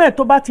fẹ́gbọ́n ẹ̀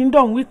tó bá ti ń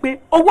dọ̀hún wípé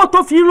owó tó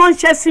fi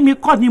ránṣẹ́ sí mi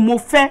kọ́ ni mo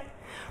fẹ́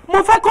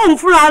kóun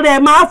fúnra rẹ̀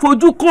máa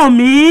fojú kàn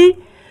mí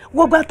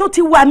gbogbo tó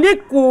ti wà ní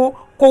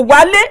kò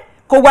wálé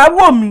kò wá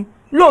wò mí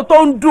lóòótọ́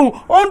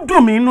ó ń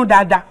dùn mí inú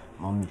dáadáa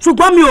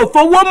ṣùgbọ́n mi ò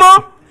fowó mọ́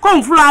kóun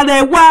fúnra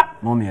rẹ̀ wá.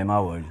 mọ́mí ẹ má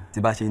wọrí tí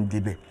bá ṣe ń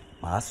débẹ̀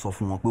màá sọ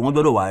fún wọn pé wọ́n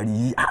gbọ́dọ̀ wá rí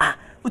i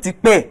ó ti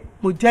pẹ́.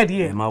 mo jẹ́rìí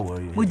ẹ̀ ẹ má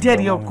wọrí mo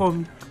jẹ́rìí ọkọ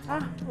mi.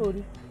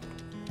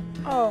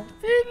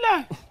 sílẹ̀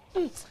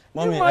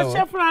mọ́mí mo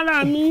ṣe fúnra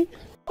mi.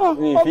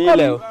 mi fi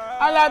ilẹ̀ o.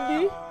 Alábí.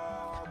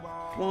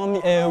 mọ́mí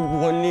ẹ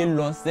wọlé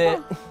lọ sẹ́.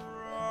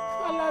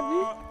 Alábí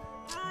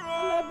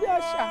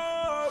àṣà.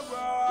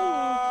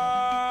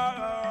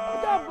 Ó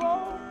dàbọ̀.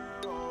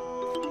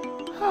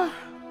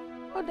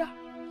 Ó dà.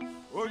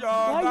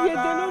 Wàá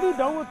yege lórí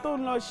ìdánwò tó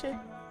ń lọ ṣe.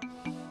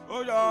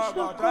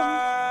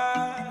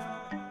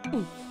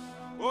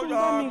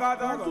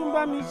 Tún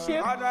bá mi ṣe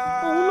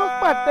òun ló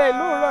pàtẹ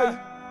lóòrọ̀ yìí.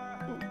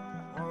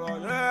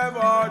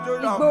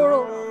 Ìgboro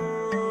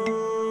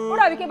ó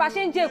dàbí kí bá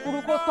ṣe ń jẹ́ èkúrú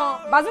kó tán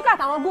bazooka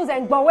àtàwọn gúnzẹ̀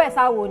ń gbọ́wọ́ ẹ̀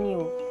sáwo ni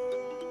o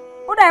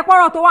ó dà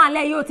pọ́rọ̀ tó wà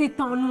nílẹ̀ yóò ti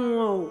tàn nù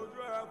wọn o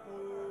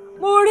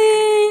mo rí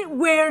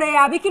wèrè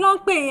àbí kí ló ń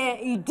pè yẹn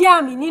ìdí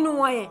àmì nínú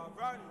wọn yẹn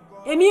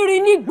èmi rí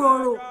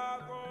nígboro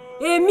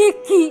èmi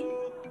kí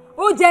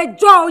ó jẹ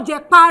jọ́ ó jẹ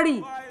parí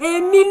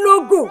èmi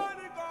lógò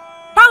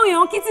táwọn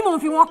èèyàn kí tí mò ń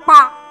fi wọn pa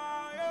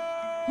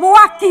mo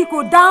wá kí kò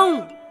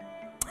dáhùn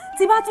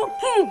tí bá tún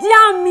kí ìdí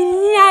àmì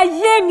ní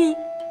ayé mi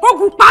kó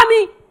gùn pa mí.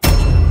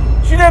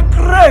 ṣe lè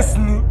kírẹ́sì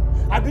ni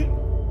àbí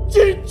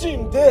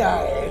chinchin dé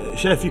ààrẹ.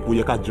 ṣé ẹ fi ipò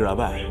yẹ ká jìra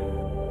báyìí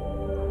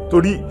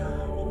torí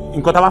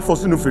nǹkan tá a bá fọ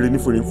sínú fèrè ní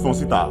fèrè ń fọ́n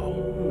síta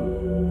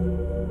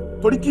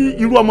torí kí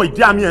irú ọmọ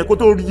ìdí àmì ẹ kó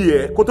tó rí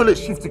ẹ kó tó lè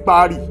shift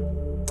parí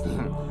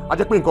a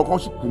jẹ́ pé nǹkan kan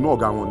sì kùnú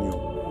ọ̀gá wọn ni o.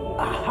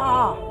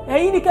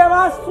 ẹ̀yin ni kẹ́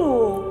máa sùn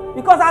o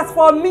because as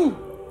for me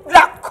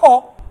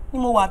lákọ̀ ni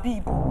mo wà bí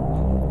ibò.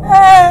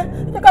 ẹ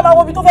jẹ́ ká máa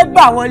wo ibi tó fẹ́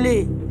gbà wọlé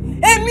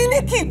èmi ní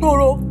kí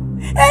Ìgboro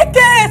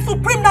aka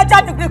supreme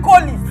naija degree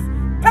college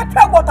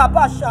pepper water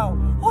basha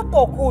hot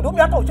or cold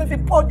omi àtọ̀ ṣe fi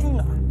pọ́jú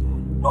náà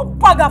no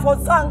baga for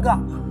zanga.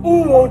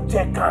 who wan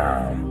check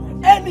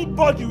am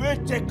anybody wey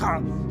check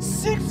am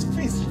 6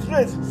 feet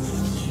straight.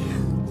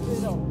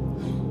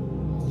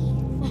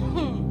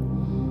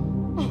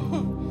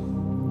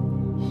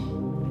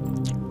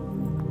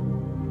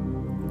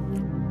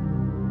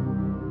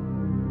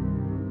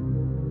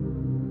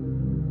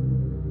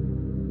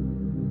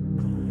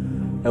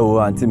 ẹ wo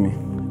àǹtí mi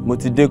mo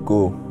ti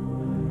dẹ́kọ̀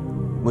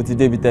mo ti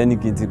débi tẹ́ni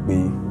kí n ti pè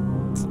yín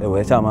ẹ wò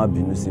ẹ ṣáà má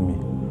bínú sí mi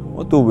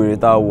mọ́tò wèrè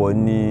tá a wọ̀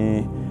ní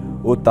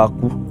ó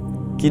takú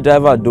kí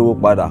dráìvà dówó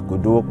padà kò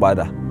dówó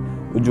padà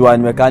ojú wa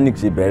ni mẹkáníìkì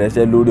ṣe bẹ̀rẹ̀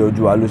iṣẹ́ lórí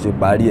ojú wa ló ṣe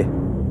parí ẹ̀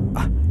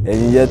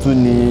ẹ̀yìn yẹn tún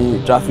ní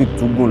traffic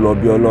tún gùn lọ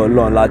bí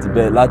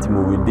ọlọ́ọ̀lọ́ọ̀ láti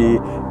mòwe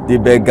dé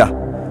bẹ́gà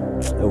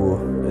ẹ wò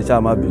ẹ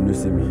ṣáà má bínú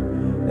sí mi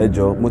ẹ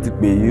jọ̀ọ́ mo ti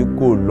pè yín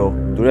kò lọ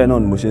torí ẹ̀ náà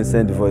ni mo ṣe ń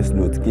send voice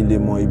note kí n lè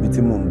mọ ibi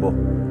tí mò ń bọ̀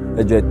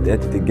ẹ jọ̀ọ́ ẹ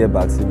tètè get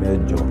back sí mi ẹ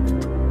jọ̀ọ́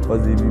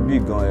cause ibi bí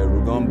gan ẹ̀rù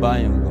gan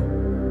báyìí gan.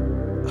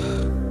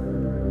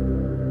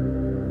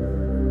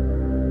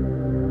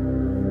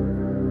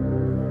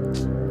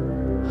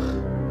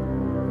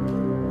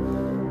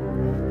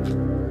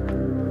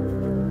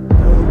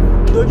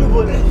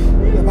 lójúbọlẹ̀.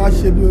 ẹ bá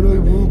ṣe bí olórí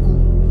burúkú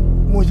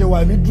mo ṣe wà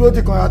mí dúró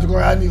ti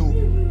kanra ni o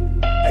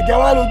ẹ̀jẹ̀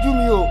wá lójú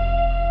mi o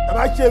ẹ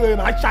bá ṣe rere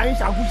màá ṣàyín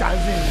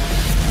ṣàkúṣàǹsìn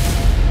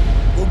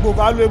gbogbo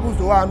valuables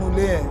tó wà nù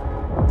lé ẹ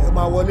ẹ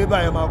máa wọlé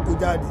báyìí ẹ máa kó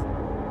jáde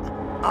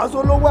aṣọ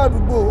olówó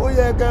àdúgbò ó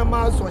yẹ kẹ́ ẹ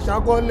máa sàn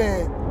ṣàkọọ́lẹ̀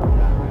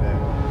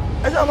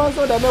ẹ ṣáà máa ń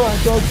sọ̀dá mẹ́wàá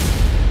ṣọ́ọ̀bù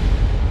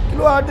kí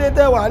ló wá dé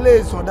tẹ́wàá lè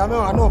sọ̀dá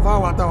mẹ́wàá náà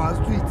fáwọn àtàwọn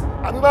street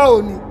àbí báwo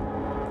ni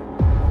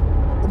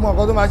ó mọ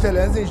nǹkan tó máa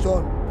ṣẹlẹ̀ ń sìn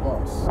ṣọ́ọ̀nù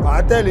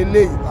wàá tẹ̀lé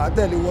léyìí wàá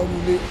tẹ̀lé wọnú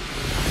ilé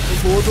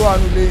gbogbo owó tó wà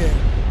nínú ilé yẹn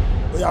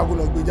ó yá kó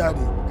lọ gbé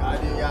jáde.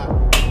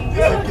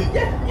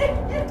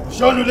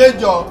 ìṣọ́nu lè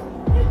jọ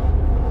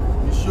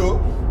ìṣó.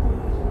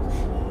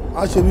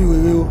 má ṣe bí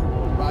wèrè o.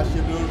 má ṣe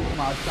bí orúkọ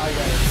máa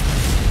ṣáyà ẹ̀.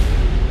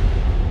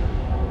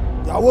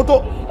 ìyàwó tó.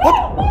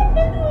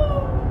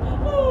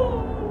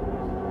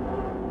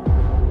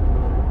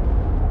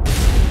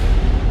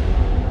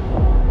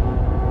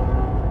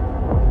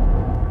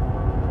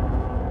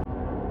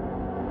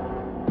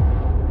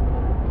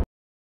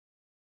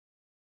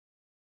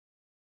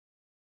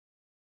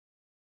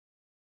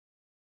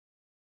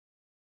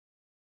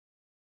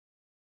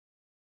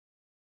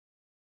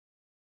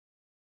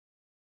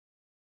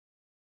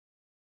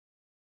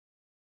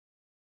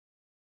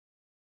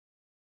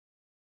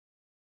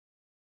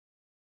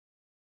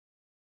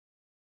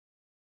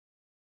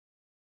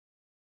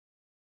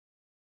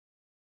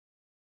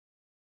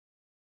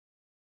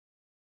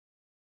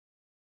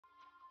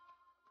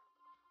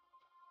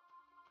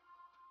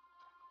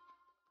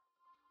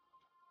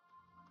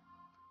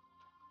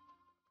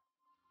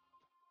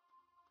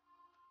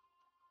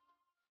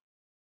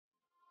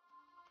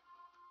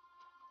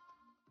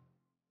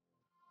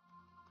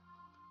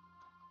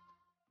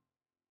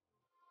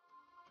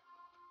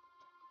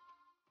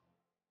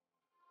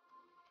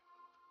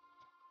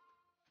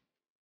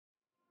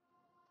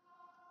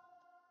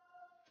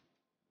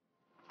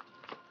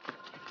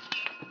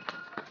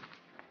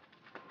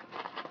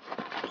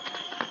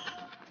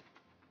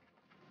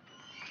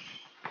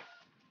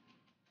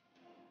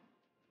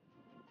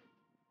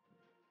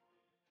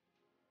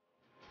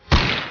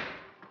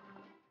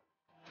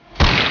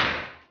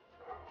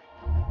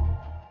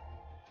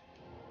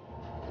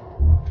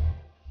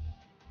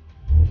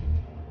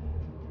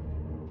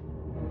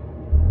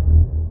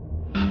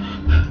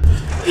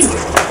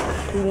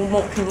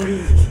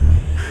 ọmọkùnrin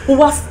ó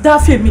wá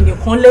dáfẹ́ mi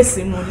nìkan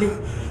lẹ́sìn inú ilé.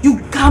 You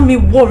got me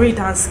worried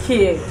and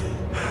scared.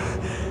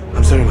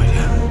 I'm sorry, my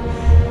dear.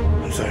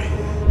 I'm sorry.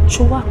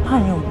 Ṣó wá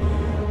pààyàn?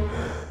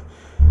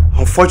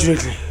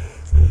 Unfortunately,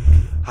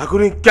 I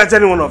couldn't get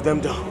any one of them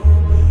down.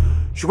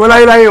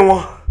 Ṣùgbọ́n láyé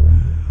wọn,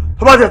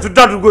 tó bá jẹ́ tó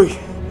dádúgbò yìí,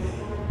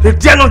 they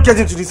dare not get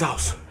into this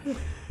house.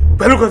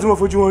 Pẹ̀lú kan tí mo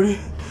fojú wọn rí.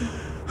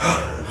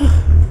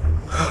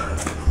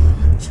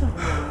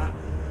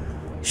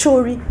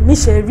 Sori, mi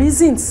ṣe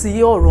reason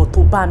sí ọ̀rọ̀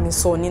tó bá mi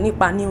sọ ni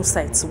nípa new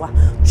site wa.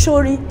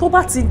 Sori, tó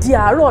bá ti di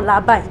àárọ̀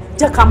lábàá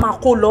jẹ́ ká máa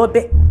kó lọ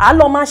bẹ́ẹ̀. A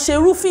lọ máa ṣe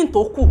roofing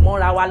tó kù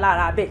mọ́ra wa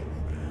lára bẹ́ẹ̀.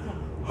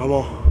 Ọmọ,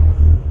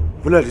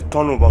 búlẹ̀ ti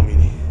tọ́nù bọ̀ mí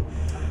ni.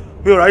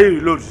 Mi ò ráyè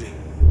reload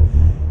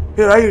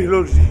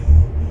dé.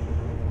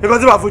 Nǹkan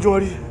tí màá fojú wọn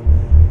rí,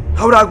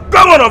 I would have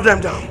got one of them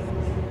down.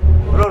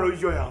 Ọlọ́run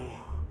yọ ìyá wọn.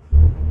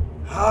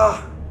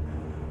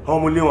 Àwọn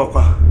ọmọ ilé wọn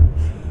pa.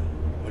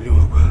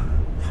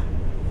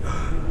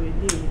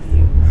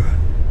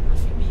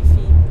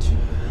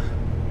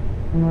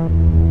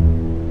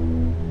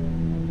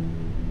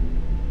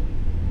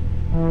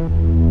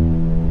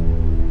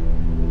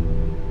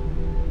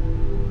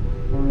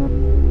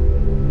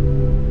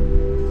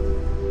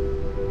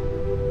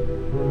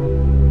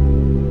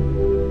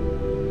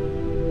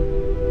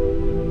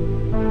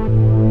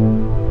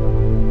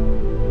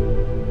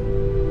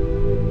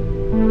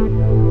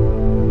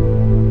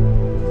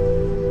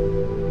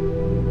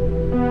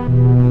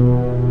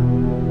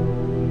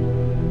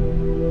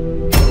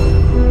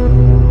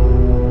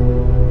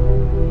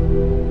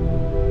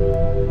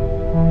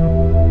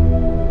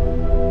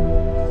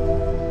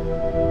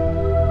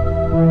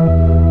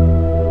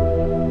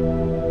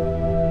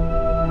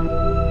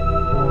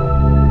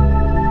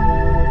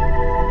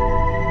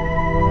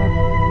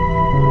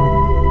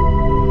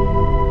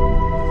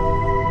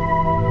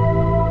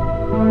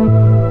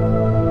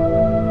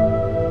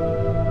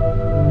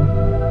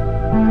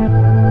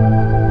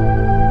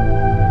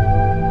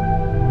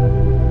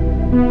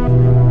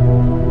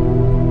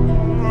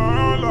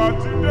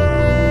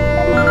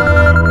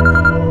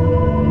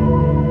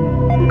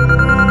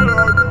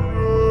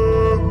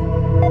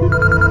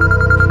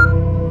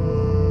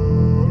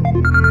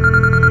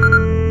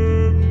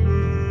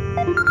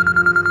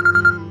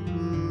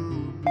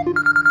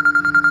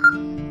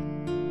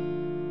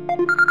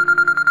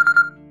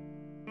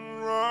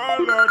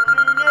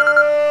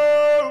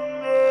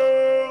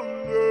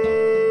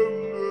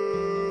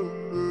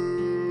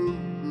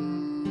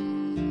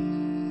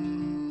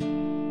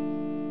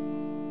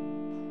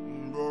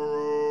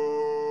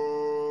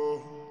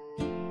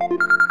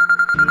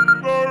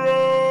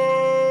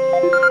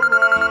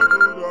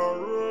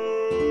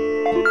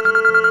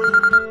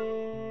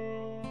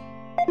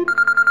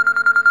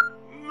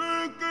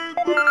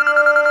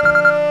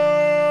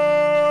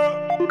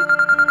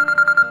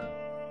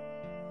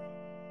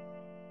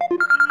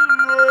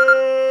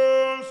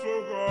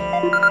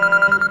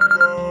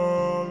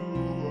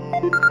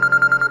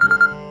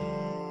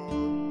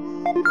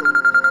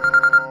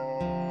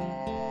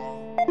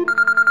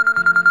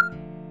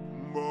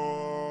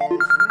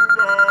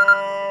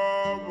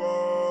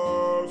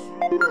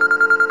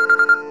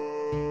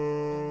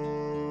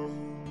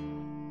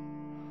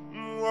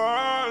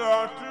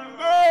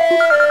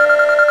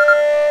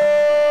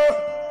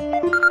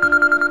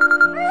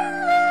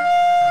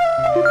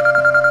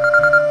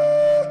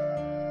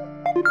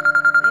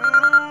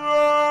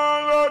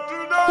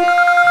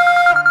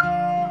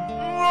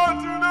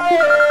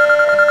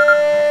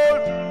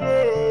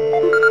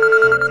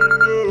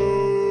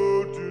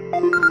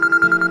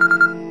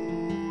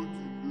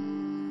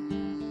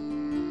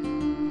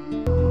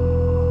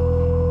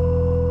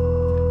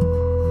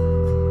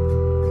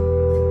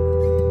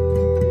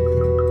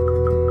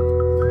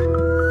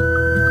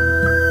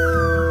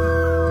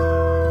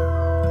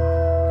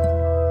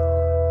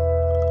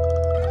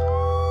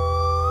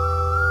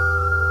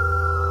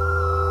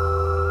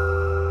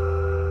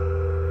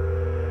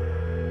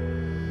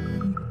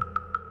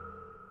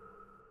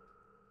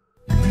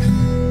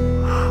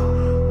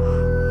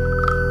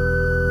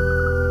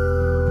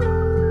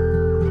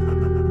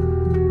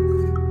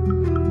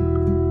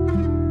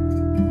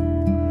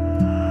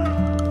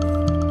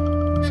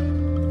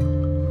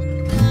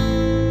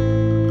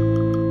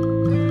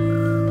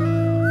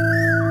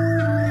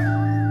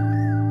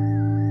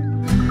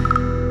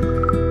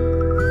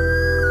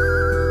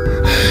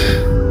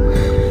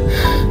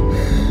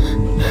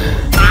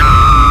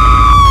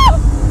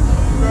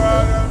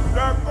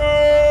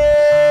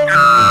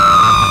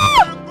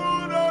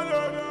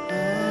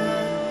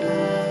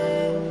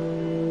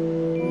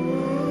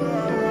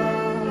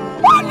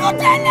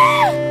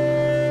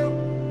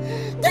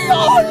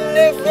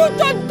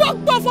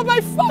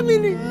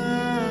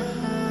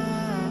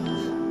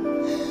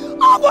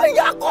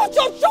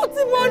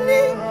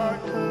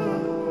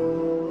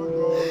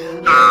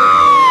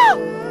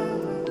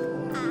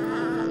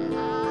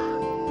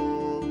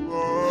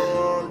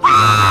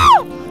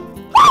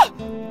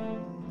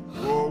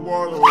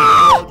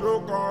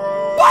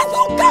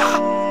 Bazooka!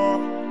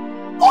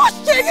 Ó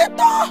ṣe yí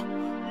tán!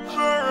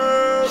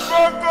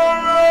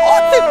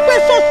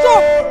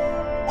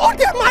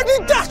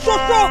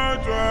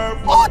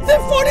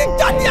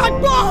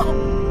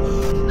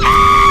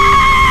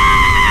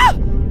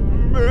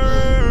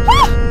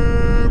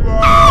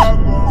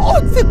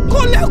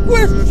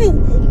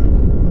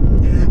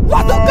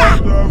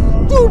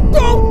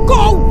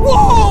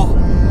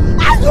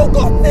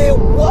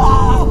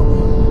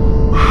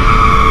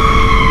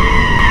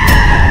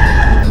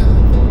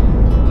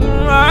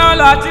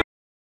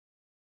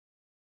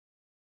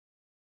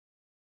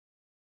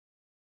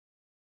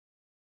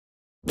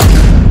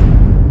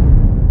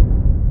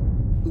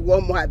 ìwọ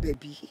ọmọ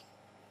àbẹ̀bí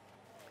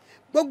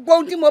gbogbo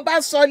ohun tí mo bá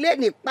sọ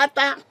lẹ́nìí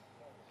pátá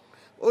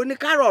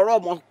oníkàrọ̀ ọ̀rọ̀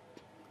ọmọ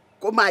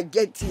kó máa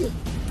jẹ́ tiẹ̀.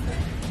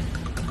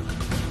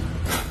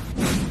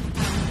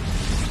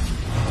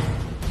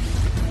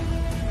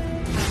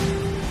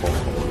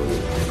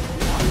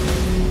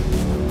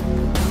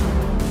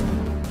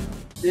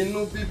 inú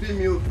bíbí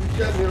mi ò fi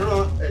jẹ́ mi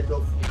rán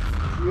ẹ̀dọ̀fù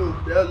mi ò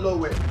bẹ́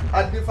lọ́wẹ̀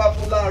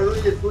adífáfúnlá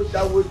àróyè tó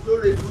ṣàwò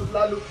ìjórè ìlú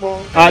lálùpọ̀n.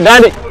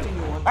 àdáde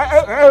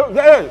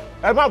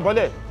ẹ má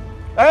bọ́lẹ̀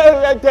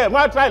ẹ tẹ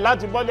má try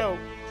láti bọ́lẹ̀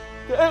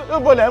o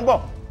ibo lẹ́ ń bọ̀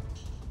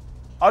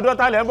ọ̀dọ̀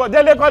ta lẹ́ ń bọ̀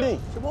délé kọ́ ni.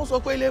 ṣé wọ́n sọ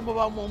pé ilé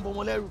bàbá mọ̀ ń bọ̀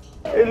mọ́ lẹ́rù.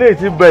 eléyìí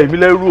ti bẹ èmi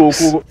lẹ́rù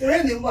oko. eré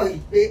mi mọ̀ yìí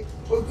pé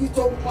ojú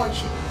tó ń pọ̀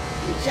ṣe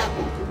kì í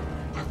ṣàkóso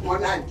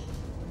àpọ́nlá ni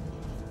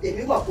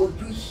èmi mọ̀ pé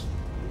ojú yìí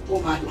ó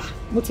máa là.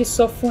 mo ti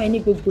sọ fún ẹ ní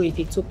gbogbo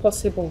èdè tó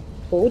possible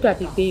but ó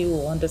dàbí pé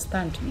o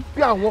understand me.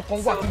 bí àwọn kan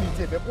wà kí ni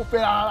ìtẹ̀fẹ́ kó fẹ́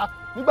rárá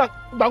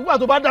nígbàgbà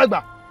tó bá dàgbà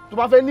tó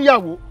bá fẹ́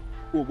níyàwó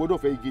o gbọ́dọ̀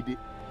fẹ́ igede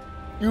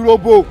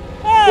ìròbó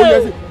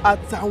oyè sí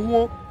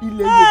àtàwọn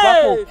ilẹ̀ Yorùbá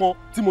kọ̀ọ̀kan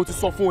tí mo ti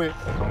sọ fún ẹ.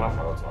 ọkàn máa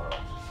fara tó ara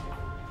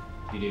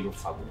ilé ló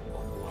fa gbogbo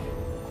ọ̀nà wa.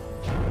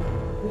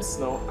 yes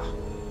now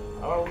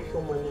àwa wíṣọ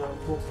ọmọ ẹni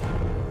àgbo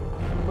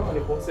báwo ni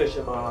kọ́ńtẹ̀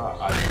ṣe máa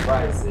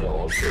advise ẹ̀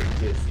ọ̀sẹ̀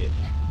díẹ̀ sí ẹ̀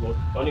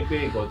wọ́n ní pé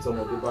nǹkan tí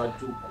ọmọ tó bá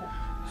jókòó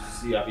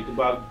sí àbí tó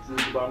bá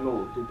dúró tó bá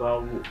náwó tó bá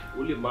wò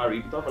ó lè má rí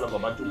ibi tó àfọlọ́gbà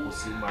bá jókòó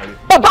sí má rí.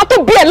 bàbá tó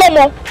bí ẹ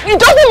lọ́mọ he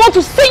doesn't want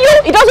to see you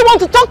he doesn't want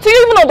to talk to you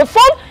even on the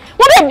phone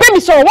wọ́n lè bẹ́ mi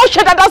sọ̀rọ̀ wọ́n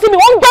ṣe dáadáa sí mi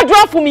wọ́n ń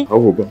gbàdúrà fún mi.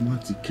 àwọn ọba má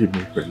ti ké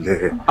mi pẹ̀lẹ́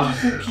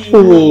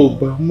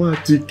ọba má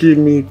ti ké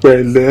mi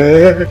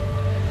pẹ̀lẹ́.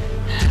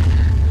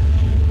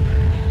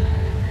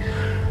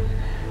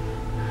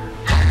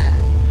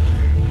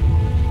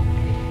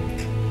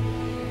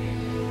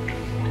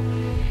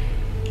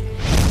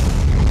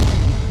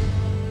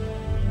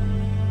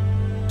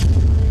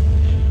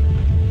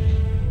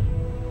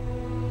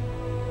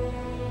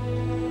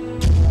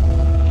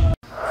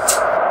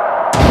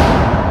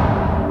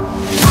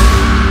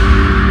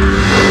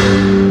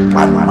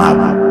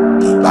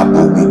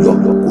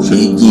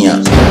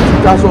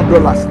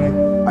 $1,000 ni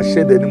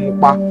àṣẹdẹ ni mo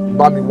pa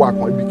bá mi wá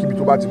kan ibikíbi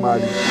tó bá ti máa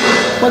rí.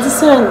 mo ti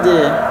send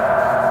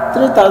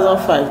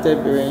 3,500 tẹ́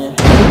bẹ̀rẹ̀ yẹn.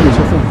 kí ló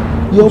sọ fún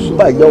mi yóò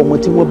bá ìyá ọmọ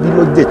tí wọ́n bí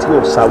lọ́jẹ̀ tí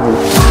wọ́n sáwó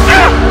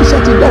iṣẹ́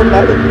ti dáhùn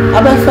lára.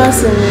 abẹ́fẹ́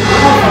sí mi.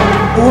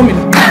 owó mi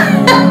ni.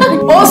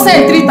 ó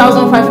send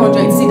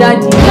 3,500 sí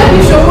dáàdi. dáàdi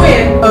ṣòwò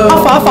yẹn.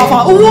 afa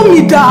owó mi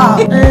dà.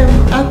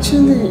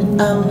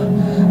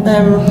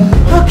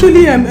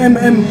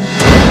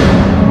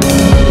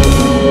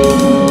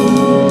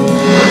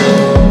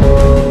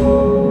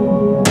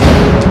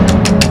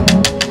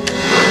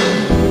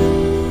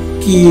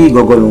 kí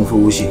gọgọ ló ń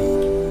fowó ṣe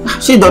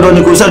ṣé dandan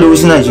ni kò ṣàdéhùn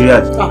sí Nàìjíríà.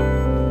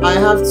 I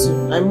have to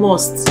I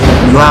must.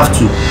 You have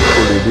to.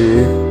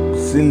 òdèdè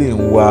sílẹ̀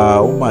ń wá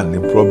ó mà ní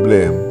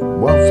problem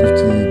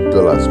 $150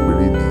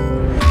 péré ni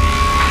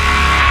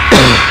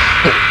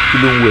kí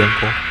ló ń wọ ẹ ń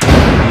kọ́.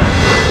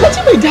 wọ́n ti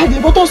bẹ̀ jáde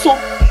bó tó sọ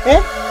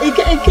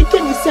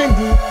Kẹ́mi send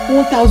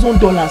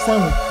 $1,000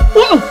 sáwọn.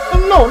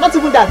 No, not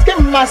even that.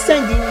 Kẹ́mi máa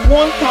send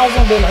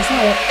 $1,000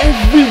 sáwọn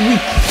every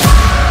week.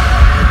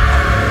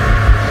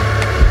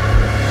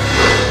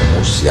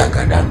 mo ṣe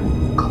àgàdà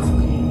lòlù kan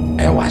fún yín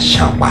ẹ wá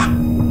ṣàpá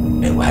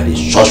ẹ wá rí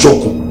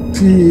ṣọ́ṣọ́kùn.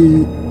 tí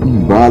n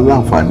bá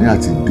láǹfààní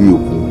àti dé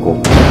òkun kọ.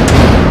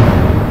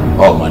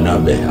 ọmọ náà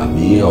bẹ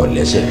àbí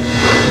ọlẹsẹ.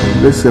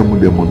 lẹ́sẹ̀ mo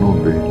lè mọ náà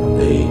bẹ.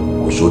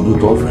 kò sójú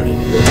tó fẹ́rẹ̀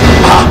níbẹ̀.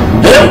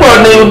 ẹ pọ̀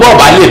ní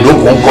bọ́ọ̀bà lè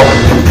dókun kọ.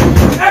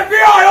 ẹ fi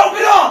ọ̀rọ̀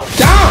òfin náà.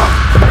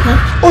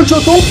 ojo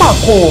tó ń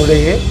pàkọ́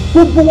rẹ̀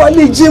gbogbo wa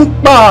lè jí ń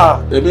pa.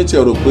 ẹbí tí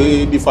ẹ rò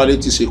pé bí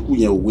Fálétí ṣe kú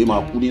yẹn òwe máa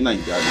kú ní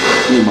Nàìjíríà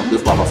ní ìmọ̀ pé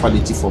bàbá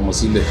Fálétí fọmọ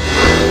sílẹ̀.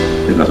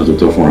 ẹ ká tó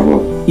tọ́ fún wa bọ́.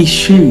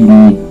 iṣẹ́ yìí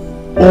ni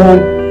all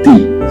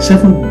day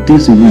 7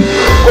 days a week.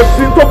 kò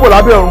sí tó bò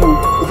lábẹ́ ọ̀run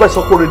o fẹ́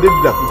sọ pé orin débi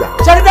dàkúdà.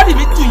 ṣé dáàdi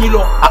mi tù yín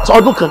lọ.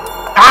 ọdún kan.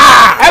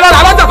 ẹ lọ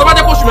làwọn ọjà tó bá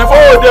jẹ́ kó oṣù mẹ́fà.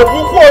 ó dẹ̀ bú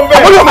kú ọmọ ẹ̀.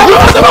 àwọn yóò máa yọ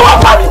ọ̀sẹ̀ máa wà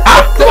fà mí.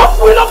 ṣé wọ́n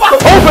fún yín lọ́fà. ó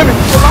fẹ́ mi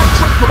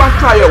tó bá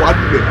tún ayẹwo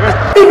àdúgbò.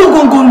 inú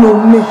gbọ̀ngàn ló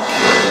ń mẹ́.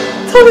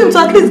 Tell him to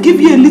at least give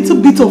you a little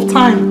bit of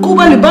time. Kó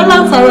bá lè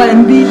balance ara ẹ̀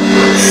ń bí.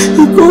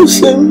 Ikú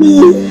ṣe mí.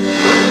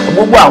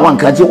 gbogbo àwọn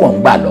nǹkan tí wọ́n ń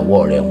gbà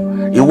lọ́wọ́ rẹ̀ ń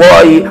ìwọ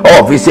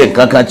ọ̀fíìsì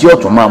nǹkan kan tí ó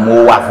tún máa mú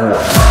wá fún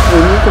wọn.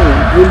 èmi kàn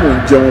ń gbé mò ń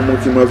jẹun mo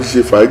ti máa fi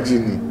ṣe fàájì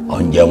ni. ọ̀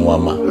ń jẹun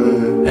ọmọ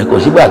ẹ kò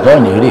sígbà tó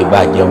ní eré ìbá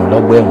jẹun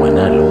lọ́gbọ́ ẹ̀wọ̀n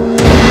náà lọ.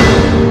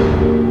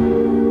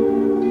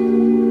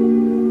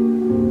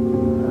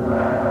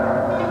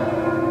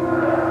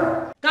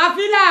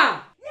 Kàfílà.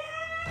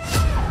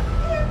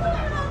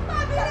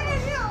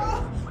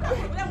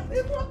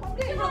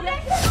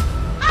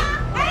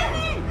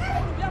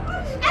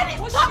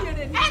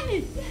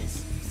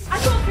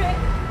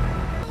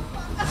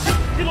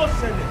 Kí ló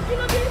ṣẹlẹ̀? Kí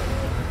ló dé?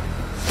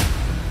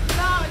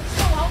 Náà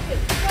ṣé wàá òkè?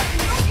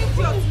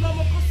 Idiot ni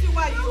ọmọ kan sí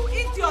wa yìí o.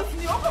 Idiot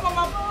ni ó kọ́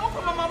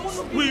máa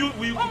múnú bí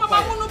mi. Ó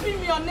máa múnú bí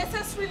mi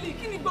unnecessarily.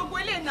 Kí ni gbogbo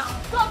eléyìí náà?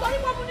 Tọ́gbọ́n ní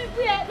wọ́n mú ní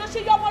bí ẹ ló ṣe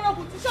yọ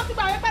ọmọlógún tí ṣọ́ọ́tì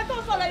gbà wípé tó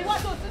ń sọ̀rọ̀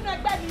ìwọ́de òsínú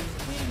ẹgbẹ́ mi.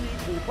 Kí ni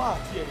kò bá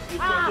àti ẹ̀ ṣe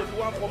fún ọjọ́ tí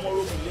wọ́n á fọmọ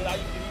ogun lera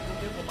yìí kiri ìlú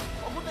nípa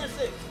ọkùnrin náà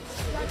ṣe.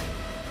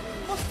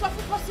 mo sọ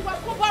fún Kọ́síwá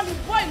kó bá mi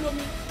boil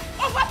omi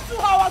over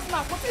 2 hours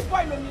now kó sì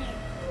boil omi yẹn.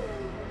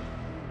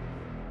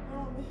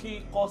 Kí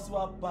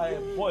Kọ́síwá bá ẹ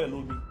boil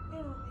omi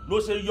ló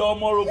ṣe yọ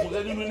ọmọ orogun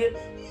rẹ nínú ilé.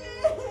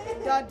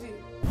 Daddy.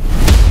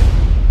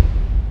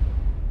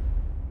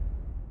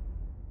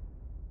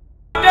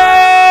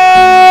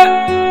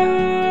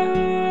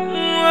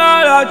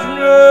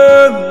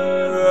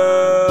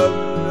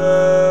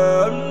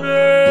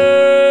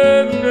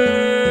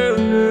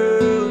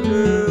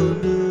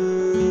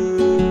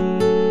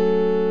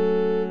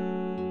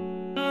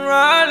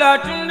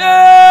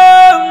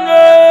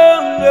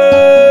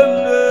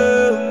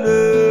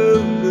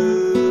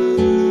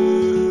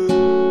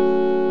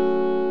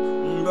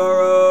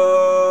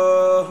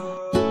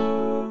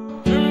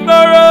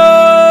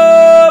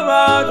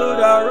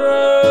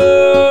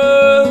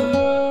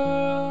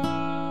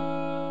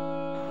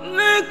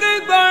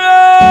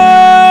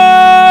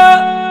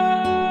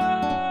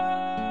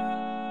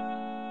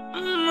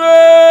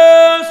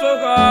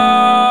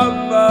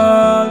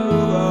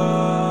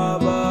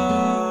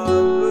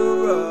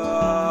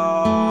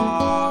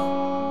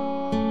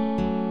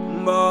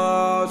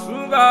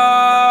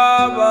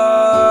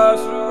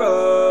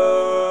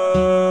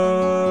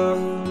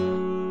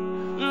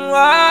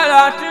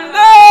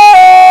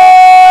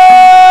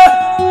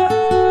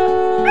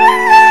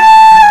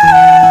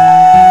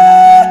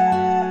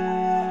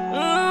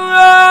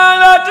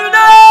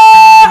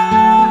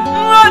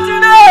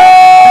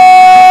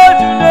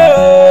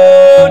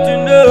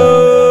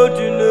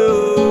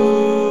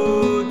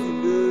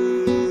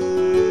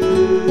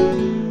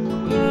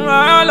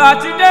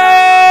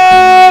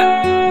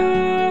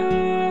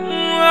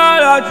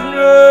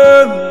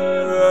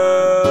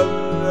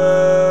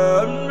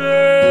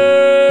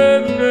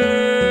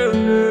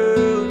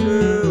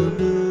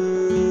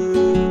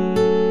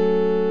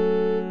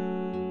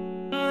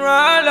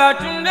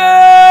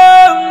 Tunde